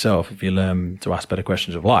questions of yourself, if you learn to ask better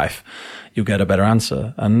questions of life, you'll get a better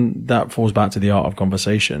answer. And that falls back to the art of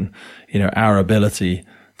conversation. Our ability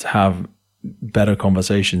to have better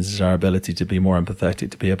conversations is our ability to be more empathetic,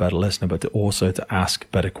 to be a better listener, but also to ask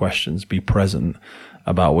better questions, be present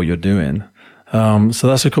about what you're doing. So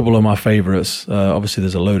that's a couple of my favorites. Obviously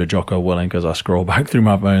there's a load of Jocko Willink as I scroll back through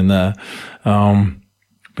my phone there.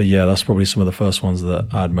 But yeah, that's probably some of the first ones that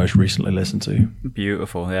I'd most recently listened to.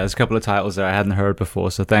 Beautiful. Yeah, there's a couple of titles that I hadn't heard before,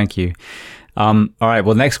 so thank you. All right,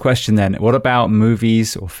 well, next question then. What about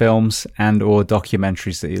movies or films and or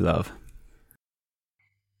documentaries that you love?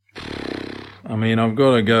 I mean, I've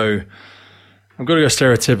got to go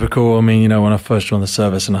stereotypical. I mean, when I first joined the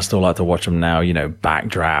service, and I still like to watch them now,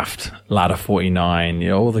 Backdraft, Ladder 49,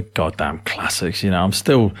 all the goddamn classics. I'm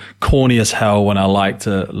still corny as hell when I like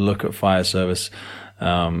to look at fire service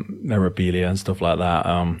memorabilia and stuff like that.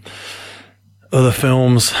 Other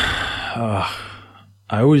films, I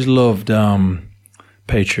always loved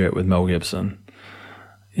Patriot with Mel Gibson.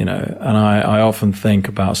 And I often think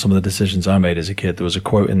about some of the decisions I made as a kid. There was a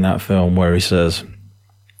quote in that film where he says,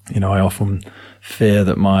 I often fear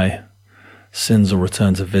that my sins will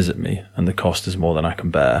return to visit me, and the cost is more than I can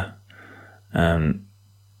bear. And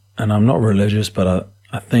I'm not religious, but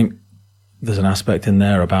I think there's an aspect in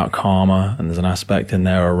there about karma, and there's an aspect in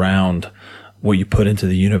there around what you put into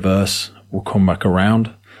the universe will come back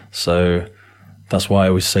around. So that's why I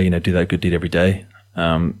always say, do that good deed every day.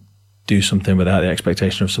 Do something without the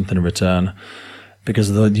expectation of something in return,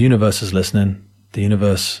 because the universe is listening. The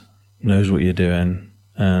universe knows what you're doing.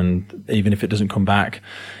 And even if it doesn't come back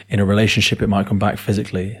in a relationship, it might come back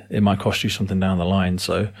physically. It might cost you something down the line.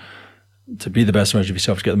 So to be the best version of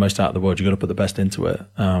yourself, to get the most out of the world, you've got to put the best into it.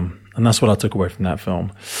 And that's what I took away from that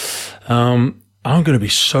film. I'm going to be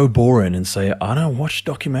so boring and say, I don't watch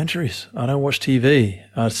documentaries. I don't watch TV.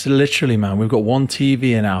 It's literally, man, we've got one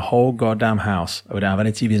TV in our whole goddamn house. We don't have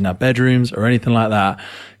any TVs in our bedrooms or anything like that,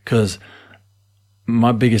 because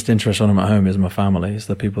my biggest interest on them at home is my family. It's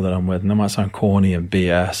the people that I'm with. And that might sound corny and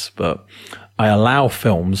BS, but I allow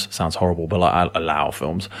films, sounds horrible, but I allow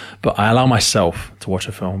films, but I allow myself to watch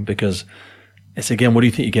a film, because it's, again, what do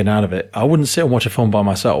you think you're getting out of it? I wouldn't sit and watch a film by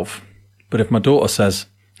myself, but if my daughter says,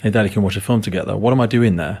 hey, Daddy, can we watch a film together? What am I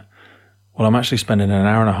doing there? Well, I'm actually spending an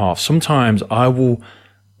hour and a half. Sometimes I will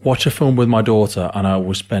watch a film with my daughter and I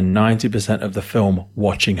will spend 90% of the film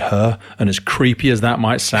watching her. And as creepy as that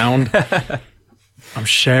might sound, I'm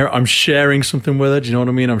sharing something with her. Do you know what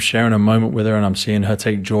I mean? I'm sharing a moment with her, and I'm seeing her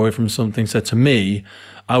take joy from something. So to me,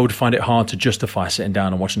 I would find it hard to justify sitting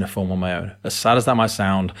down and watching a film on my own. As sad as that might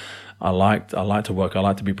sound, I like to work. I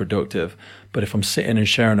like to be productive. But if I'm sitting and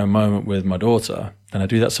sharing a moment with my daughter, then I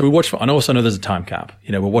do that. So we watch, and I also know there's a time cap.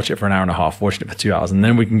 We'll watch it for an hour and a half, watching it for 2 hours, and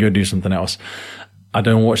then we can go do something else. I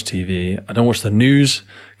don't watch TV. I don't watch the news,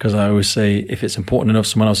 because I always say, if it's important enough,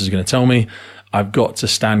 someone else is going to tell me. I've got to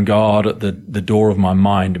stand guard at the door of my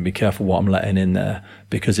mind and be careful what I'm letting in there,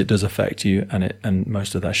 because it does affect you, and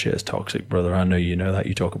most of that shit is toxic, brother. I know you know that.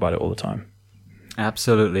 You talk about it all the time.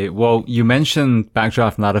 Absolutely. Well, you mentioned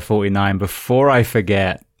Backdraft and Ladder 49. Before I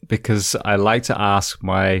forget, because I like to ask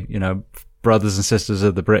my, brothers and sisters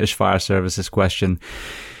of the British Fire Service this question.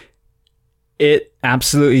 It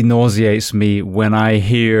absolutely nauseates me when I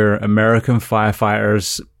hear American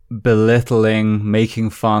firefighters belittling, making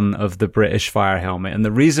fun of the British fire helmet. And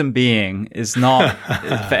the reason being is not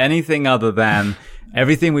for anything other than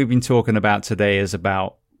everything we've been talking about today is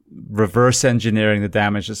about reverse engineering the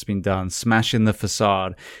damage that's been done, smashing the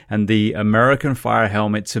facade. And the American fire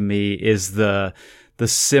helmet, to me, is the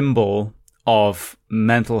symbol of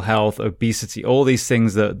mental health, obesity, all these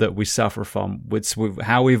things that we suffer from, with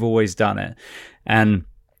how we've always done it. And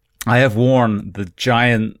I have worn the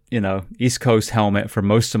giant, East Coast helmet for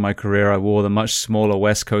most of my career. I wore the much smaller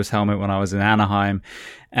West Coast helmet when I was in Anaheim.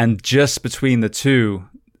 And just between the two,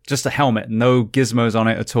 just a helmet, no gizmos on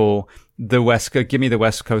it at all. Give me the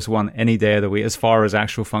West Coast one any day of the week as far as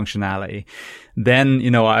actual functionality.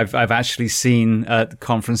 Then, I've actually seen at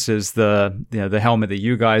conferences the helmet that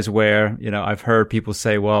you guys wear. I've heard people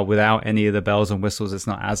say, well, without any of the bells and whistles, it's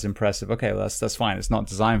not as impressive. Okay, well, that's fine. It's not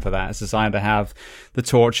designed for that. It's designed to have the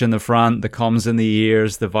torch in the front, the comms in the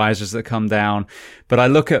ears, the visors that come down. But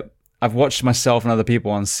I've watched myself and other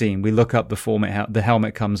people on scene. We look up the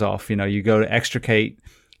helmet comes off. You go to extricate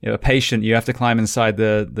a patient, you have to climb inside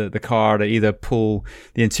the car to either pull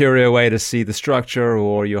the interior away to see the structure,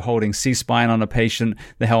 or you're holding C-spine on a patient,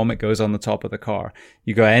 the helmet goes on the top of the car.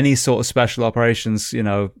 You go any sort of special operations,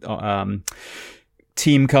 team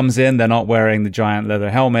comes in, they're not wearing the giant leather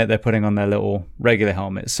helmet, they're putting on their little regular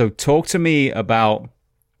helmet. So talk to me about,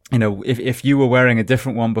 if you were wearing a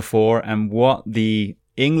different one before, and what the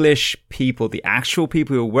English people, the actual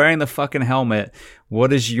people who are wearing the fucking helmet,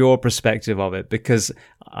 what is your perspective of it? Because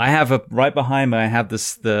I have right behind me, I have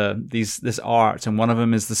this art, and one of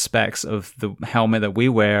them is the specs of the helmet that we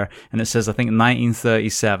wear, and it says, I think,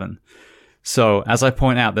 1937. So as I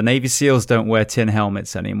point out, the Navy SEALs don't wear tin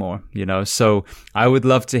helmets anymore, so I would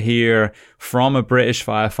love to hear from a British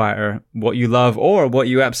firefighter what you love or what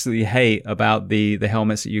you absolutely hate about the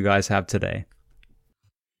helmets that you guys have today.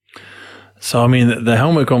 So, the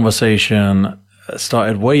helmet conversation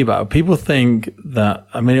started way back. People think that,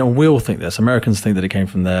 we all think this. Americans think that it came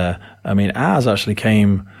from there. Ours actually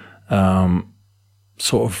came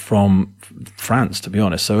sort of from France, to be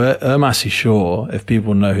honest. So Massey-Shaw, if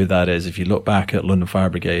people know who that is, if you look back at London Fire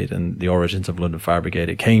Brigade and the origins of London Fire Brigade,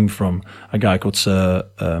 it came from a guy called Sir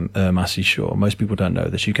Massey-Shaw. Most people don't know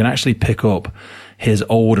this. You can actually pick up his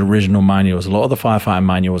old original manuals, a lot of the firefighting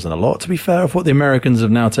manuals, and a lot, to be fair, of what the Americans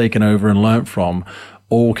have now taken over and learnt from,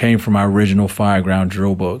 all came from our original fireground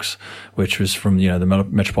drill books, which was from, the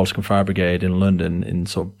Metropolitan Fire Brigade in London in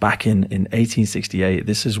sort of back in 1868.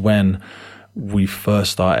 This is when we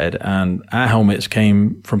first started, and our helmets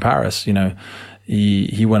came from Paris.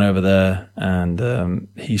 He went over there and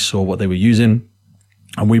he saw what they were using,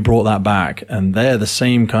 and we brought that back, and they're the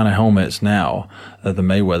same kind of helmets now, the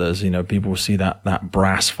Mayweathers. People see that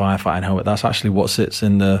brass firefighting helmet. That's actually what sits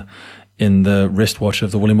in the wristwatch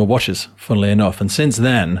of the William Moore watches, funnily enough. And since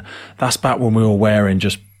then, that's back when we were wearing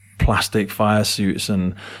just plastic fire suits,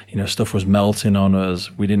 and stuff was melting on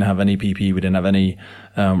us. We didn't have any PP, we didn't have any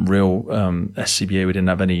real SCBA, we didn't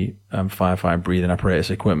have any firefighting breathing apparatus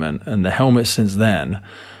equipment. And the helmets since then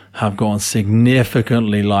have gone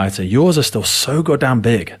significantly lighter. Yours are still so goddamn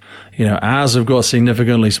big. Ours have got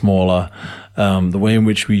significantly smaller. The way in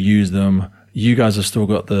which we use them, you guys have still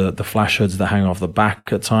got the flash hoods that hang off the back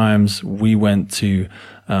at times. We went to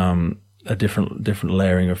a different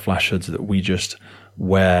layering of flash hoods that we just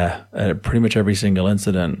wear at pretty much every single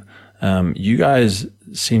incident. You guys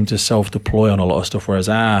seem to self-deploy on a lot of stuff, whereas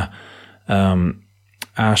our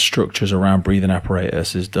structures around breathing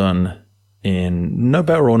apparatus is done in no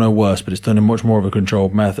better or no worse, but it's done in much more of a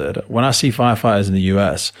controlled method. When I see firefighters in the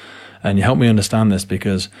US, and you help me understand this,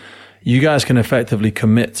 because you guys can effectively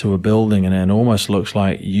commit to a building, and it almost looks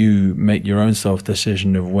like you make your own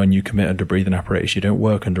self-decision of when you commit under breathing apparatus. You don't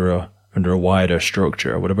work under a wider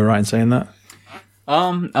structure. Would I be right in saying that?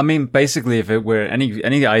 Basically, if it were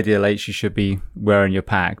any ideal H, you should be wearing your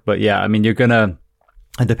pack. But yeah,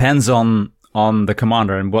 it depends on the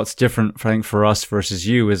commander, and what's different, I think, for us versus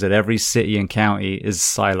you is that every city and county is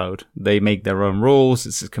siloed. They make their own rules.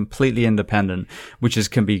 It's completely independent, which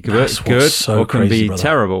can be good or can be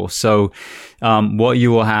terrible. So, what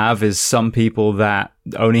you will have is some people that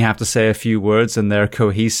only have to say a few words, and they're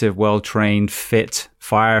cohesive, well-trained, fit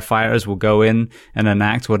firefighters will go in and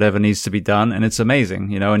enact whatever needs to be done. And it's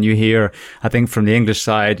amazing, and you hear, I think from the English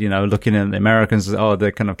side, looking at the Americans,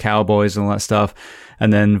 they're kind of cowboys and all that stuff.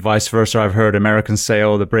 And then vice versa, I've heard Americans say,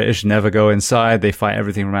 the British never go inside. They fight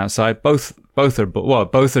everything from outside. Both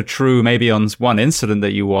are true, maybe on one incident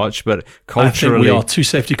that you watch, but culturally, I think we are too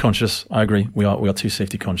safety conscious. I agree. We are too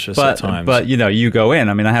safety conscious at times. But, you go in.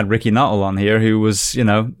 I had Ricky Nuttall on here, who was,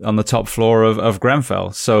 on the top floor of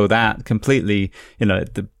Grenfell. So that completely,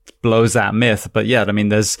 it blows that myth. But yeah,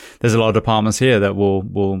 there's a lot of departments here that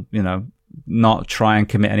will, not try and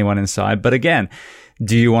commit anyone inside. But again,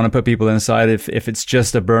 do you want to put people inside if it's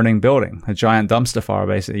just a burning building, a giant dumpster fire,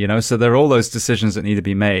 basically, So there are all those decisions that need to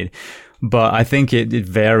be made. But I think it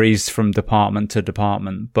varies from department to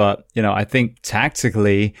department. But, I think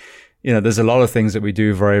tactically, there's a lot of things that we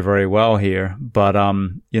do very, very well here. But,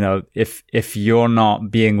 if you're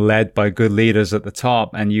not being led by good leaders at the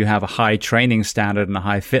top and you have a high training standard and a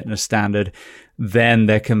high fitness standard, then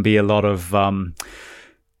there can be a lot of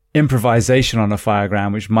improvisation on a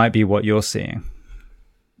fireground, which might be what you're seeing.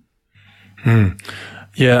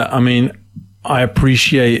 Yeah, I mean, I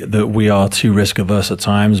appreciate that we are too risk averse at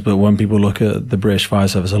times, but when people look at the British Fire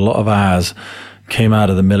Service, a lot of ours came out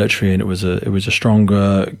of the military, and it was a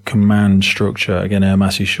stronger command structure. Again, Air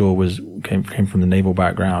Massey Shaw came from the naval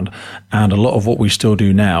background, and a lot of what we still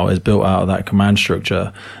do now is built out of that command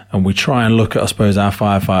structure. And we try and look at, I suppose, our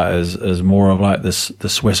firefighters as more of like the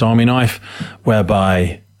Swiss Army knife,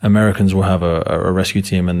 whereby Americans will have a rescue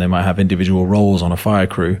team and they might have individual roles on a fire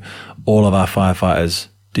crew. All of our firefighters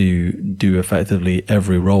do effectively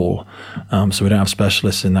every role. So we don't have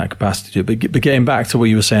specialists in that capacity. But getting back to what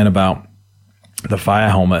you were saying about the fire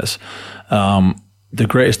helmets, the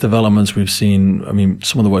greatest developments we've seen, I mean,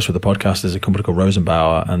 someone that works with the podcast is a company called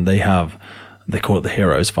Rosenbauer, and they call it the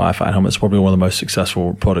Heroes firefighting helmet. It's probably one of the most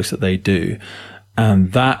successful products that they do.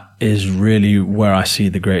 And that is really where I see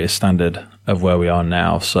the greatest standard of where we are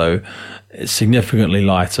now. So it's significantly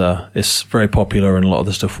lighter. It's very popular in a lot of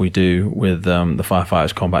the stuff we do with the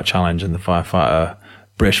Firefighters Combat Challenge and the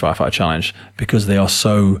British Firefighter Challenge, because they are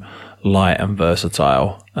so light and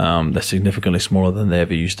versatile. They're significantly smaller than they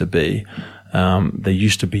ever used to be. They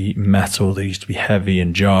used to be metal. They used to be heavy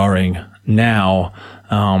and jarring. Now,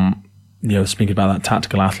 speaking about that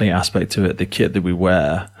tactical athlete aspect to it, the kit that we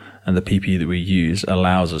wear and the PPE that we use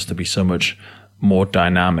allows us to be so much more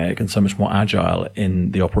dynamic and so much more agile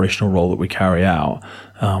in the operational role that we carry out,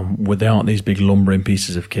 without these big lumbering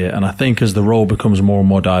pieces of kit. And I think as the role becomes more and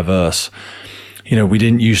more diverse, we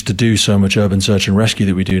didn't used to do so much urban search and rescue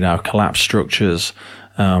that we do now, collapsed structures.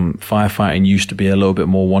 Firefighting used to be a little bit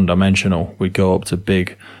more one-dimensional. We'd go up to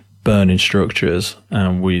big burning structures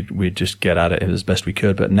and we'd just get at it as best we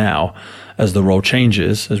could. But now, as the role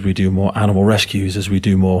changes, as we do more animal rescues, as we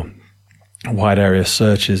do more wide area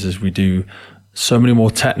searches, as we do so many more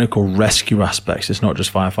technical rescue aspects, it's not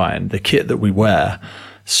just firefighting. The kit that we wear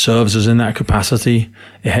serves us in that capacity.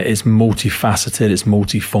 It's multifaceted, it's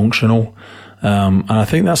multifunctional. And I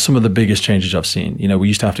think that's some of the biggest changes I've seen. We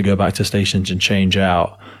used to have to go back to stations and change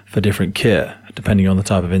out for different kit, depending on the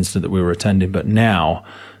type of incident that we were attending. But now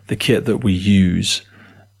the kit that we use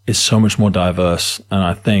is so much more diverse. And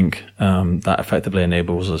I think that effectively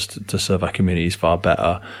enables us to serve our communities far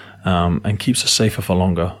better, and keeps us safer for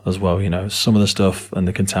longer as well. Some of the stuff and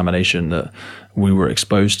the contamination that we were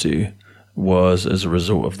exposed to was as a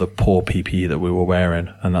result of the poor PPE that we were wearing.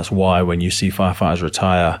 And that's why when you see firefighters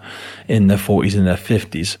retire in their 40s and their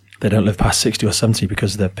 50s, they don't live past 60 or 70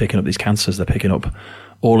 because they're picking up these cancers. They're picking up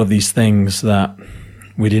all of these things that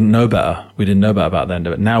we didn't know better. We didn't know better back then,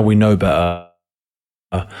 but now we know better.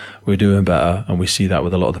 We're doing better, and we see that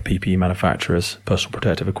with a lot of the PPE manufacturers, personal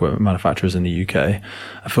protective equipment manufacturers in the UK.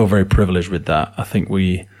 I feel very privileged with that. I think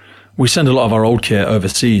we send a lot of our old kit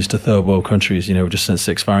overseas to third world countries. We just sent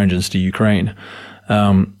 6 fire engines to Ukraine.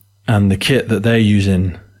 And the kit that they're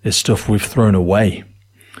using is stuff we've thrown away.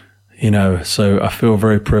 So I feel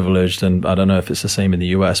very privileged, and I don't know if it's the same in the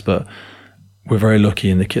US, but we're very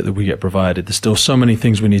lucky in the kit that we get provided. There's still so many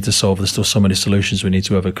things we need to solve. There's still so many solutions we need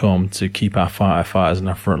to overcome to keep our firefighters and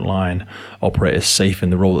our frontline operators safe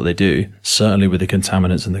in the role that they do, certainly with the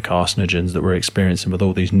contaminants and the carcinogens that we're experiencing with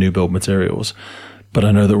all these new build materials. But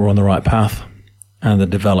I know that we're on the right path, and the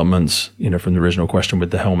developments, from the original question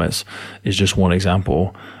with the helmets is just one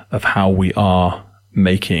example of how we are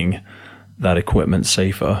making that equipment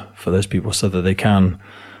safer for those people so that they can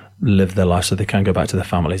live their life, so they can go back to their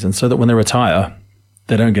families, and so that when they retire,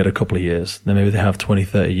 they don't get a couple of years. Then maybe they have 20,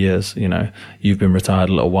 30 years. You've been retired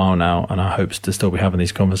a little while now, and I hope to still be having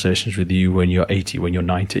these conversations with you when you're 80, when you're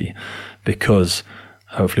 90, because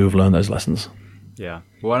hopefully we've learned those lessons. Yeah.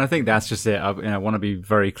 Well, and I think that's just it. I want to be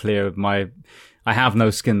very clear. I have no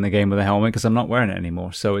skin in the game with a helmet because I'm not wearing it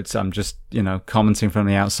anymore. So I'm just, commenting from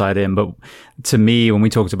the outside in. But to me, when we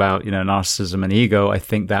talked about, narcissism and ego, I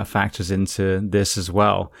think that factors into this as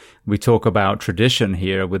well. We talk about tradition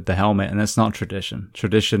here with the helmet, and it's not tradition.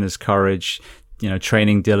 Tradition is courage,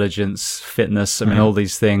 training, diligence, fitness. I mean, all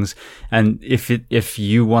these things. And if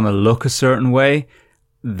you want to look a certain way,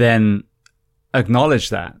 then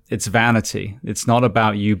acknowledge that. It's vanity. It's not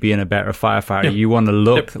about you being a better firefighter. Yep. You want to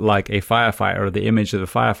look like a firefighter, or the image of a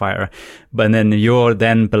firefighter, but then you're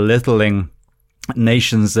then belittling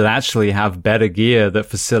nations that actually have better gear that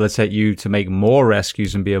facilitate you to make more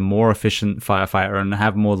rescues and be a more efficient firefighter and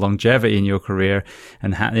have more longevity in your career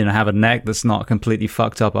and have a neck that's not completely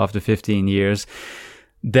fucked up after 15 years.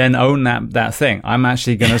 then own that thing. I'm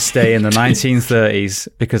actually going to stay in the 1930s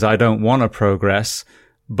because I don't want to progress,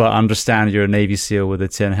 but understand you're a Navy SEAL with a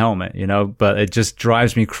tin helmet, you know? But it just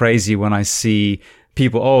drives me crazy when I see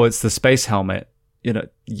people, oh, it's the space helmet. You know,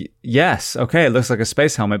 yes, okay, it looks like a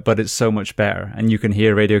space helmet, but it's so much better. And you can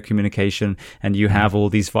hear radio communication, and you have all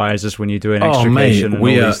these visors when you're doing extrication and all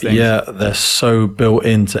these things. Yeah, they're so built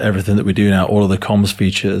into everything that we do now, all of the comms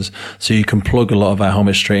features. So you can plug a lot of our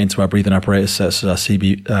helmets straight into our breathing apparatus sets, our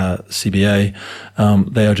CBA.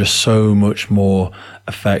 They are just so much more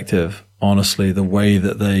effective. Honestly, the way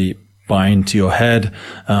that they bind to your head,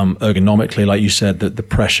 ergonomically, like you said, that the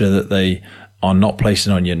pressure that they are not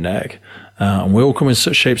placing on your neck. And we all come in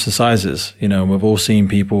such shapes and sizes, you know, and we've all seen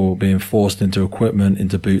people being forced into equipment,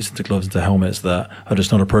 into boots, into gloves, into helmets that are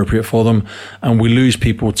just not appropriate for them. And we lose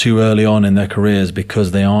people too early on in their careers because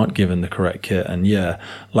they aren't given the correct kit. And yeah,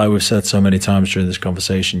 like we've said so many times during this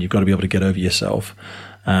conversation, you've got to be able to get over yourself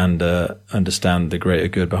and understand the greater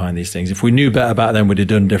good behind these things. If we knew better back then, we'd have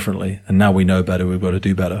done differently. And now we know better, we've got to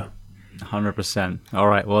do better. 100%. All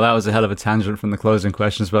right. Well, that was a hell of a tangent from the closing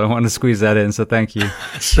questions, but I wanted to squeeze that in, so thank you.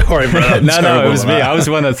 Sorry, brother. No, it was me. I was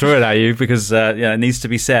the one that threw it at you because it needs to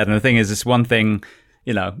be said. And the thing is, it's one thing,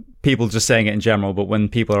 you know, people just saying it in general, but when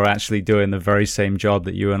people are actually doing the very same job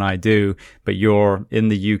that you and I do, but you're in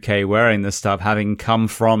the UK wearing this stuff, having come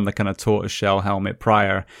from the kind of tortoiseshell helmet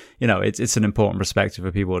prior, you know, it's an important perspective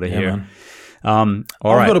for people to hear. Man. I've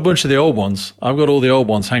got a bunch of the old ones. I've got all the old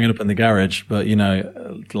ones hanging up in the garage, but you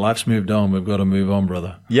know, life's moved on. We've got to move on,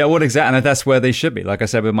 brother. Yeah, well, exactly. And that's where they should be. Like I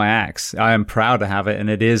said, with my axe, I am proud to have it,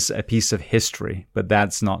 and it is a piece of history, but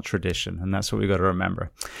that's not tradition. And that's what we've got to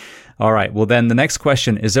remember. All right. Well, then the next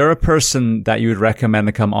question, is there a person that you would recommend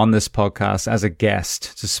to come on this podcast as a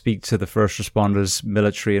guest to speak to the first responders,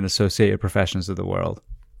 military, and associated professions of the world?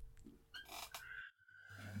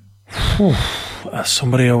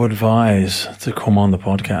 Somebody I would advise to come on the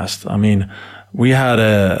podcast. I mean, we had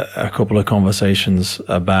a couple of conversations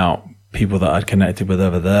about people that I'd connected with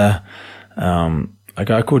over there. A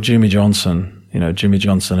guy called Jimmy Johnson, you know, Jimmy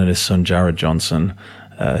Johnson and his son, Jared Johnson.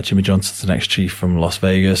 Jimmy Johnson's an ex-chief from Las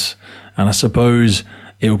Vegas. And I suppose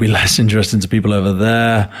it will be less interesting to people over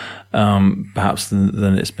there, perhaps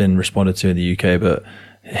than it's been responded to in the UK. But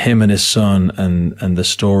him and his son and the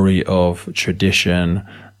story of tradition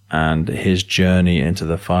and his journey into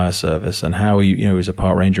the fire service and how he, you know, he was a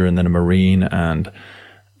park ranger and then a Marine, and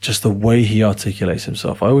just the way he articulates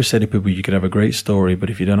himself. I always say to people, you could have a great story, but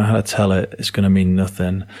if you don't know how to tell it, it's going to mean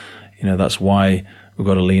nothing. You know, that's why we've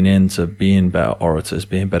got to lean into being better orators,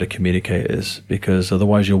 being better communicators, because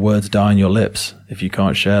otherwise your words die on your lips if you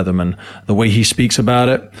can't share them. And the way he speaks about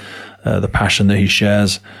it, the passion that he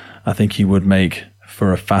shares, I think he would make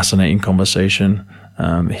for a fascinating conversation.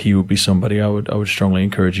 He would be somebody I would strongly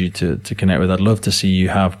encourage you to connect with. I'd love to see you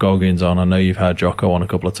have Goggins on. I know you've had Jocko on a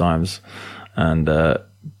couple of times, and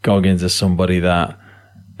Goggins is somebody that,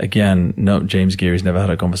 again, no, James Geary's never had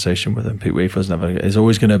a conversation with him. Pete Weaver's never. It's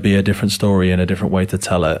always going to be a different story and a different way to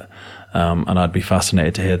tell it. And I'd be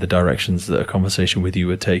fascinated to hear the directions that a conversation with you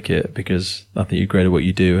would take it, because I think you're great at what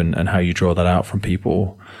you do, and how you draw that out from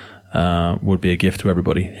people would be a gift to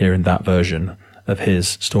everybody. Hearing that version of his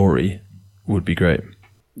story would be great.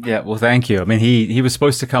 Yeah, well, thank you. I mean, he was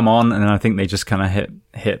supposed to come on, and I think they just kind of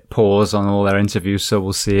hit pause on all their interviews, so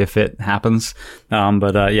we'll see if it happens.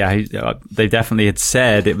 They definitely had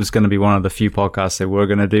said it was going to be one of the few podcasts they were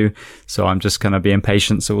going to do, so I'm just going to be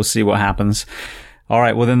impatient, so we'll see what happens. All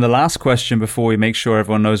right, well, then the last question before we make sure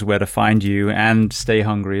everyone knows where to find you and stay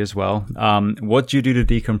hungry as well. What do you do to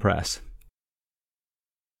decompress?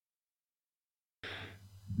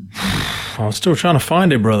 I'm still trying to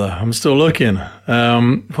find it, brother. I'm still looking.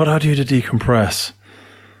 What do I do to decompress?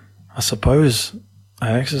 I suppose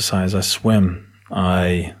I exercise, I swim,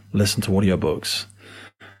 I listen to audiobooks.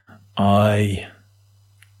 I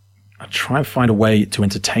try and find a way to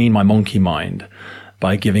entertain my monkey mind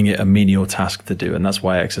by giving it a menial task to do. And that's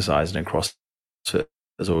why exercising and CrossFit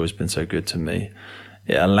has always been so good to me.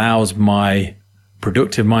 It allows my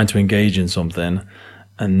productive mind to engage in something,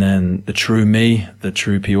 and then the true me, the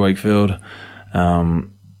true P. Wakefield, to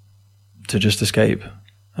just escape.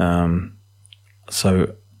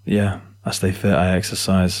 So yeah, I stay fit, I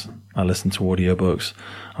exercise, I listen to audiobooks.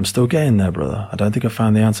 I'm still getting there, brother. I don't think I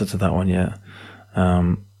found the answer to that one yet.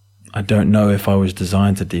 I don't know if I was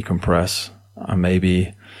designed to decompress.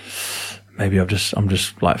 Maybe I'm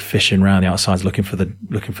just like fishing around the outsides looking for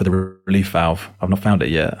the relief valve. I've not found it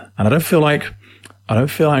yet, and I don't feel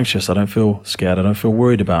anxious. I don't feel scared. I don't feel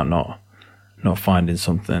worried about not finding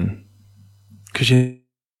something. Because you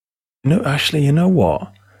know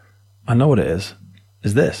what? I know what it is.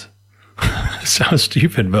 Is this. sounds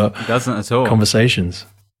stupid, but it doesn't at all. Conversations,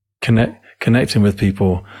 connecting with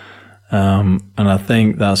people. And I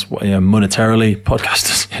think that's what, monetarily,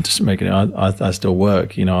 podcasters, it doesn't make it. I still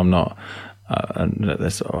work. I'm not. And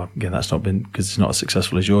again, that's not been because it's not as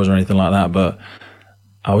successful as yours or anything like that. But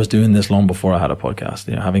I was doing this long before I had a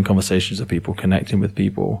podcast. Having conversations with people, connecting with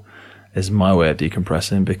people, is my way of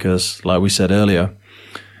decompressing. Because, like we said earlier,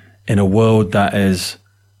 in a world that is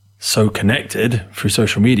so connected through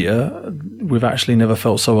social media, we've actually never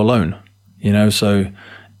felt so alone. So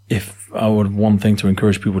if I would, one thing to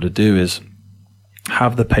encourage people to do is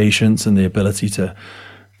have the patience and the ability to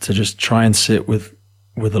just try and sit with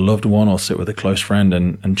a loved one or sit with a close friend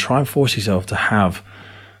and try and force yourself to have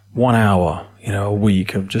 1 hour, a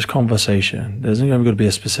week of just conversation. There's not going to be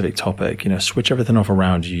a specific topic, switch everything off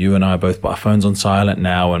around you. You and I both put our phones on silent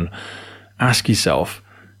now and ask yourself,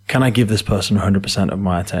 can I give this person 100% of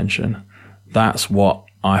my attention? That's what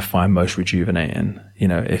I find most rejuvenating.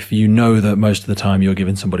 If you know that most of the time you're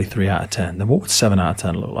giving somebody 3 out of 10, then what would 7 out of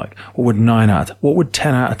 10 look like? What would 9 out of 10? What would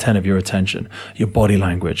 10 out of 10 of your attention, your body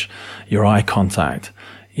language, your eye contact,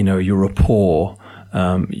 your rapport,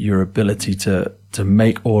 your ability to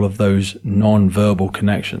make all of those non-verbal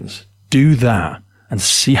connections? Do that and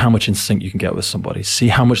see how much in sync you can get with somebody. See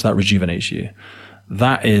how much that rejuvenates you.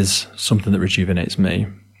 That is something that rejuvenates me.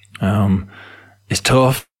 It's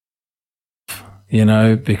tough.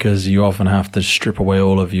 Because you often have to strip away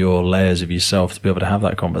all of your layers of yourself to be able to have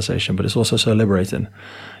that conversation. But it's also so liberating.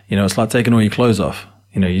 It's like taking all your clothes off.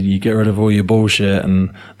 You get rid of all your bullshit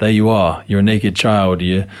and there you are. You're a naked child.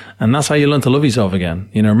 And that's how you learn to love yourself again.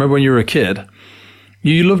 Remember when you were a kid,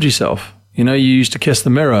 you loved yourself. You used to kiss the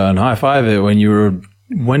mirror and high five it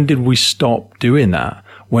when did we stop doing that?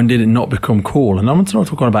 When did it not become cool? And I'm not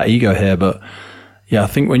talking about ego here, but I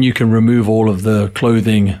think when you can remove all of the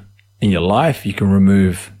clothing in your life, you can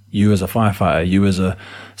remove you as a firefighter, you as a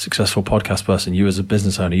successful podcast person, you as a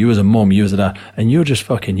business owner, you as a mom, you as a dad, and you're just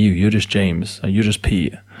fucking you. You're just James, and you're just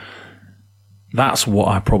Pete. That's what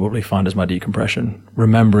I probably find as my decompression.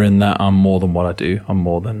 Remembering that I'm more than what I do. I'm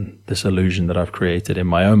more than this illusion that I've created in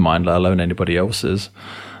my own mind, let alone anybody else's.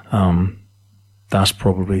 That's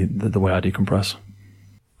probably the way I decompress.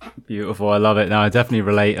 Beautiful. I love it. Now, I definitely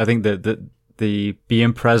relate. I think that the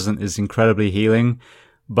being present is incredibly healing.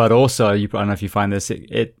 But also, I don't know if you find this,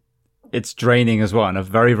 it's draining as well in a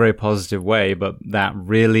very, very positive way. But that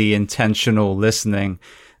really intentional listening,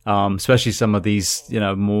 especially some of these,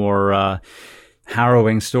 more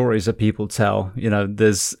harrowing stories that people tell.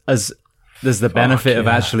 There's the benefit of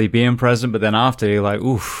actually being present, but then after you're like,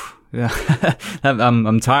 oof. Yeah,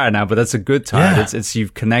 I'm tired now, but that's a good time. Yeah. It's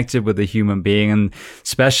you've connected with a human being, and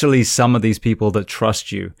especially some of these people that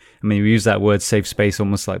trust you. I mean, we use that word safe space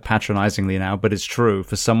almost like patronizingly now, but it's true.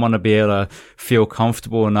 For someone to be able to feel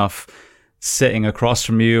comfortable enough sitting across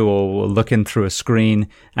from you or looking through a screen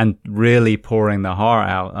and really pouring their heart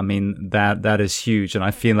out, I mean, that is huge. And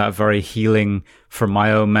I feel that very healing for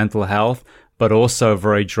my own mental health, but also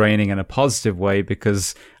very draining in a positive way,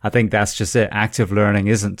 because I think that's just it. Active learning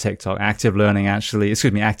isn't TikTok. Active listening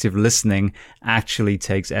actually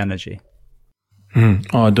takes energy.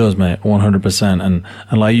 Oh, it does, mate. 100%. And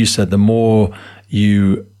like you said, the more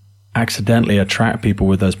you accidentally attract people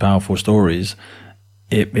with those powerful stories,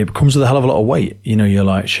 it comes with a hell of a lot of weight. You're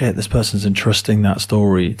like, shit, this person's entrusting that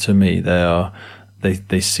story to me.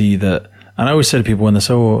 They see that. And I always say to people when they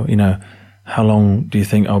say, how long do you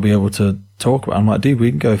think I'll be able to talk about? I'm like, dude, we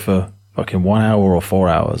can go for fucking 1 hour or 4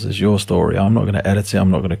 hours. It's your story. I'm not going to edit it. I'm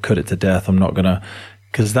not going to cut it to death. I'm not going to,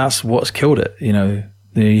 because that's what's killed it. You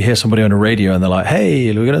hear somebody on the radio and they're like, hey,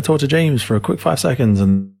 we're going to talk to James for a quick 5 seconds.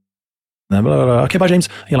 And then, blah, blah, blah. Okay, bye, James.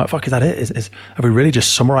 And you're like, fuck, is that it? Have we really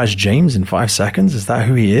just summarized James in 5 seconds? Is that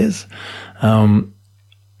who he is? And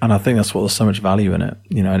I think that's what there's so much value in it,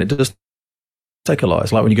 and it does take a lot.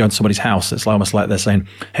 It's like when you go into somebody's house, it's almost like they're saying,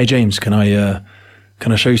 hey, James, can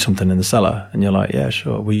I show you something in the cellar? And you're like, yeah,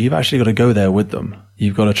 sure. Well, you've actually got to go there with them.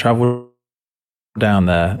 You've got to travel down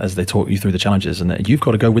there as they talk you through the challenges, and you've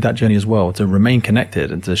got to go with that journey as well to remain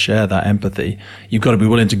connected and to share that empathy. You've got to be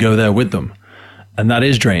willing to go there with them. And that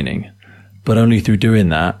is draining, but only through doing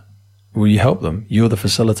that will you help them. You're the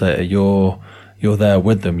facilitator. You're there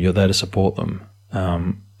with them. You're there to support them.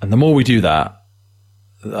 And the more we do that,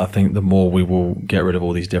 I think the more we will get rid of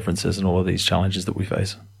all these differences and all of these challenges that we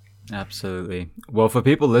face. Absolutely. Well, for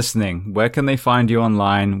people listening, where can they find you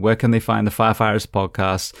online? Where can they find the Firefighters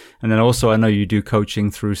podcast? And then also, I know you do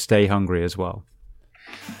coaching through Stay Hungry as well.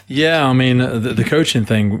 Yeah, I mean, the coaching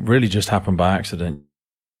thing really just happened by accident.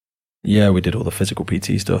 yeah, we did all the physical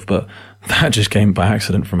PT stuff, but that just came by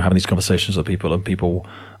accident from having these conversations with people and people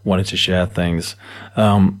wanting to share things.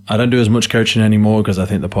 I don't do as much coaching anymore because I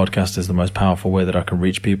think the podcast is the most powerful way that I can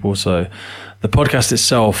reach people. So the podcast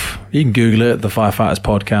itself, you can Google it, the Firefighters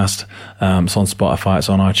Podcast. It's on Spotify, it's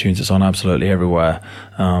on iTunes, it's on absolutely everywhere.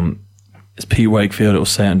 It's Pete Wakefield, it will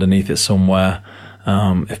say underneath it somewhere.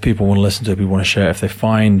 If people want to listen to it, people want to share it, if they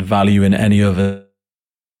find value in any of it,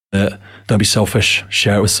 don't be selfish,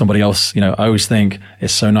 share it with somebody else. I always think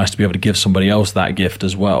it's so nice to be able to give somebody else that gift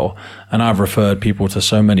as well. And I've referred people to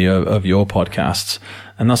so many of your podcasts,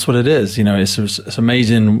 and that's what it is. It's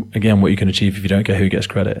amazing, again, what you can achieve if you don't care who gets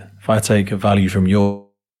credit. If I take value from yours,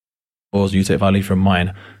 you take value from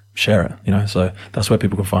mine, share it, so that's where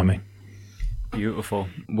people can find me. Beautiful.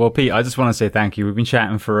 Well, Pete, I just want to say thank you. We've been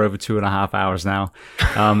chatting for over 2.5 hours now.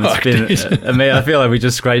 It's been amazing. I feel like we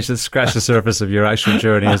just scratched the surface of your actual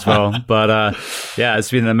journey as well. But yeah, it's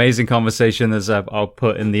been an amazing conversation. As I'll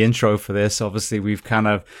put in the intro for this, obviously we've kind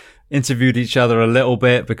of interviewed each other a little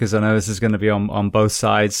bit because I know this is going to be on both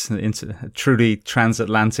sides, a truly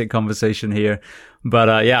transatlantic conversation here.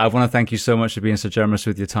 But yeah, I want to thank you so much for being so generous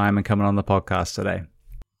with your time and coming on the podcast today.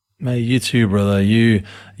 Mate, you too, brother.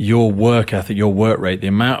 Your work ethic, your work rate, the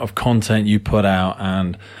amount of content you put out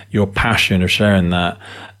and your passion of sharing that,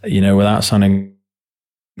 without sounding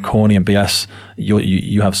corny and BS,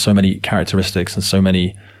 you have so many characteristics and so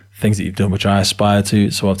many things that you've done, which I aspire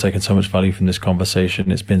to. So I've taken so much value from this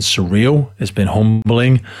conversation. It's been surreal. It's been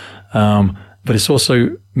humbling. But it's also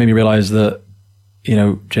made me realize that,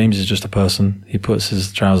 James is just a person. He puts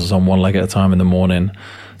his trousers on one leg at a time in the morning.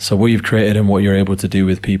 So what you've created and what you're able to do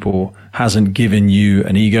with people hasn't given you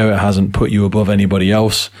an ego. It hasn't put you above anybody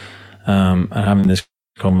else. And having this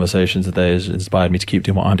conversation today has inspired me to keep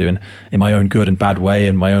doing what I'm doing in my own good and bad way,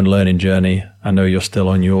 in my own learning journey. I know you're still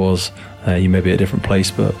on yours. You may be at a different place,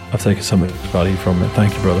 but I've taken so much value from it.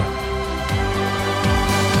 Thank you, brother.